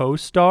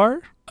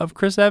co-star of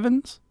Chris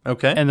Evans.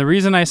 Okay. And the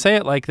reason I say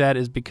it like that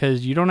is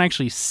because you don't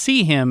actually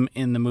see him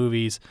in the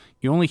movies.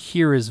 You only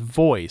hear his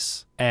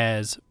voice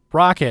as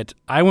Rocket.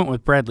 I went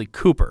with Bradley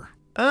Cooper.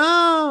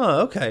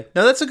 Oh, okay.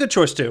 No, that's a good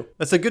choice too.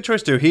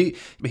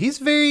 He's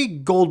very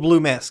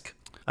Goldblum-esque.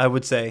 I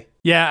would say.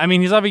 Yeah, I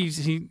mean, he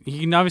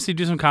can obviously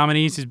do some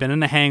comedies. He's been in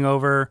The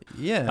Hangover.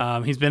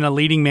 Yeah. He's been a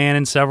leading man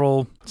in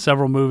several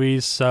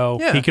movies, so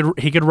Yeah.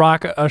 he could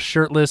rock a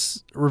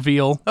shirtless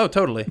reveal. Oh,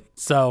 totally.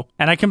 So,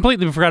 and I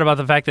completely forgot about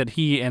the fact that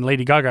he and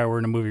Lady Gaga were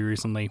in a movie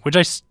recently, which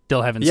I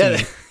still haven't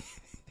seen.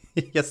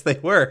 Yes, they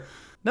were.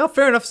 No,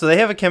 fair enough. So they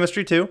have a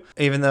chemistry too,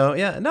 even though,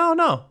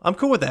 no, I'm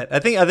cool with that. I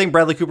think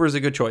Bradley Cooper is a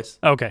good choice.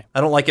 Okay.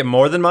 I don't like it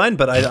more than mine,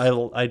 but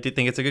I did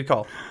think it's a good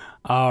call.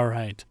 All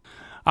right.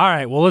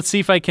 Well, let's see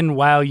if I can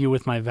wow you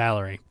with my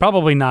Valerie.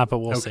 Probably not, but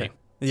we'll see.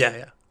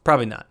 Yeah,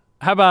 probably not.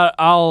 How about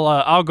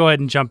I'll go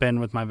ahead and jump in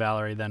with my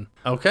Valerie then.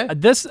 Okay.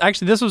 This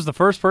was the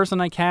first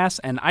person I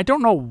cast, and I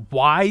don't know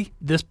why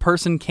this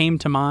person came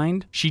to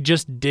mind. She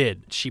just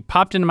did. She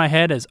popped into my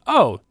head as,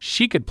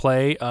 she could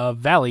play a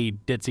Valley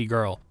ditzy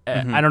girl.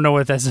 I don't know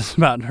what this is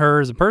about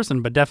her as a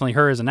person, but definitely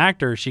her as an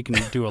actor. She can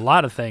do a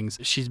lot of things.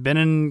 She's been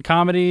in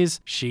comedies.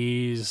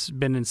 She's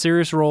been in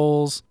serious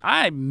roles.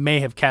 I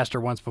may have cast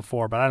her once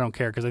before, but I don't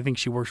care because I think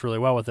she works really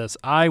well with this.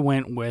 I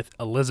went with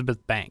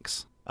Elizabeth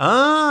Banks.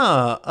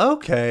 Ah,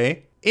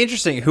 okay.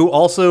 Interesting. Who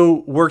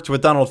also worked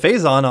with Donald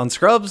Faison on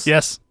Scrubs.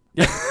 Yes.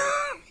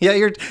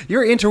 Yeah,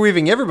 you're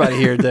interweaving everybody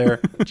here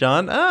there,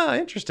 John.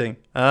 Interesting.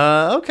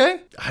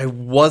 Okay. I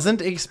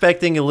wasn't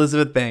expecting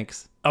Elizabeth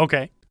Banks.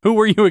 Okay. Who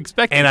were you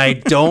expecting? And I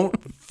don't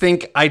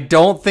think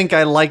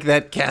I like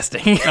that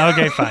casting.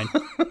 Okay, fine.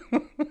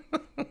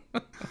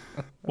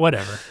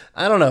 Whatever.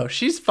 I don't know.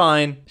 She's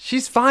fine.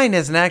 She's fine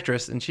as an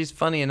actress, and she's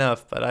funny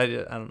enough. But I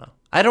don't know.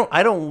 I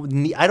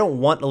don't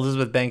want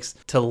Elizabeth Banks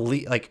to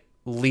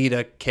lead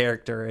a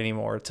character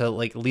anymore. To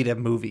lead a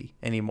movie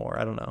anymore.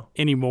 I don't know.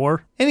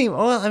 Anymore?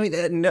 Well, I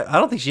mean, no, I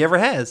don't think she ever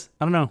has.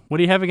 I don't know. What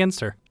do you have against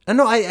her?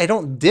 No, I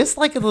don't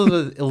dislike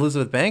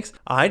Elizabeth Banks.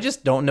 I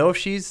just don't know if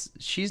she's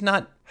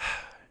not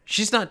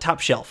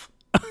top shelf.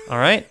 All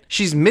right,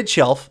 she's mid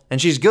shelf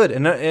and she's good.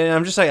 And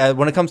I'm just like,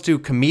 when it comes to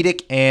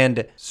comedic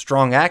and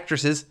strong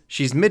actresses,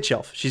 she's mid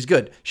shelf. She's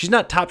good. She's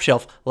not top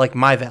shelf like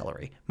my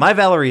Valerie. My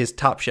Valerie is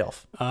top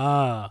shelf.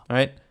 All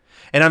right.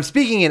 And I'm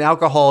speaking in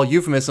alcohol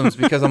euphemisms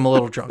because I'm a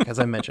little drunk, as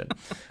I mentioned.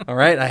 All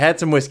right, I had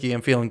some whiskey.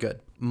 I'm feeling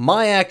good.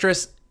 My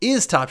actress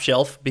is top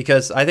shelf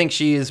because I think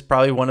she is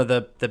probably one of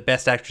the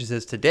best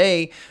actresses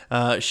today.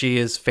 She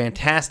is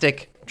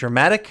fantastic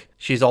dramatic.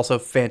 She's also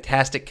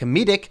fantastic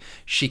comedic.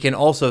 She can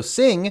also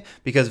sing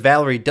because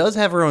Valerie does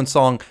have her own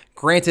song.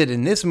 Granted,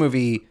 in this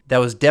movie, that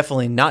was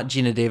definitely not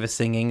Gina Davis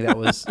singing. That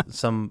was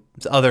some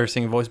other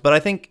singing voice. But I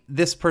think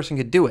this person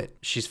could do it.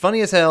 She's funny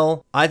as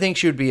hell. I think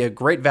she would be a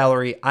great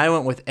Valerie. I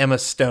went with Emma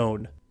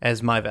Stone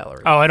as my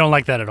Valerie. Oh, I don't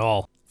like that at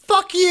all.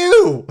 Fuck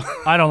you!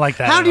 I don't like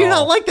that How at do you all.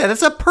 not like that?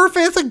 It's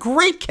a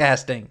great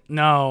casting.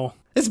 No.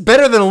 It's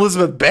better than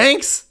Elizabeth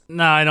Banks.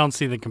 No, I don't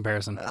see the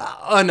comparison.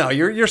 Oh no,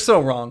 you're so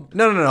wrong.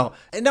 No,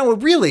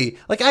 really.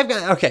 I'm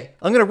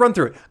gonna run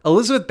through it.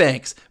 Elizabeth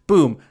Banks,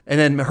 boom, and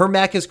then her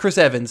Mac is Chris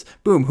Evans,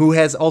 boom, who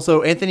has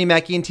also Anthony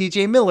Mackie and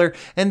T.J. Miller,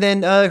 and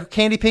then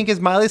Candy Pink is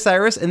Miley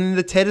Cyrus, and then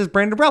the Ted is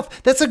Brandon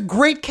Routh. That's a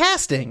great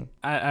casting.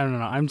 I don't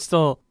know.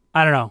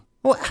 I don't know.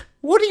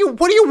 What do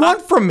you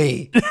want from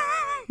me?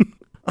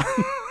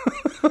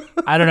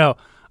 I don't know.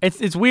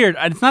 It's weird.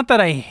 It's not that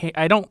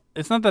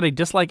it's not that I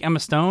dislike Emma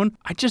Stone.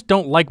 I just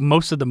don't like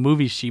most of the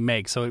movies she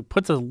makes, so it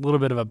puts a little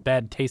bit of a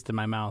bad taste in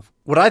my mouth.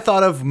 What I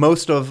thought of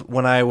most of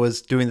when I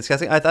was doing this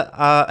casting, I thought,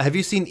 have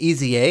you seen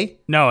Easy A?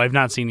 No, I've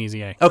not seen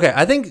Easy A. Okay,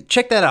 I think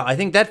check that out. I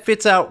think that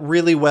fits out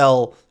really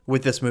well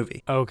with this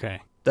movie.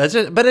 Okay. That's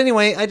it. But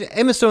anyway,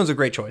 Emma Stone's a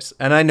great choice,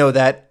 and I know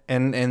that,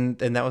 and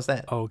that was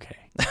that. Okay.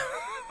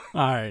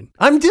 All right.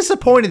 I'm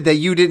disappointed that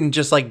you didn't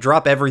just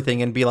drop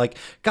everything and be like,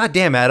 God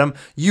damn, Adam,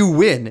 you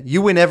win.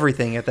 You win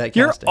everything at that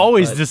casting. You're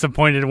always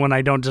disappointed when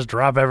I don't just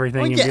drop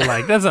everything and be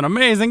like, that's an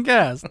amazing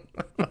cast.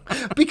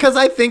 Because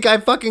I think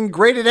I'm fucking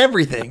great at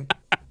everything.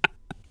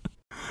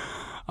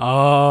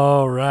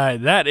 All right.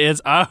 That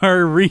is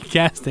our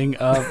recasting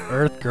of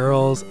Earth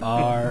Girls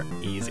Are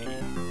Easy.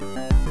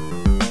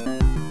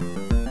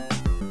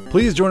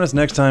 Please join us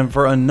next time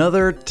for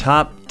another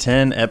Top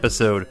 10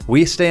 episode.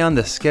 We stay on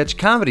the sketch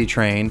comedy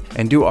train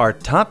and do our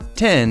Top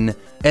 10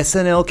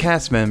 SNL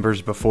cast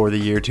members before the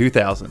year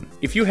 2000.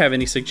 If you have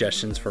any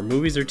suggestions for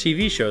movies or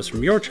TV shows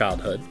from your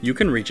childhood, you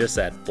can reach us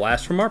at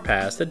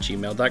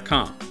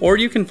blastfromourpast@gmail.com. Or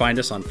you can find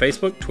us on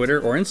Facebook, Twitter,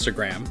 or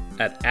Instagram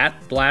at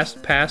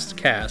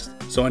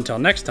 @blastpastcast. So until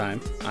next time,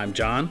 I'm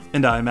John.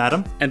 And I'm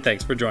Adam. And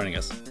thanks for joining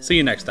us. See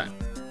you next time.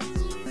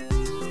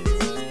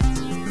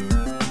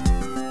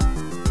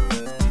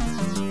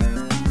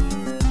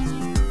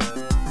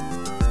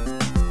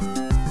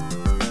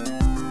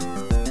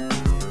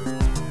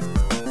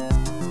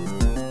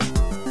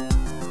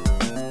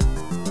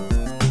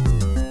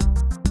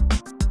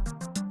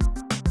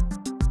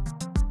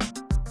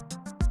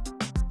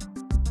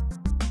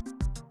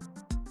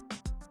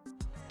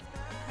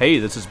 Hey,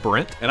 this is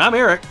Brent. And I'm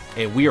Eric.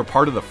 And we are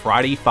part of the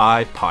Friday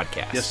 5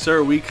 podcast. Yes,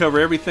 sir. We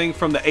cover everything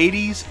from the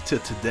 80s to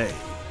today.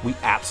 We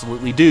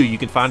absolutely do. You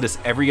can find us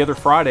every other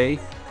Friday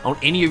on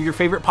any of your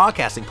favorite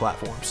podcasting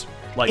platforms.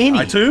 Like any.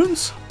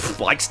 iTunes?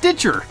 Like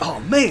Stitcher.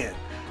 Oh, man.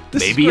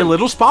 Maybe a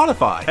little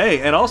Spotify.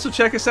 Hey, and also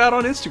check us out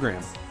on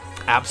Instagram.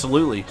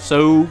 Absolutely.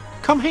 So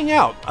come hang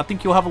out. I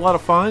think you'll have a lot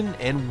of fun,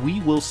 and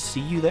we will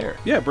see you there.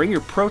 Yeah, bring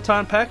your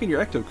Proton Pack and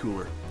your Ecto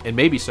Cooler. And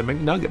maybe some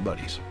McNugget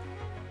buddies.